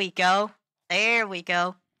 There we go. There we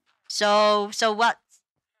go. So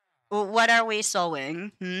what are we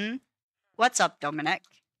sewing? What's up, Dominic?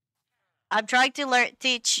 I'm trying to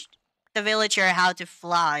teach the villager how to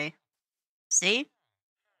fly. See?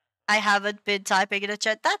 I haven't been typing in the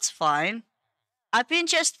chat. That's fine. I've been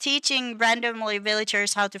just teaching randomly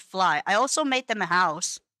villagers how to fly. I also made them a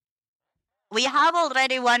house. We have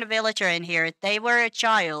already one villager in here. They were a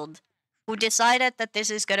child who decided that this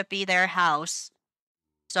is gonna be their house.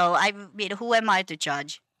 So, I mean, who am I to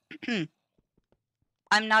judge?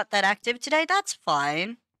 I'm not that active today. That's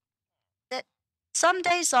fine. Some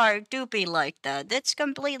days do be like that. It's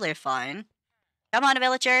completely fine. Come on,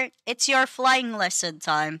 villager. It's your flying lesson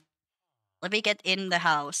time. Let me get in the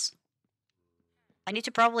house. I need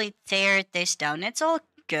to probably tear this down. It's all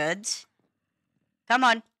good. Come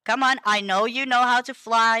on. Come on. I know you know how to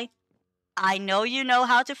fly. I know you know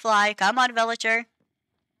how to fly. Come on, villager.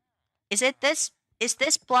 Is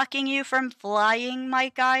this blocking you from flying, my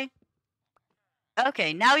guy?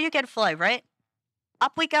 Okay, now you can fly, right?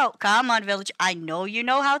 Up we go. Come on, villager. I know you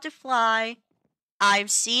know how to fly.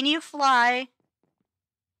 I've seen you fly.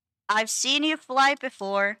 I've seen you fly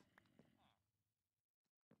before.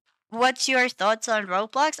 What's your thoughts on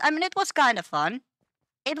Roblox? I mean, it was kind of fun.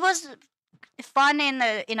 It was fun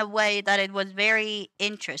in a way that it was very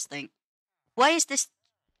interesting. Why is this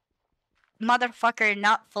motherfucker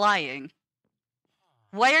not flying?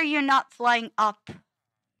 Why are you not flying up?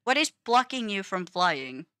 What is blocking you from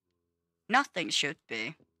flying? Nothing should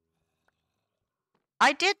be.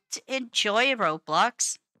 I did enjoy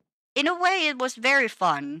Roblox. In a way, it was very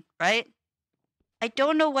fun, right? I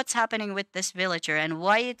don't know what's happening with this villager and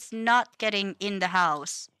why it's not getting in the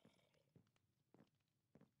house.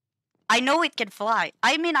 I know it can fly.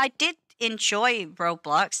 I mean, I did enjoy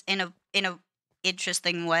Roblox in a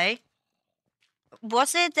interesting way.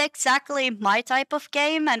 Was it exactly my type of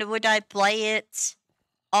game, and would I play it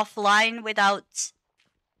offline without,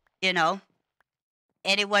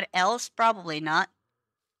 anyone else? Probably not.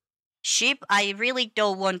 Sheep, I really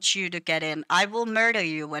don't want you to get in. I will murder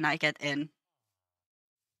you when I get in.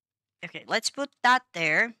 Okay, let's put that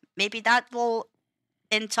there. Maybe that will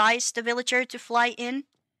entice the villager to fly in.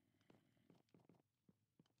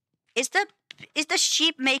 Is the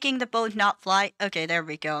sheep making the boat not fly? Okay, there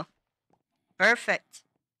we go. Perfect.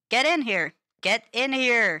 Get in here. Get in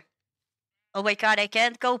here. Oh my god, I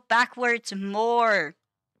can't go backwards more.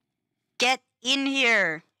 Get in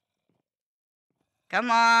here. Come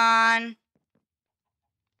on.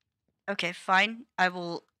 Okay, fine. I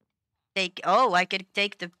will take. Oh, I could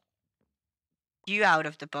take the you out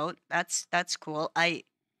of the boat. That's cool. I'm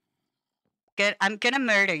gonna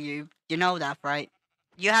murder you. You know that, right?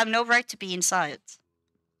 You have no right to be inside.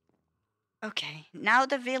 Okay, now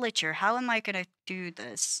the villager. How am I gonna do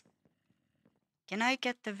this? Can I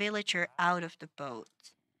get the villager out of the boat?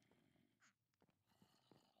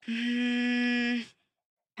 Hmm.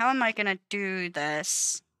 How am I gonna do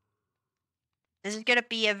this? This is gonna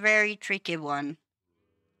be a very tricky one.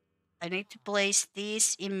 I need to place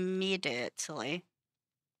these immediately.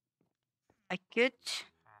 I could.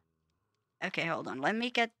 Okay, hold on. Let me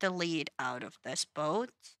get the lead out of this boat.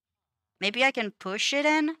 Maybe I can push it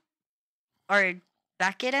in or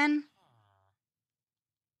back it in.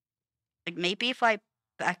 Like maybe if I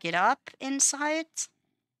back it up inside,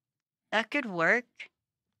 that could work.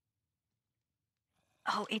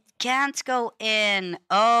 Oh, it can't go in.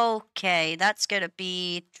 Okay, that's gonna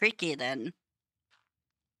be tricky then.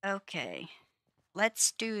 Okay,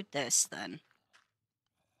 let's do this then.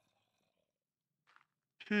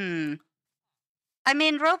 Hmm. I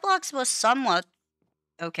mean, Roblox was somewhat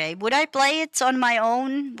okay. Would I play it on my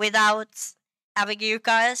own without having you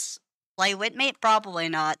guys play with me? Probably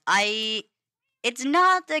not. It's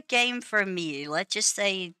not a game for me. Let's just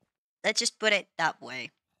put it that way.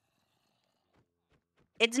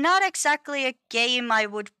 It's not exactly a game I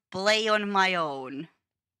would play on my own.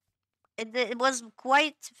 It was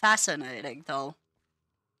quite fascinating though.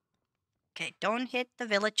 Okay, don't hit the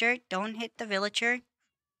villager. Don't hit the villager.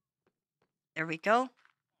 There we go.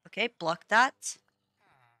 Okay, block that.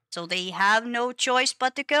 So they have no choice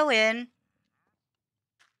but to go in.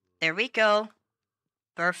 There we go.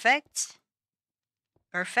 Perfect.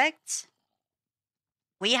 Perfect.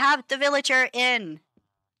 We have the villager in.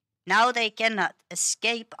 Now they cannot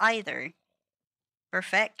escape either.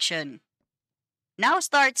 Perfection. Now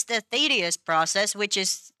starts the tedious process, which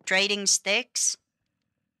is trading sticks.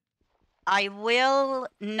 I will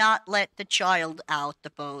not let the child out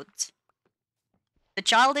the boat. The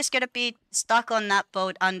child is gonna be stuck on that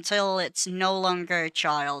boat until it's no longer a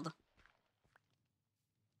child.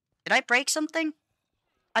 Did I break something?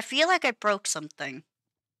 I feel like I broke something.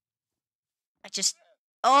 I just.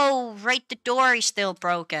 Oh, right, the door is still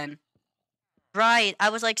broken. Right,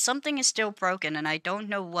 I was like, something is still broken and I don't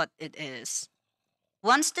know what it is.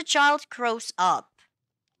 Once the child grows up,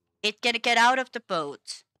 it can get out of the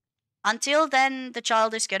boat. Until then, the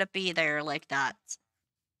child is gonna be there like that.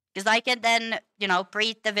 Because I can then,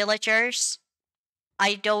 breed the villagers.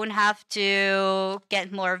 I don't have to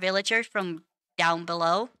get more villagers from down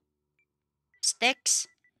below. Sticks.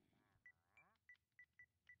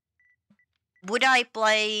 Would I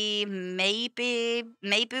play maybe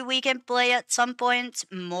we can play at some point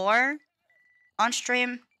more on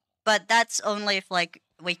stream, but that's only if like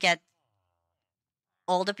we get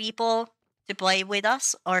all the people to play with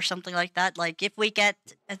us or something like that. Like if we get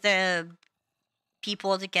the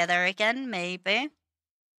people together again, maybe.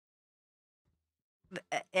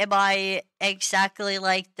 Am I exactly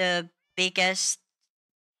like the biggest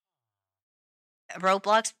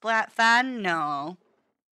Roblox fan? No.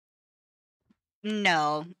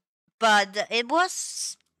 No. But it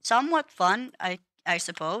was somewhat fun, I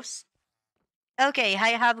suppose. Okay, I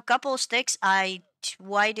have a couple of sticks.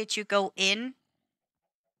 Why did you go in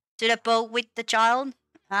to the boat with the child?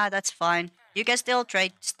 Ah, that's fine. You can still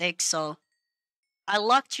trade sticks, so I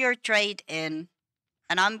locked your trade in,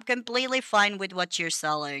 and I'm completely fine with what you're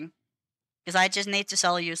selling. Because I just need to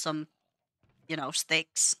sell you some,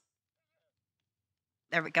 sticks.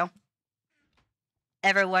 There we go.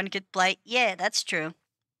 Everyone could play. Yeah, that's true.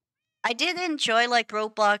 I did enjoy like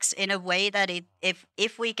Roblox in a way that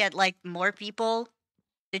if we get like more people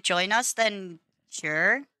to join us, then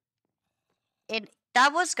sure.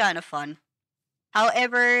 That was kind of fun.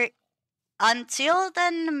 However, until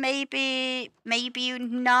then, maybe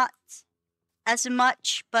not as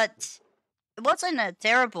much, but it wasn't a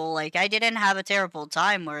terrible. Like I didn't have a terrible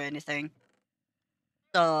time or anything.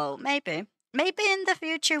 So maybe in the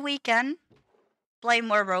future we can play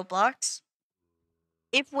more Roblox.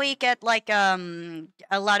 If we get like a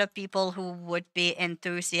lot of people who would be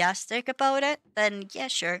enthusiastic about it, then yeah,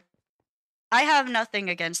 sure. I have nothing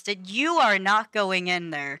against it. You are not going in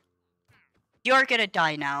there. You're gonna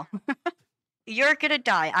die now. You're gonna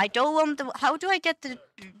die. I don't want the. How do I get the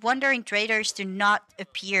wandering traders to not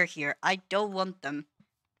appear here? I don't want them.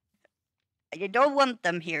 I don't want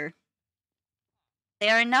them here. They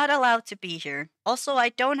are not allowed to be here. Also, I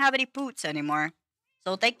don't have any boots anymore.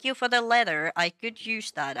 So thank you for the leather. I could use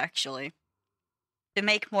that actually to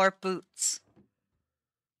make more boots.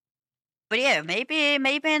 But yeah, maybe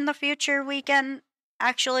in the future we can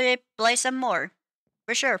actually play some more.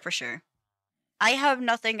 For sure, for sure. I have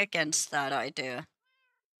nothing against that idea.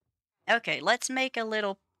 Okay, let's make a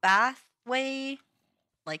little pathway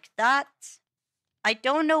like that. I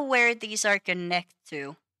don't know where these are connected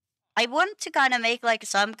to. I want to kind of make like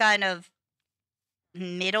some kind of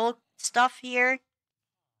middle stuff here.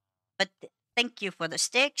 But thank you for the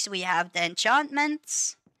sticks. We have the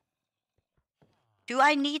enchantments. Do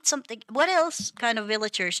I need something? What else kind of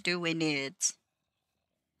villagers do we need?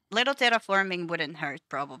 Little terraforming wouldn't hurt,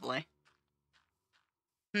 probably.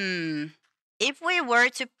 If we were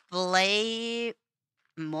to play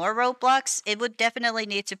more Roblox, it would definitely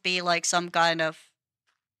need to be like some kind of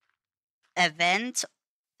event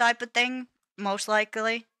type of thing, most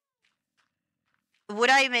likely. Would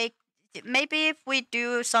I make maybe if we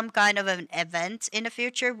do some kind of an event in the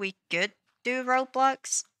future, we could do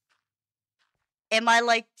Roblox? Am I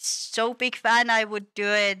like so big fan I would do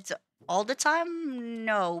it all the time?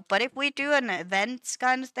 No. But if we do an event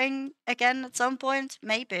kind of thing again at some point,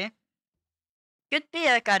 maybe. Could be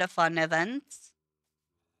a kind of fun event.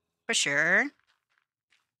 For sure.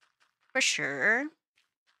 For sure.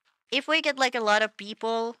 If we get like a lot of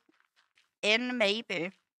people in,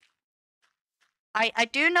 maybe. I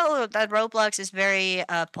do know that Roblox is very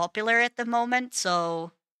popular at the moment,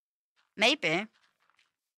 so maybe.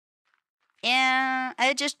 Yeah,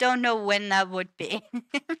 I just don't know when that would be.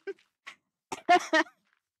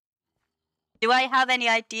 Do I have any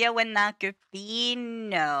idea when that could be?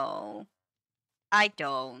 No. I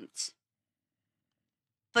don't.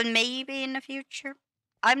 But maybe in the future.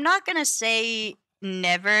 I'm not gonna say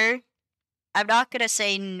never. I'm not gonna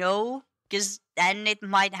say no, because then it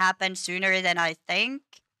might happen sooner than I think.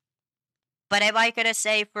 But am I gonna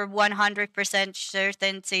say for 100%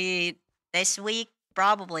 certainty this week?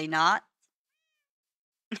 Probably not.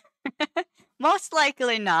 Most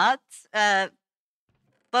likely not. But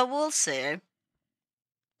we'll see.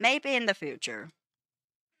 Maybe in the future.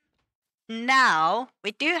 Now,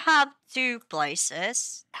 we do have two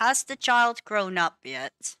places. Has the child grown up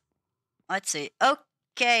yet? Let's see.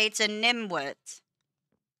 Okay, it's a nimwit.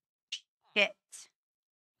 Shit.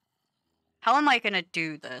 How am I gonna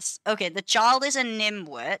do this? Okay, the child is a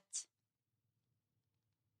nimwit.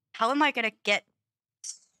 How am I gonna get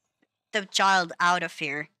the child out of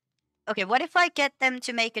here? Okay, what if I get them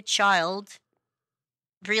to make a child,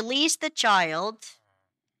 release the child,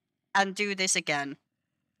 and do this again?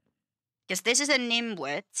 Because this is a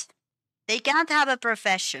nimwit. They can't have a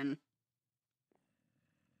profession.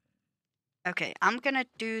 Okay, I'm gonna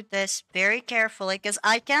do this very carefully because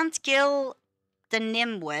I can't kill the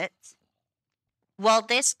nimwit while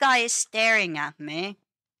this guy is staring at me,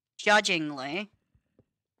 judgingly.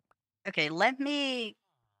 Okay, let me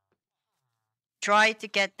try to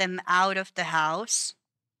get them out of the house,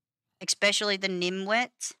 especially the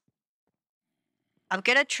nimwit. I'm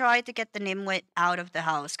gonna try to get the nimwit out of the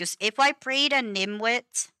house because if I breed a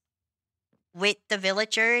nimwit with the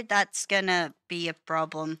villager, that's gonna be a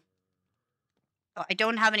problem. Oh, I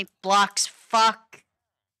don't have any blocks. Fuck.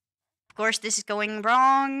 Of course, this is going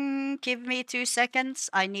wrong. Give me 2 seconds.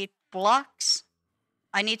 I need blocks.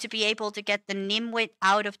 I need to be able to get the nimwit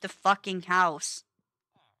out of the fucking house.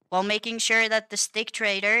 While making sure that the stick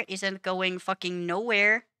trader isn't going fucking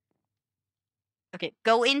nowhere. Okay,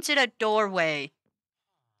 go into the doorway.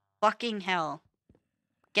 Fucking hell.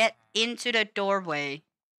 Get into the doorway,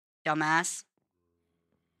 dumbass.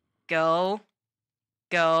 Go.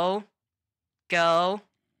 Go. Go.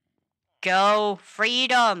 Go.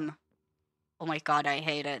 Freedom. Oh my god, I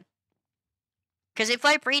hate it. Because if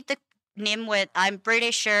I breed the nimwit, I'm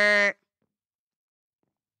pretty sure...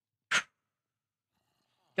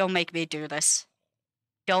 Don't make me do this.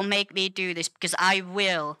 Don't make me do this, because I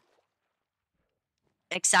will.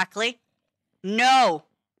 Exactly. No!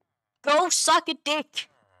 Go suck a dick!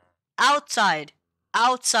 Outside.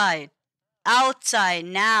 Outside. Outside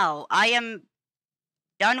now. I am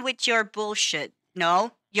done with your bullshit.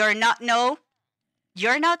 No, you're not. No.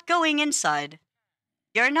 You're not going inside.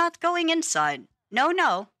 You're not going inside. No,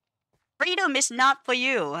 no. Freedom is not for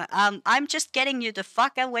you. I'm just getting you the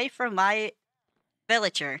fuck away from my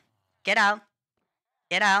villager. Get out.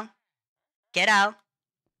 Get out. Get out.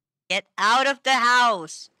 Get out of the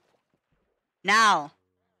house. Now.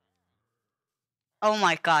 Oh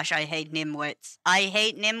my gosh, I hate nimwits. I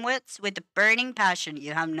hate nimwits with a burning passion.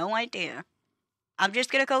 You have no idea. I'm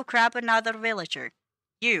just gonna go grab another villager.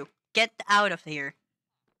 You, get out of here.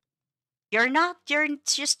 You're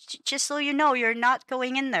just so you know, you're not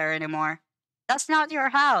going in there anymore. That's not your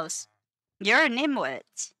house. You're a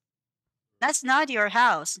nimwit. That's not your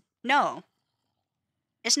house. No.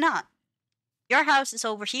 It's not. Your house is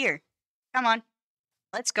over here. Come on.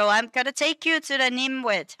 Let's go. I'm gonna take you to the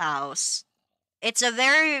Nimwit house. It's a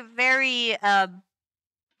very, very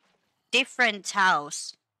different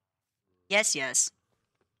house. Yes, yes.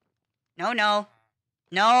 No, no.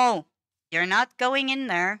 No. You're not going in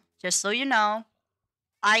there, just so you know.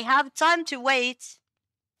 I have time to wait,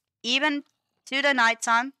 even to the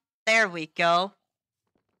nighttime. There we go.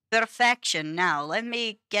 Perfection. Now, let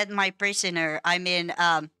me get my prisoner. A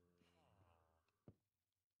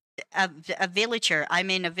villager.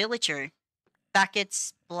 A villager. Back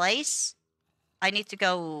its place. I need to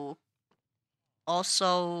go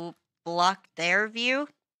also block their view.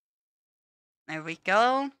 There we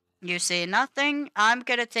go. You see nothing. I'm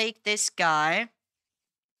gonna take this guy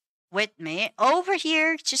with me over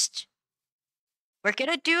here. Just we're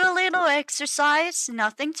gonna do a little exercise.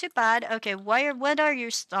 Nothing too bad. Okay, what are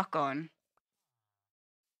you stuck on?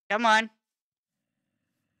 Come on.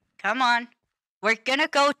 Come on. We're gonna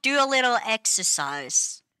go do a little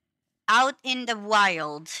exercise. Out in the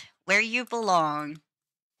wild where you belong.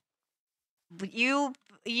 You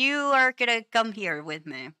you are gonna come here with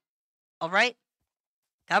me. Alright?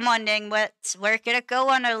 Come on, Dingwits. We're gonna go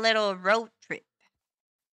on a little road trip.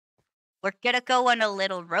 We're gonna go on a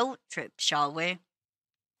little road trip, shall we?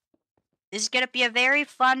 This is gonna be a very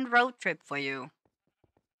fun road trip for you.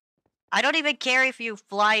 I don't even care if you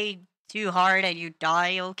fly too hard and you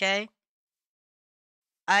die, okay?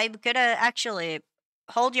 I'm gonna actually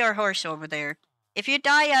hold your horse over there. If you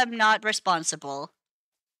die, I'm not responsible.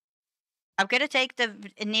 I'm gonna take the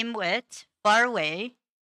Nimwit far away,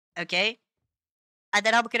 okay? And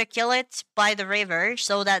then I'm gonna kill it by the river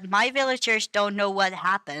so that my villagers don't know what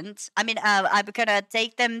happened. I'm gonna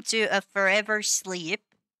take them to a forever sleep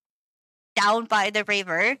down by the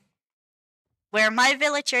river where my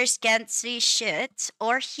villagers can't see shit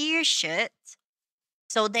or hear shit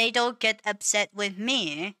so they don't get upset with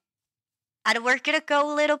me. And we're gonna go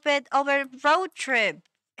a little bit of a road trip.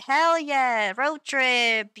 Hell yeah, road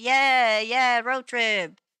trip. Yeah, yeah, road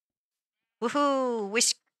trip. Woohoo. We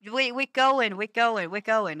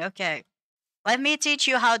going. Okay. Let me teach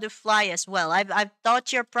you how to fly as well. I've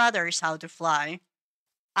taught your brothers how to fly.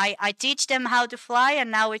 I teach them how to fly and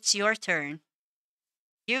now it's your turn.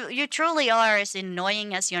 You truly are as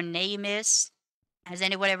annoying as your name is. Has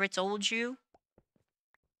anyone ever told you?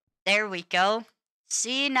 There we go.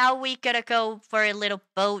 See, now we gotta go for a little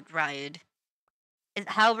boat ride.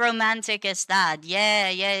 How romantic is that? Yeah,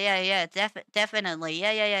 yeah, yeah, yeah. Definitely.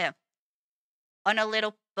 Yeah, yeah, yeah. On a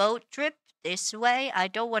little boat trip this way. I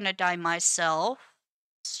don't want to die myself.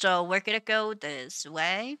 So we're gonna go this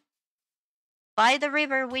way. By the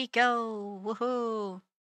river we go. Woohoo.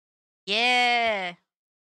 Yeah.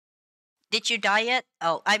 Did you die yet?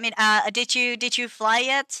 Oh, did you fly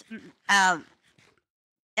yet?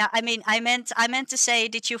 Yeah, I meant to say,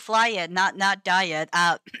 did you fly yet? Not die yet.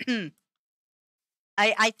 I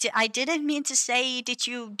didn't mean to say, did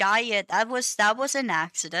you die yet? That was an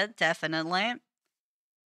accident, definitely.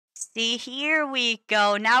 See, here we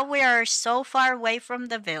go. Now we are so far away from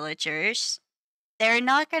the villagers. They're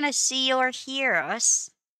not gonna see or hear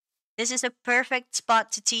us. This is a perfect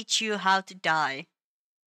spot to teach you how to die.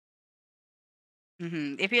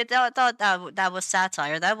 If you thought that was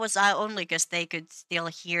satire, that was only because they could still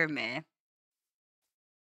hear me.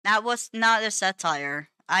 That was not a satire.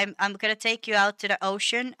 I'm gonna take you out to the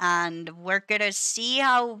ocean, and we're gonna see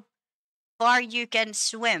how far you can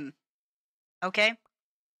swim. Okay?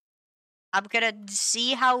 I'm gonna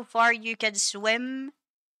see how far you can swim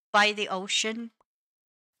by the ocean.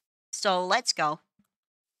 So let's go.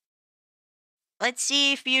 Let's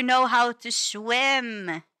see if you know how to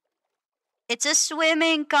swim. It's a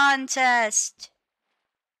swimming contest.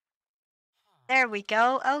 There we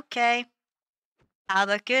go. Okay. Have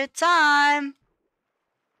a good time.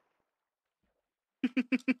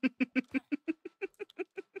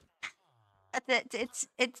 It's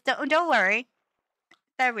don't worry.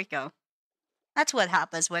 There we go. That's what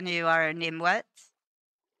happens when you are a Nimwet.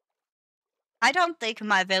 I don't think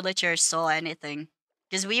my villagers saw anything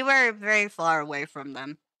because we were very far away from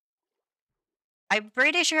them. I'm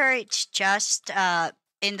pretty sure it's just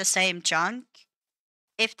in the same chunk.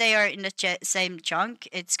 If they are in the same chunk,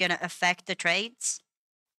 it's gonna affect the trades.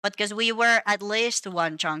 But because we were at least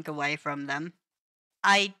one chunk away from them,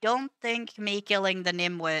 I don't think me killing the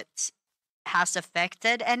Nimwit has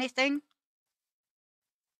affected anything.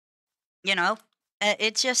 You know,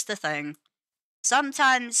 it's just the thing.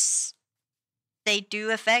 Sometimes they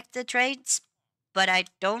do affect the trades, but I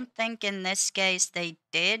don't think in this case they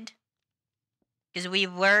did. Because we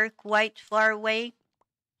were quite far away.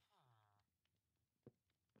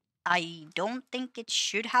 I don't think it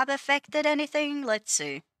should have affected anything. Let's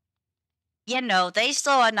see. You know, they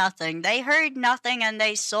saw nothing. They heard nothing and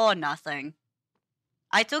they saw nothing.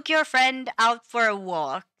 I took your friend out for a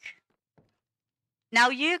walk. Now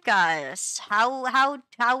you guys, how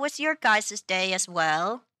was your guys' day as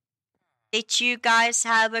well? Did you guys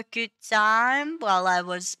have a good time while I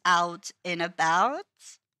was out and about?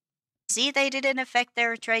 See, they didn't affect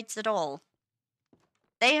their traits at all.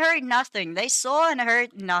 They heard nothing. They saw and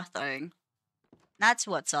heard nothing. That's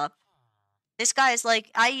what's up. This guy is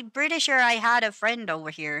like, I'm pretty sure I had a friend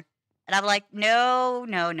over here. And I'm like, no,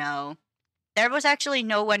 no, no. There was actually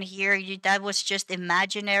no one here. That was just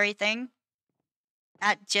imaginary thing.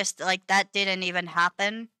 That just, like, that didn't even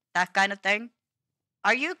happen. That kind of thing.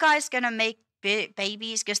 Are you guys gonna make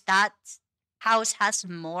babies? Because that house has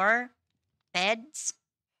more beds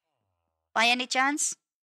by any chance?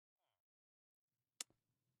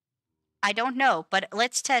 I don't know, but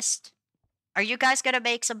let's test. Are you guys gonna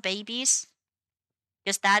make some babies?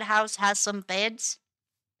 Because that house has some beds.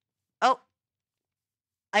 Oh,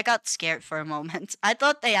 I got scared for a moment. I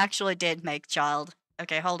thought they actually did make child.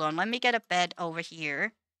 Okay, hold on. Let me get a bed over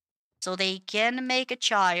here. So they can make a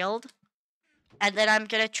child. And then I'm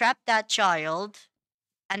gonna trap that child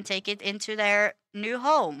and take it into their new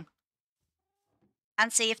home.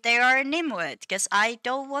 And see if they are a nimwit. Because I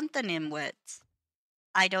don't want a nimwit.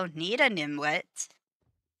 I don't need a nimwit.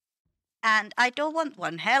 And I don't want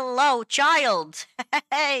one. Hello, child!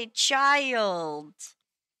 Hey, child!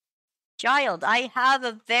 Child, I have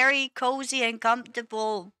a very cozy and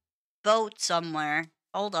comfortable boat somewhere.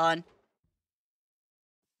 Hold on.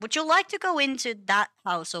 Would you like to go into that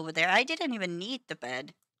house over there? I didn't even need the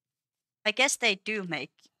bed. I guess they do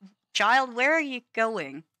make. Child, where are you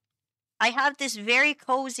going? I have this very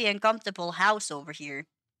cozy and comfortable house over here.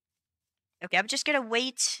 Okay, I'm just gonna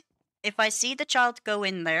wait. If I see the child go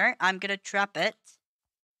in there, I'm gonna trap it.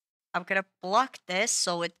 I'm gonna block this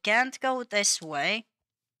so it can't go this way.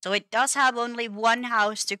 So it does have only one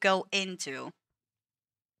house to go into.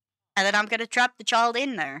 And then I'm gonna trap the child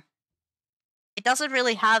in there. It doesn't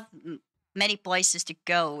really have many places to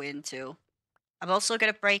go into. I'm also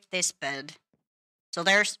gonna break this bed. So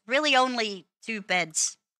there's really only 2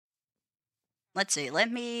 beds. Let's see,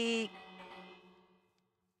 let me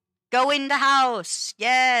go in the house.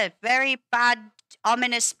 Yeah, very bad,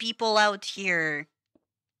 ominous people out here.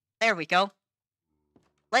 There we go.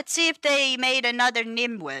 Let's see if they made another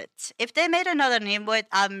Nimwit. If they made another Nimwit,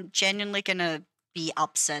 I'm genuinely gonna be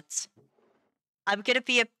upset. I'm gonna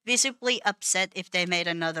be visibly upset if they made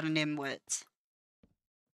another Nimwit.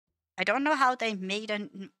 I don't know how they made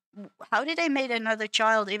how did they made another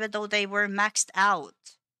child even though they were maxed out?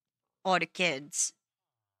 Or the kids?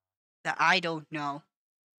 That I don't know.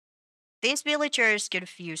 These villagers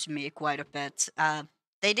confuse me quite a bit.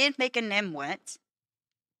 They didn't make a Nimwit.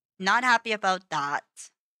 Not happy about that.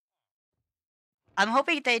 I'm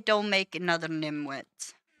hoping they don't make another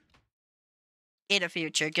Nimwit in the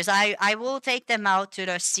future, because I will take them out to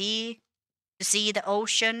the sea to see the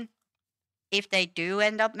ocean if they do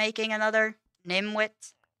end up making another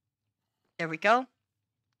Nimwit. There we go.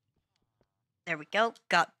 There we go.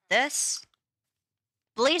 Got this.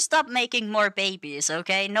 Please stop making more babies,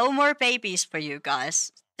 okay? No more babies for you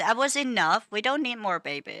guys. That was enough. We don't need more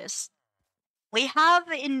babies. We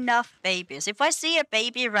have enough babies. If I see a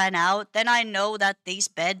baby run out, then I know that these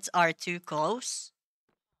beds are too close.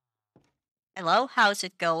 Hello, how's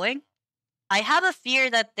it going? I have a fear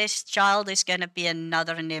that this child is gonna be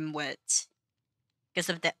another Nimwit because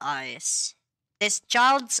of the eyes. This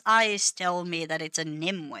child's eyes tell me that it's a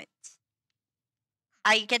Nimwit.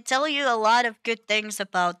 I can tell you a lot of good things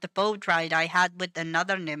about the boat ride I had with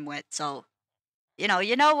another Nimwit, so you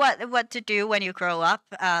know what to do when you grow up.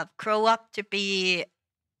 Grow up to be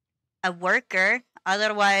a worker.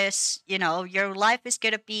 Otherwise, your life is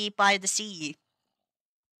gonna be by the sea.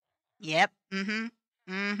 Yep. Mm-hmm.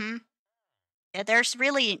 Mm-hmm. Yeah, there's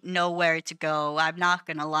really nowhere to go. I'm not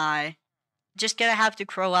gonna lie. Just gonna have to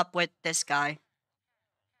grow up with this guy.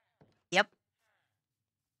 Yep.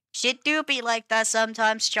 Shit do be like that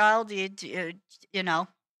sometimes, child. You know.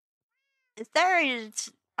 Is there?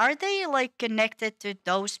 Are they like connected to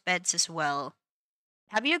those beds as well?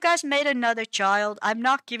 Have you guys made another child? I'm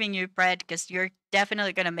not giving you bread because you're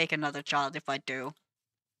definitely gonna make another child if I do.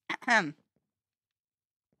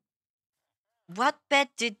 What bed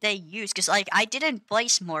did they use? Because like I didn't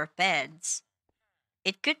place more beds.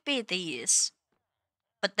 It could be these.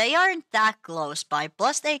 But they aren't that close by.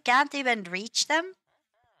 Plus, they can't even reach them.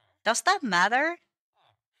 Does that matter?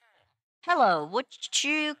 Hello, would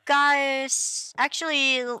you guys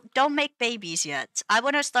actually don't make babies yet? I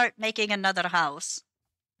want to start making another house.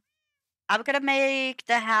 I'm gonna make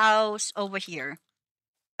the house over here.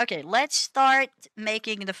 Okay, let's start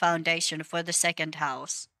making the foundation for the second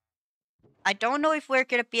house. I don't know if we're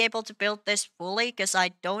gonna be able to build this fully because I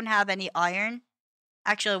don't have any iron.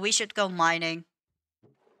 Actually, we should go mining.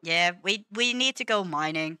 Yeah, we need to go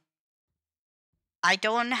mining. I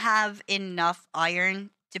don't have enough iron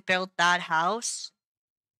to build that house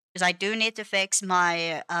because I do need to fix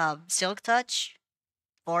my silk touch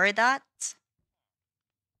for that.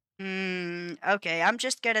 Okay, I'm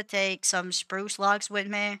just gonna take some spruce logs with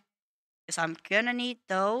me because I'm gonna need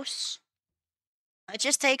those. I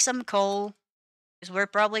just take some coal because we're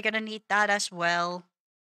probably gonna need that as well.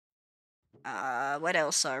 What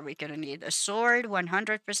else are we gonna need? A sword,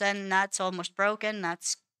 100%. That's almost broken.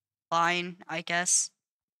 That's fine, I guess.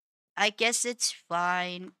 I guess it's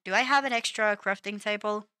fine. Do I have an extra crafting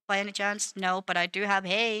table by any chance? No, but I do have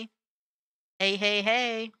hay. Hey, hey,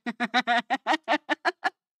 hey.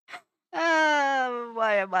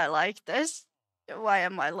 Why am I like this? Why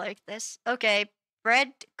am I like this? Okay,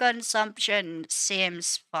 bread consumption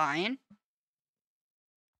seems fine.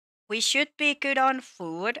 We should be good on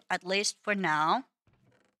food, at least for now.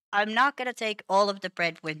 I'm not gonna take all of the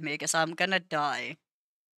bread with me because I'm gonna die.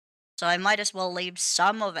 So I might as well leave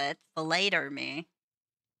some of it for later me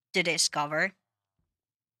to discover.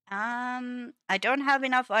 I don't have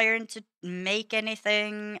enough iron to make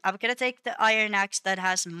anything. I'm gonna take the iron axe that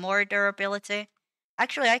has more durability.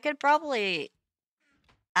 Actually, I could probably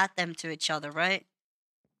add them to each other, right?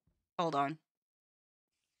 Hold on.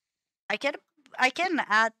 I can I can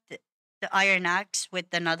add the iron axe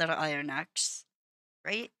with another iron axe,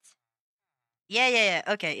 right? Yeah.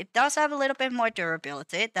 Okay, it does have a little bit more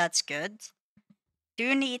durability. That's good.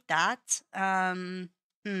 Do need that.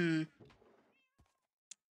 Hmm.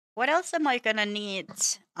 What else am I gonna need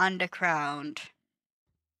underground?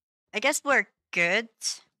 I guess we're good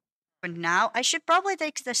for now. I should probably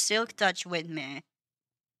take the silk touch with me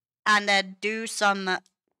and then do some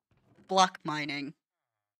block mining.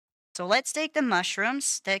 So let's take the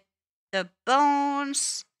mushrooms, take the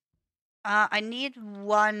bones. I need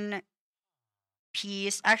one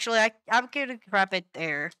piece. Actually, I'm gonna grab it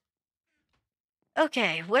there.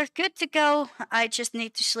 Okay, we're good to go. I just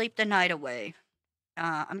need to sleep the night away.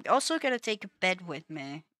 I'm also gonna take a bed with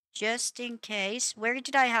me, just in case. Where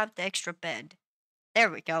did I have the extra bed? There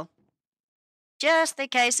we go. Just in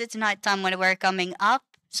case it's nighttime when we're coming up,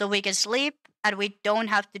 so we can sleep and we don't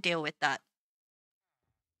have to deal with that.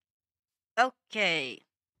 Okay,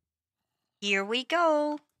 here we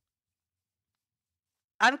go.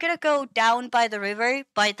 I'm gonna go down by the river,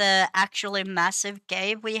 by the actually massive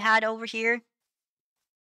cave we had over here,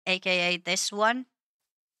 aka this one.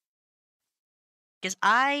 Because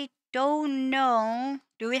I don't know.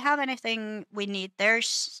 Do we have anything we need?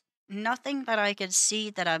 There's nothing that I can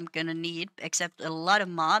see that I'm gonna need except a lot of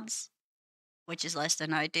mobs, which is less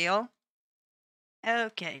than ideal.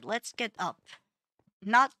 Okay, let's get up.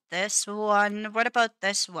 Not this one. What about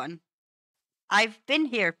this one? I've been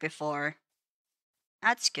here before.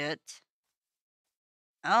 That's good.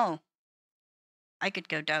 Oh, I could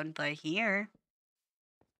go down by here.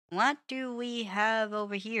 What do we have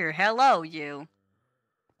over here? Hello, you.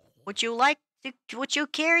 Would you like to? Would you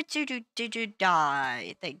care to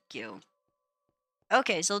die? Thank you.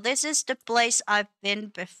 Okay, so this is the place I've been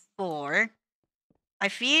before. I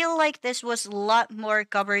feel like this was a lot more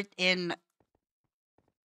covered in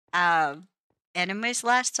uh enemies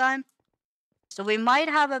last time. So we might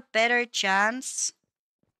have a better chance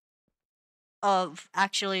of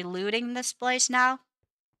actually looting this place now.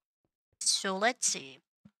 So let's see.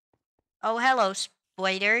 Oh, hello,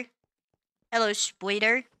 spider. Hello,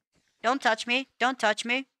 spider. Don't touch me. Don't touch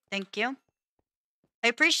me. Thank you. I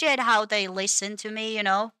appreciate how they listen to me,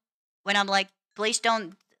 when I'm like, please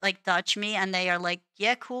don't like touch me, and they are like,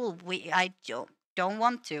 yeah, cool. I don't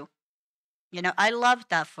want to. I love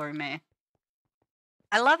that for me.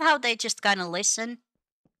 I love how they just kind of listen.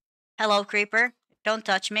 Hello, creeper. Don't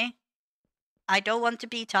touch me. I don't want to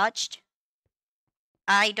be touched.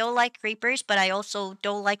 I don't like creepers, but I also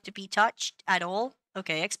don't like to be touched at all.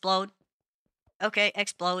 Okay, explode. Okay,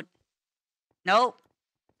 explode. No,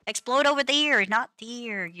 explode over there, not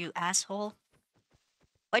there, you asshole.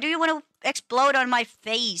 Why do you want to explode on my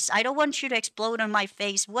face? I don't want you to explode on my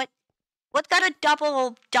face. What kind of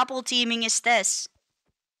double teaming is this?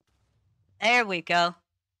 There we go.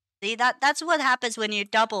 See, that's what happens when you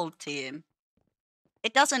double team.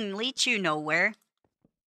 It doesn't lead you nowhere.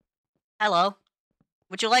 Hello.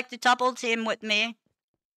 Would you like to double team with me?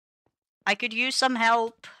 I could use some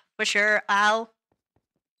help for sure. Ow.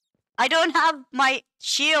 I don't have my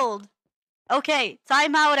shield. Okay,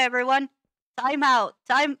 time out, everyone. Time out.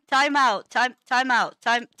 Time out. Time out.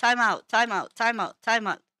 Time out. Time out. Time out. Time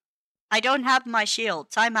out. I don't have my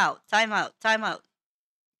shield. Time out. Time out. Time out.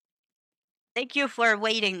 Thank you for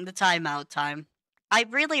waiting the timeout time. I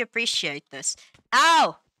really appreciate this.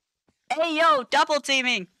 Ow! Hey yo, double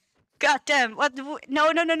teaming! God damn, what?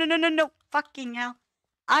 No, no, no, no, no, no, no! Fucking hell.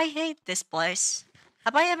 I hate this place.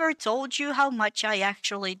 Have I ever told you how much I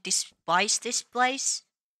actually despise this place?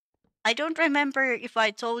 I don't remember if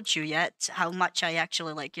I told you yet how much I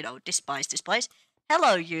actually, like, despise this place.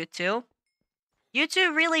 Hello, you two. You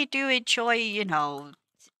two really do enjoy,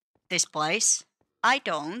 this place. I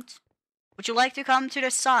don't. Would you like to come to the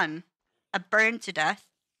sun? Burn to death?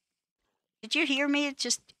 Did you hear me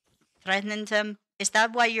just threatening him? Is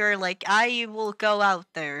that why you're like, I will go out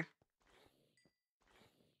there?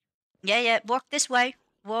 Yeah, yeah, walk this way.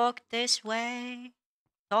 Walk this way.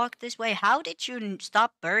 Talk this way. How did you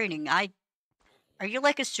stop burning? Are you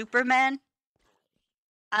like a Superman?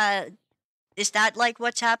 Uh, is that like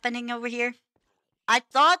what's happening over here? I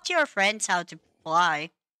thought your friends how to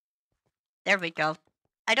fly. There we go.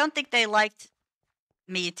 I don't think they liked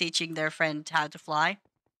me teaching their friend how to fly.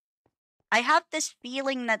 I have this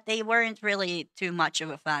feeling that they weren't really too much of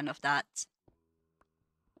a fan of that.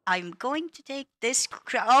 I'm going to take this.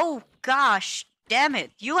 Oh gosh, damn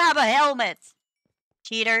it! You have a helmet,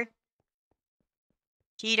 cheater.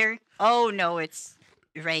 Cheater. Oh no, it's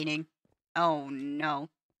raining. Oh no.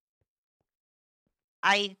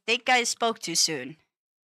 I think I spoke too soon.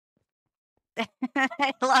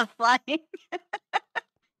 I love flying.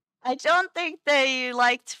 I don't think they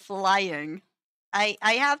liked flying. I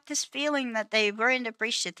have this feeling that they weren't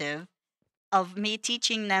appreciative of me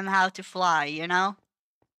teaching them how to fly,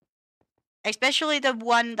 Especially the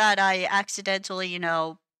one that I accidentally,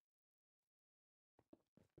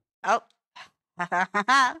 Oh.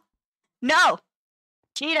 No!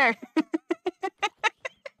 Cheater!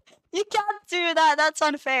 You can't do that. That's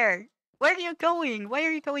unfair. Where are you going? Why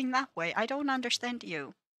are you going that way? I don't understand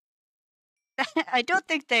you. I don't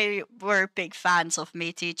think they were big fans of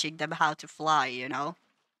me teaching them how to fly.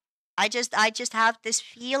 I just have this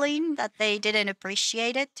feeling that they didn't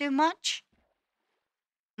appreciate it too much.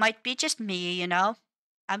 Might be just me.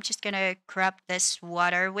 I'm just gonna grab this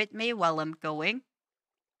water with me while I'm going.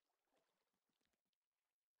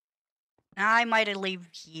 I might leave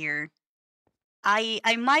here.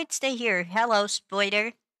 I might stay here. Hello,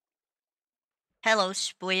 spider. Hello,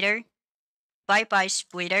 spider. Bye bye,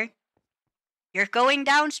 spider. You're going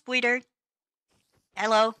down, spider.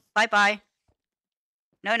 Hello. Bye bye.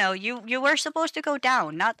 No, no, you were supposed to go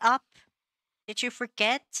down, not up. Did you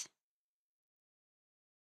forget?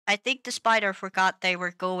 I think the spider forgot they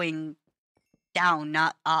were going down,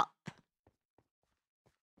 not up.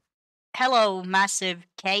 Hello, massive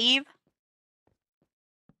cave.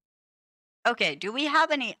 Okay, do we have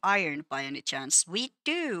any iron by any chance? We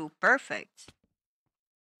do. Perfect.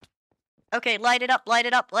 Okay, light it up, light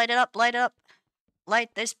it up, light it up, light it up.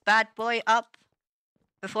 Light this bad boy up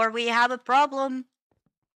before we have a problem.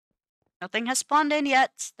 Nothing has spawned in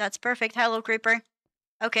yet. That's perfect. Hello, creeper.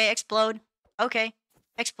 Okay, explode. Okay,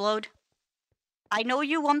 explode. I know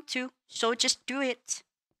you want to, so just do it.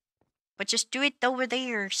 But just do it over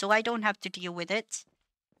there so I don't have to deal with it.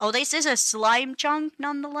 Oh, this is a slime chunk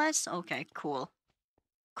nonetheless? Okay, cool.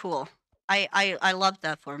 Cool. I love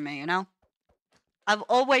that for me. I've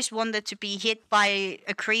always wanted to be hit by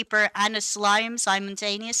a creeper and a slime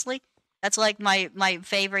simultaneously. That's like my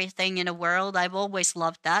favorite thing in the world. I've always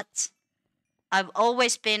loved that. I've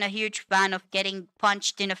always been a huge fan of getting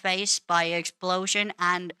punched in the face by an explosion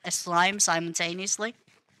and a slime simultaneously.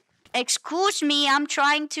 Excuse me, I'm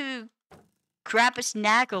trying to grab a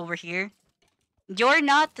snack over here. You're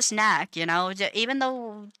not the snack. Even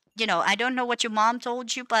though, I don't know what your mom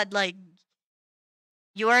told you, but, like,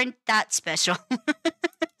 you aren't that special.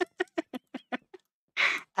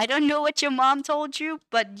 I don't know what your mom told you,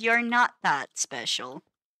 but you're not that special.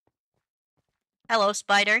 Hello,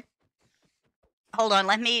 spider. Hold on,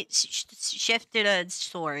 let me shift to the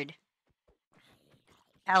sword.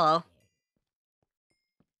 Hello.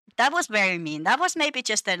 That was very mean. That was maybe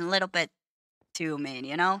just a little bit too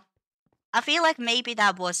mean. I feel like maybe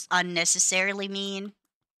that was unnecessarily mean.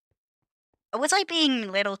 Was I being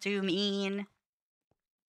a little too mean?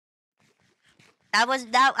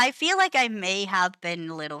 That. I feel like I may have been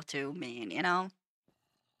a little too mean.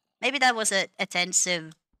 Maybe that was a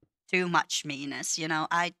offensive, too much meanness.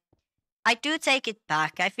 I do take it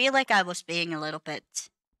back. I feel like I was being a little bit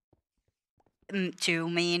too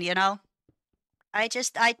mean. I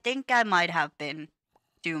think I might have been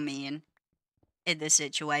too mean in this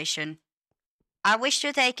situation. I wish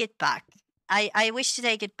to take it back. I wish to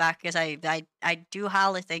take it back because I do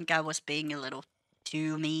highly think I was being a little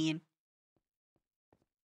too mean.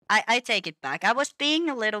 I take it back. I was being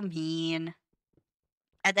a little mean,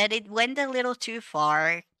 and then it went a little too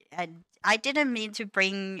far. And I didn't mean to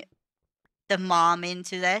bring the mom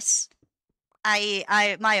into this.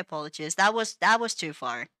 My apologies. That was too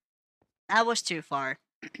far. That was too far.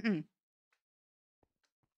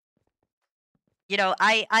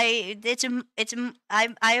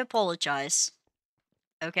 I apologize.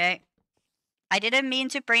 Okay. I didn't mean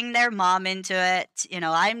to bring their mom into it.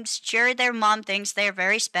 I'm sure their mom thinks they're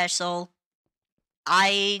very special.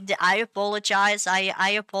 I apologize. I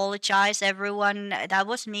apologize, everyone. That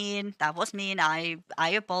was mean. That was mean. I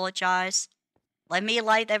apologize. Let me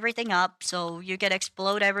light everything up so you can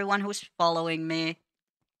explode everyone who's following me.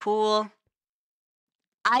 Cool.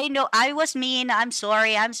 I know I was mean. I'm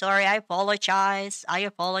sorry. I'm sorry. I apologize. I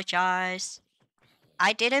apologize.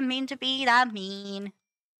 I didn't mean to be that mean.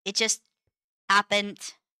 It just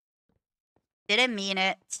happened. Didn't mean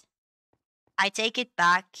it. I take it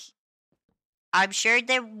back. I'm sure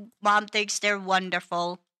their mom thinks they're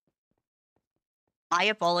wonderful. My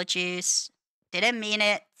apologies. Didn't mean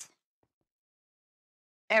it.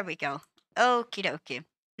 There we go. Okie dokie.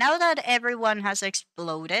 Now that everyone has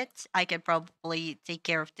exploded, I can probably take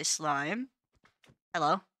care of this slime.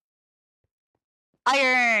 Hello.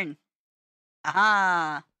 Iron!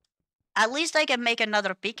 Aha! At least I can make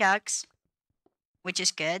another pickaxe, which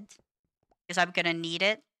is good, because I'm gonna need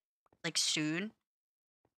it, like, soon.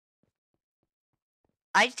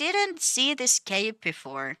 I didn't see this cave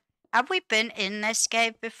before. Have we been in this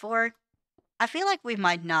cave before? I feel like we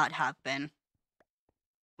might not have been,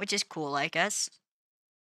 which is cool, I guess.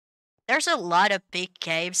 There's a lot of big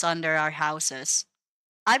caves under our houses.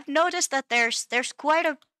 I've noticed that there's quite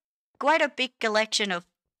a big collection of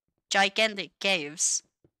gigantic caves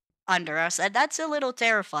under us, and that's a little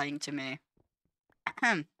terrifying to me.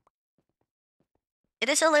 It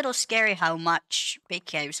is a little scary how much big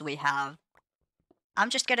caves we have. I'm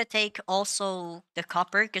just gonna take also the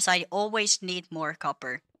copper because I always need more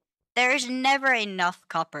copper. There's never enough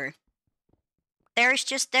copper. There's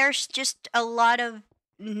just a lot of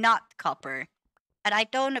not copper, and I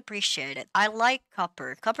don't appreciate it. I like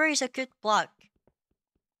copper. Copper is a good block.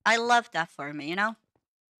 I love that for me. And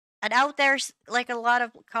out there's like a lot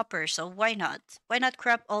of copper, so why not? Why not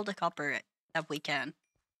grab all the copper that we can?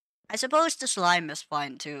 I suppose the slime is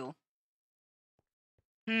fine too.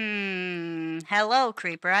 Hello,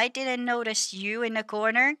 creeper. I didn't notice you in the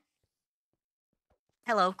corner.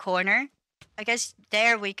 Hello, corner. I guess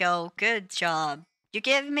there we go. Good job. You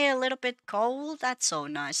gave me a little bit coal. That's so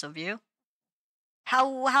nice of you.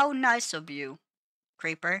 How nice of you,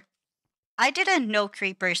 creeper. I didn't know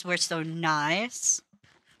creepers were so nice.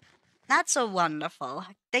 That's so wonderful.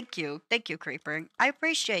 Thank you, creeper. I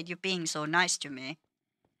appreciate you being so nice to me.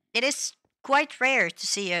 It is quite rare to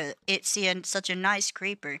see such a nice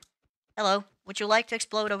creeper. Hello, would you like to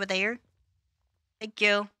explode over there? Thank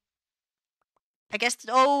you. I guess.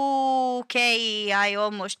 Okay, I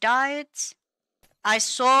almost died. I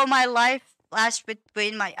saw my life flash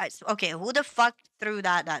between my eyes. Okay, who the fuck threw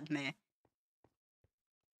that at me?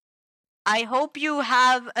 I hope you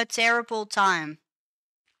have a terrible time.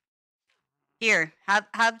 Here, have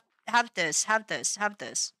this, have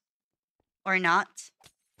this, or not.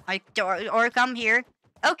 Or come here.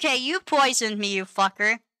 Okay, you poisoned me, you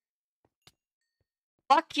fucker.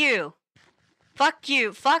 Fuck you. Fuck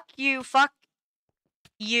you. Fuck you. Fuck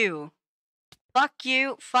you. Fuck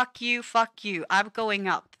you. Fuck you. Fuck you. I'm going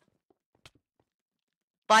up.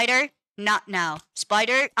 Spider, not now.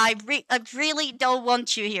 Spider, I really don't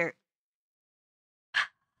want you here.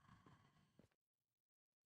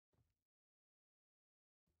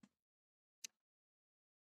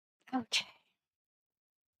 Okay.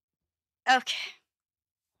 Okay.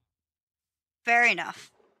 Fair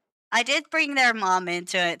enough. I did bring their mom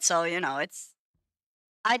into it, so it's.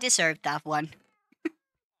 I deserved that one.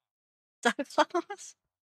 So close.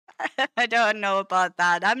 I don't know about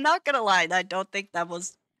that. I'm not gonna lie. I don't think that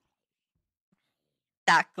was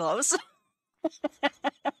that close.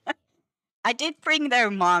 I did bring their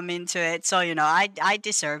mom into it, so I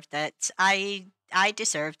deserved it. I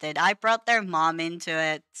deserved it. I brought their mom into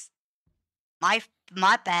it. My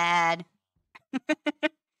my bad.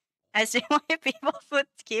 I see why people would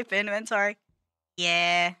keep inventory.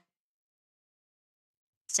 Yeah,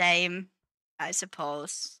 same. I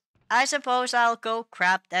suppose. I suppose I'll go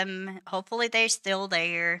grab them. Hopefully they're still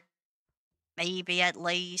there. Maybe at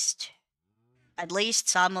least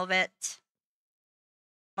some of it.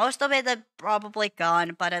 Most of it is probably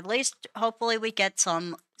gone, but at least hopefully we get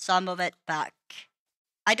some of it back.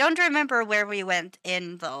 I don't remember where we went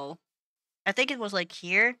in though. I think it was like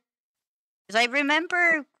here. Because I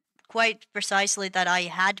remember quite precisely that I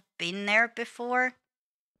had been there before.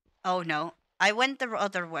 Oh no, I went the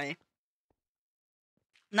other way.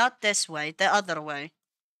 Not this way, the other way.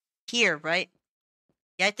 Here, right?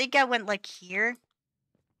 Yeah, I think I went like here.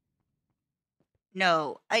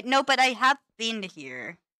 No, but I have been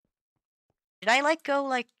here. Did I like go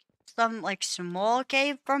like some like small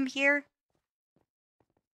cave from here?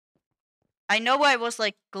 I know I was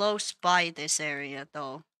like close by this area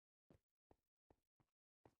though.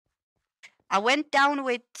 I went down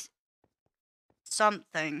with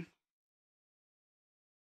something.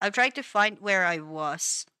 I'm trying to find where I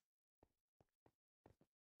was.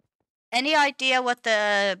 Any idea what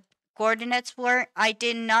the coordinates were? I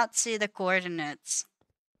did not see the coordinates.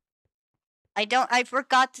 I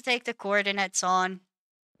forgot to take the coordinates on.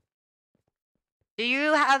 Do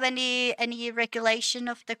you have any regulation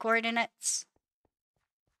of the coordinates?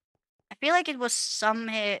 I feel like it was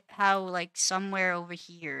somehow like somewhere over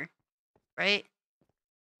here, right?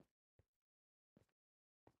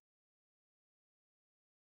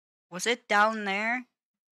 Was it down there?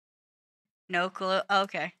 No clue.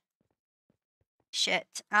 Okay.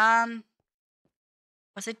 Shit.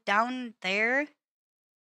 Was it down there?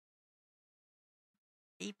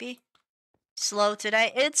 Maybe. Slow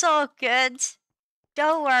today. It's all good.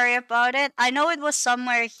 Don't worry about it. I know it was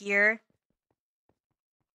somewhere here.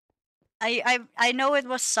 I know it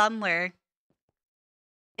was somewhere.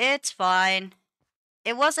 It's fine.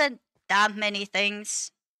 It wasn't that many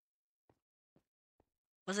things.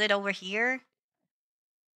 Was it over here?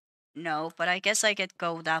 No, but I guess I could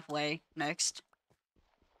go that way next.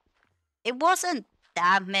 It wasn't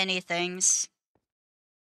that many things.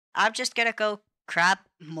 I'm just gonna go grab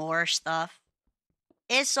more stuff.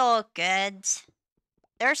 It's all good.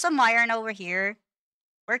 There's some iron over here.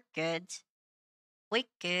 We're good. We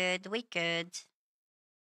good. We good.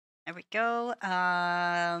 There we go.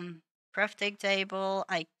 Crafting table.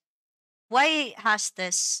 Why has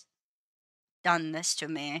this done this to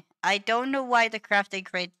me? I don't know why the crafting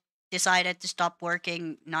crate decided to stop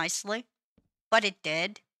working nicely, but it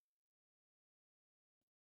did.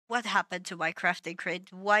 What happened to my crafting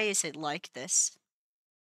crate? Why is it like this?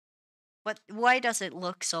 Why does it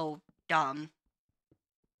look so dumb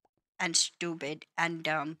and stupid and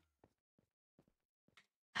dumb?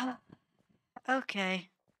 Okay.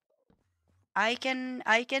 I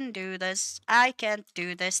can do this. I can't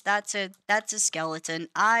do this. That's a skeleton.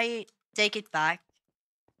 I take it back.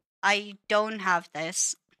 I don't have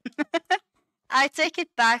this. I take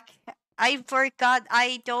it back. I forgot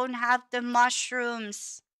I don't have the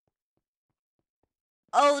mushrooms.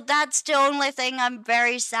 Oh, that's the only thing I'm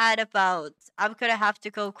very sad about. I'm gonna have to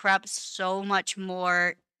go grab so much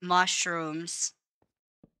more mushrooms.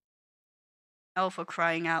 Oh, for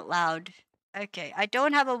crying out loud. Okay, I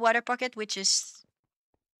don't have a water bucket, which is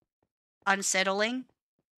unsettling.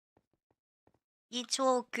 It's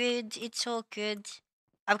all good. It's all good.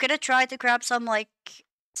 I'm gonna try to grab some like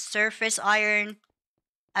surface iron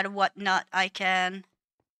and whatnot I can,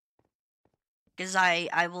 because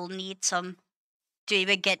I will need some to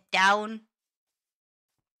even get down.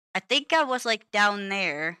 I think I was like down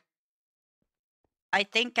there. I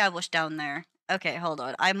think I was down there. Okay, hold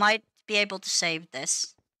on. I might be able to save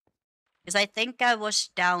this, because I think I was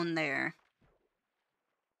down there.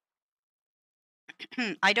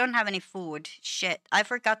 I don't have any food. Shit, I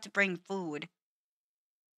forgot to bring food.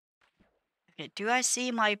 Okay, do I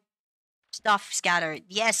see my stuff scattered?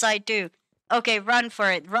 Yes, I do. Okay, run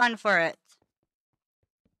for it. Run for it.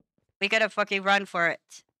 We gotta fucking run for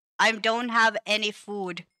it. I don't have any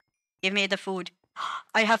food. Give me the food.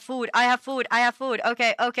 I have food. I have food. I have food.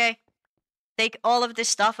 Okay, okay. Take all of this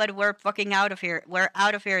stuff and we're fucking out of here. We're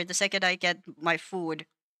out of here the second I get my food.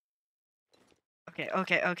 Okay,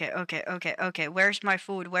 okay, okay, okay, okay, okay. Where's my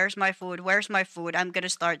food? Where's my food? Where's my food? I'm gonna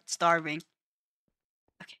start starving.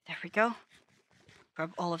 Okay, there we go.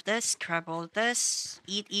 Grab all of this. Grab all of this.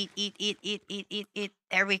 Eat, eat, eat, eat, eat, eat, eat, eat.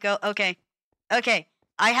 There we go. Okay. Okay.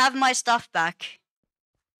 I have my stuff back.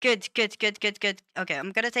 Good, good, good, good, good. Okay,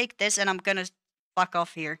 I'm gonna take this and I'm gonna fuck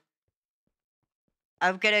off here.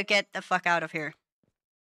 I'm gonna get the fuck out of here.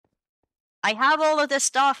 I have all of this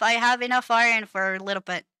stuff. I have enough iron for a little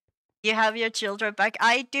bit. You have your children back?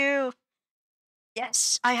 I do.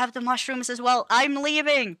 Yes, I have the mushrooms as well. I'm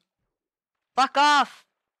leaving. Fuck off.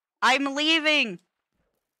 I'm leaving.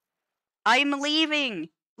 I'm leaving.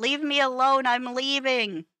 Leave me alone. I'm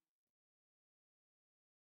leaving.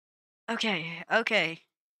 Okay, okay.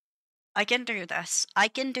 I can do this. I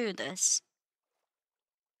can do this.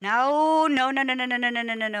 No, no, no, no, no, no, no, no,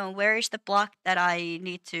 no, no, no. Where is the block that I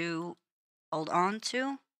need to hold on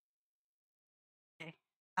to? Okay.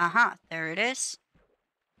 Uh-huh, there it is.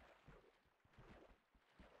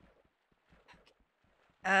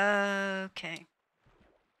 Okay.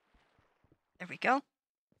 There we go.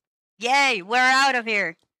 Yay! We're out of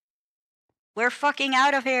here. We're fucking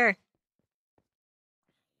out of here.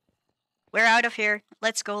 We're out of here.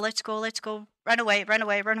 Let's go. Let's go. Let's go. Run away. Run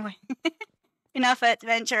away. Run away. Enough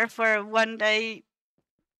adventure for one day.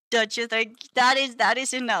 Don't you think that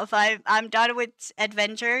is enough? I'm done with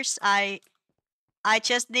adventures. I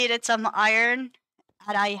just needed some iron,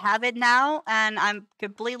 and I have it now, and I'm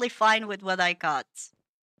completely fine with what I got.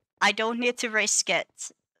 I don't need to risk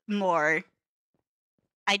it more.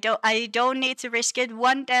 I don't need to risk it.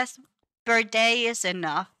 One death per day is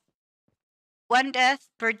enough. One death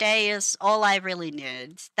per day is all I really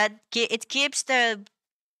need. It keeps the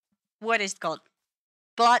what is it called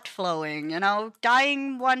blood flowing.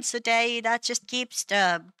 Dying once a day, that just keeps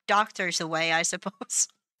the doctors away, I suppose.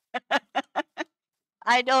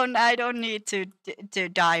 I don't need to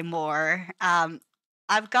die more.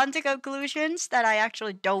 I've come to conclusions that I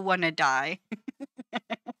actually don't want to die.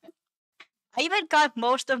 I even got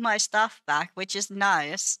most of my stuff back, which is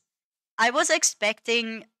nice. I was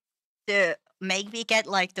expecting to maybe get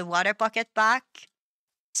like the water bucket back,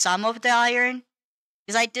 some of the iron,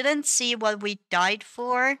 because I didn't see what we died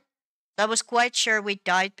for. I was quite sure we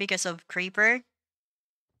died because of creeper.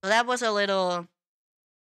 So that was a little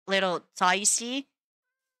dicey.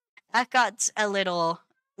 That got a little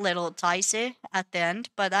dicey at the end,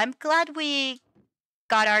 but I'm glad we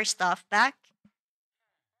got our stuff back.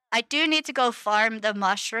 I do need to go farm the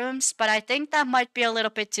mushrooms, but I think that might be a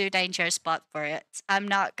little bit too dangerous spot for it. I'm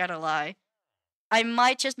not gonna lie. I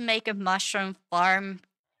might just make a mushroom farm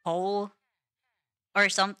hole or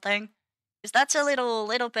something. Because that's a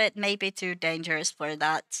little bit maybe too dangerous for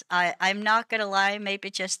that. I'm not gonna lie, maybe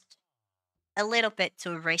just a little bit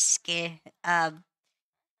too risky.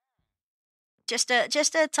 Just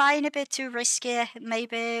a tiny bit too risky.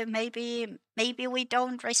 Maybe we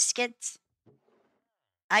don't risk it.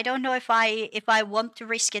 I don't know if I want to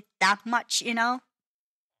risk it that much. I'm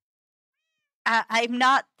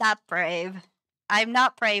not that brave. I'm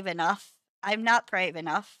not brave enough. I'm not brave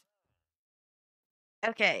enough.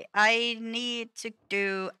 Okay, I need to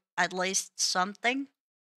do at least something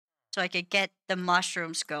so I could get the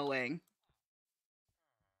mushrooms going.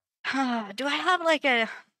 Do I have like a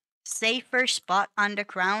safer spot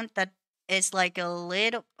underground that is like a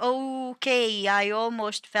little. Okay, I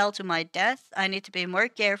almost fell to my death. I need to be more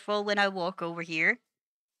careful when I walk over here.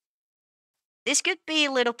 This could be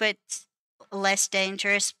a little bit less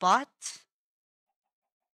dangerous spot.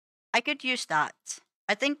 I could use that.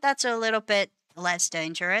 I think that's a little bit less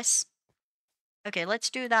dangerous. Okay, let's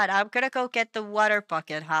do that. I'm gonna go get the water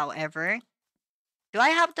bucket, however. Do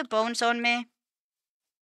I have the bones on me?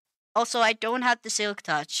 Also, I don't have the silk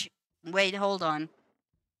touch. Wait, hold on.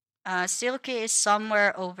 Silky is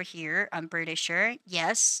somewhere over here, I'm pretty sure.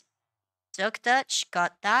 Yes. Silk touch,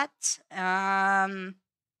 got that.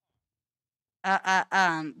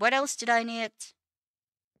 What else did I need?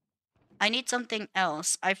 I need something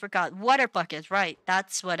else. I forgot. Water bucket, right.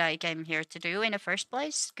 That's what I came here to do in the first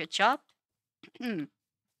place. Good job.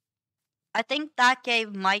 I think that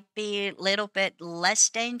cave might be a little bit less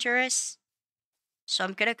dangerous. So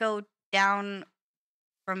I'm gonna go down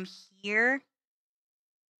from here.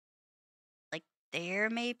 Like there,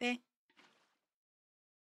 maybe?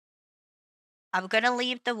 I'm gonna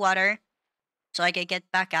leave the water so I can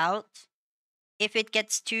get back out. If it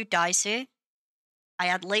gets too dicey, I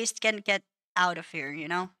at least can get out of here.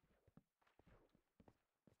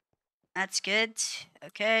 That's good.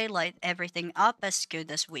 Okay, light everything up as good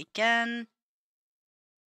as we can.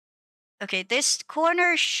 Okay, this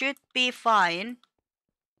corner should be fine.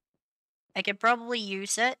 I can probably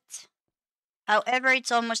use it. However,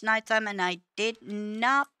 it's almost nighttime and I did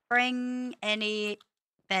not bring any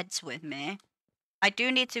beds with me. I do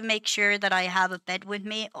need to make sure that I have a bed with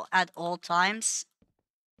me at all times.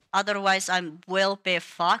 Otherwise, I will be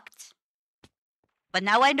fucked. But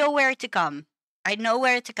now I know where to come. I know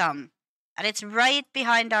where to come. And it's right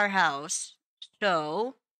behind our house.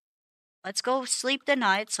 So, let's go sleep the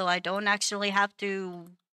night so I don't actually have to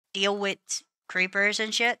deal with creepers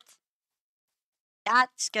and shit.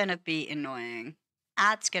 That's gonna be annoying.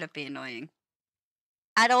 That's gonna be annoying.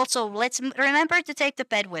 And also, let's remember to take the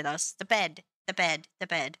bed with us. The bed. The bed. The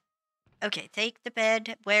bed. Okay, take the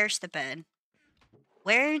bed. Where's the bed?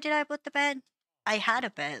 Where did I put the bed? I had a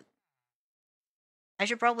bed. I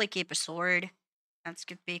should probably keep a sword. That's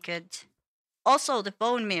could be good. Also, the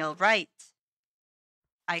bone meal, right.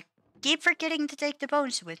 I keep forgetting to take the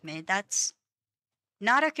bones with me. That's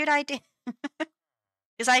not a good idea.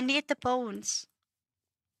 Because I need the bones.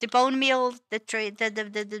 The bone meal,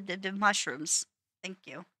 the mushrooms. Thank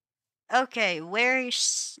you. Okay,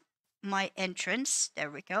 where's my entrance?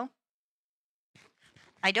 There we go.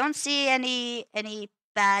 I don't see any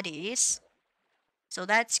baddies, so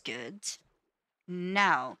that's good.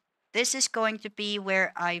 Now, this is going to be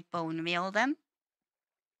where I bone meal them.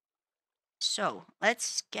 So,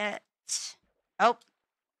 let's get... Oh,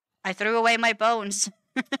 I threw away my bones.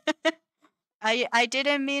 I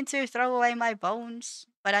didn't mean to throw away my bones,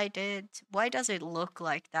 but I did. Why does it look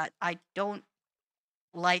like that? I don't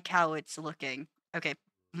like how it's looking. Okay,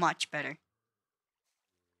 much better.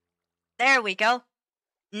 There we go.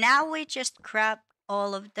 Now we just grab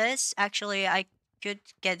all of this. Actually, I could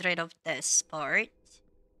get rid of this part.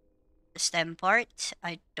 The stem part.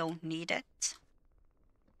 I don't need it.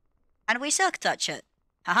 And we silk touch it.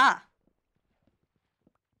 Haha.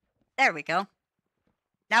 There we go.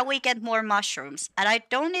 Now we get more mushrooms. And I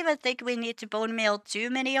don't even think we need to bone meal too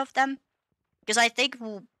many of them. Because I think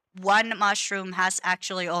one mushroom has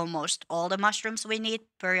actually almost all the mushrooms we need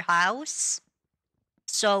per house.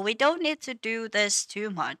 So we don't need to do this too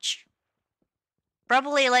much.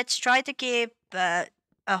 Probably let's try to keep a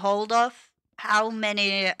hold of how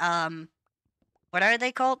many, what are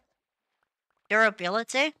they called?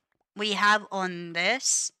 Durability we have on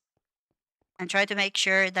this. And try to make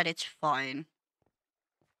sure that it's fine.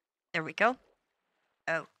 There we go.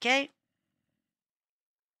 Okay.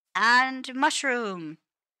 And mushroom.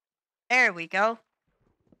 There we go.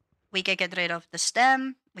 We can get rid of the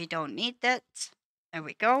stem. We don't need that. There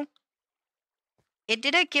we go. It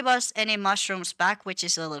didn't give us any mushrooms back, which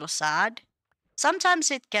is a little sad.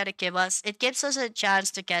 Sometimes it can give us. It gives us a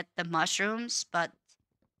chance to get the mushrooms, but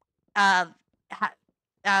uh,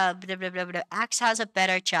 the axe has a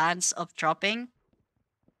better chance of dropping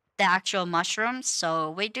the actual mushrooms.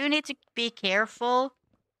 So we do need to be careful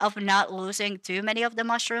of not losing too many of the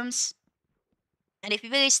mushrooms. And if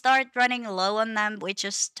we start running low on them, we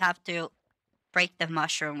just have to break the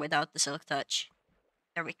mushroom without the silk touch.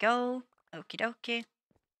 There we go. Okie dokie.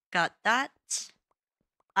 Got that.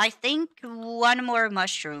 I think one more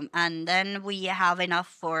mushroom, and then we have enough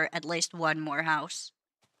for at least one more house.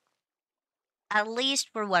 At least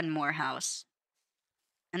for one more house.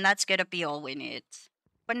 And that's gonna be all we need.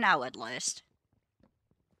 For now, at least.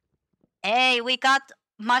 Hey, we got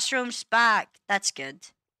mushrooms back. That's good.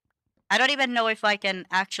 I don't even know if I can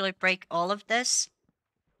actually break all of this.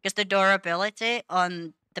 Because the durability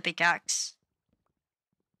on the pickaxe,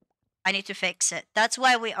 I need to fix it. That's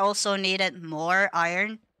why we also needed more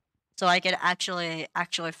iron. So I can actually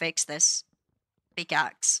fix this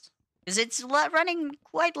pickaxe. Because it's running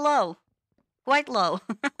quite low. Quite low.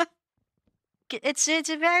 it's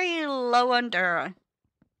very low under.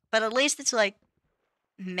 But at least it's like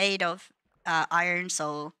made of iron,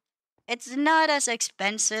 so it's not as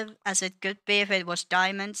expensive as it could be if it was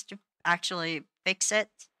diamonds to actually fix it.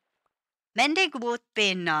 Mending would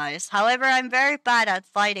be nice. However, I'm very bad at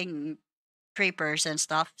fighting creepers and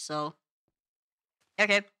stuff, so...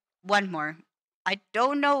 Okay, one more. I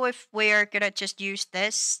don't know if we're gonna just use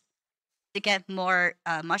this to get more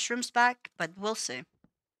mushrooms back, but we'll see.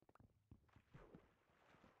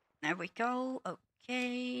 There we go.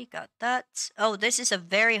 Okay, got that. Oh, this is a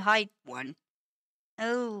very high one.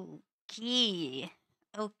 Okay.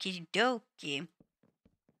 Okie dokie.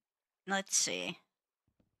 Let's see.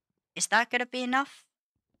 Is that gonna be enough?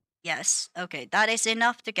 Yes. Okay, that is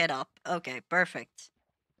enough to get up. Okay, perfect.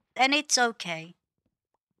 Then it's okay.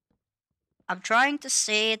 I'm trying to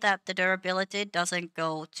see that the durability doesn't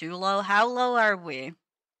go too low. How low are we?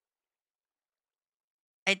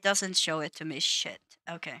 It doesn't show it to me. Shit.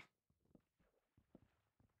 Okay.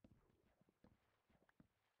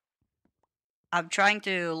 I'm trying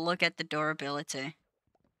to look at the durability.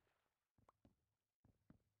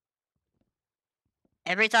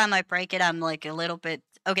 Every time I break it, I'm like a little bit...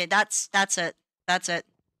 Okay, that's it. That's it.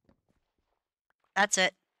 That's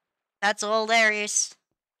it. That's all there is.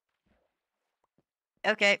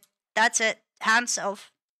 Okay, that's it. Hands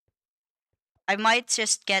off. I might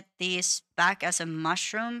just get these back as a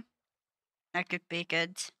mushroom. That could be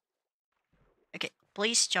good. Okay,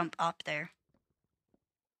 please jump up there.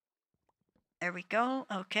 There we go.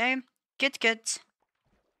 Okay. Good, good.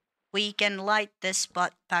 We can light this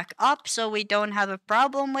spot back up so we don't have a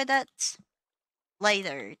problem with it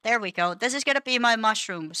later. There we go. This is gonna be my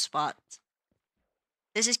mushroom spot.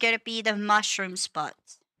 This is gonna be the mushroom spot.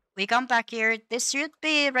 We come back here. This should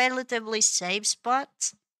be a relatively safe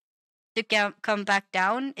spot to come back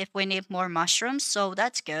down if we need more mushrooms, so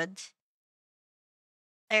that's good.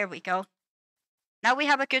 There we go. Now we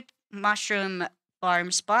have a good mushroom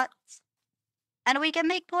farm spot. And we can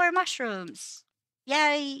make more mushrooms.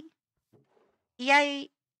 Yay! Yay!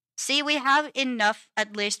 See, we have enough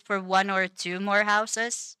at least for one or two more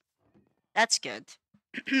houses. That's good.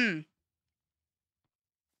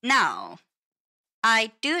 Now,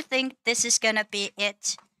 I do think this is gonna be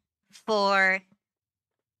it for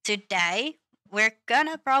today. We're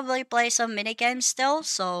gonna probably play some minigames still,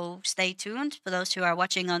 so stay tuned for those who are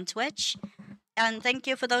watching on Twitch. And thank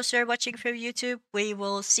you for those who are watching from YouTube. We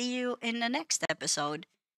will see you in the next episode.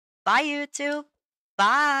 Bye, YouTube.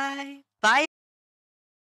 Bye. Bye.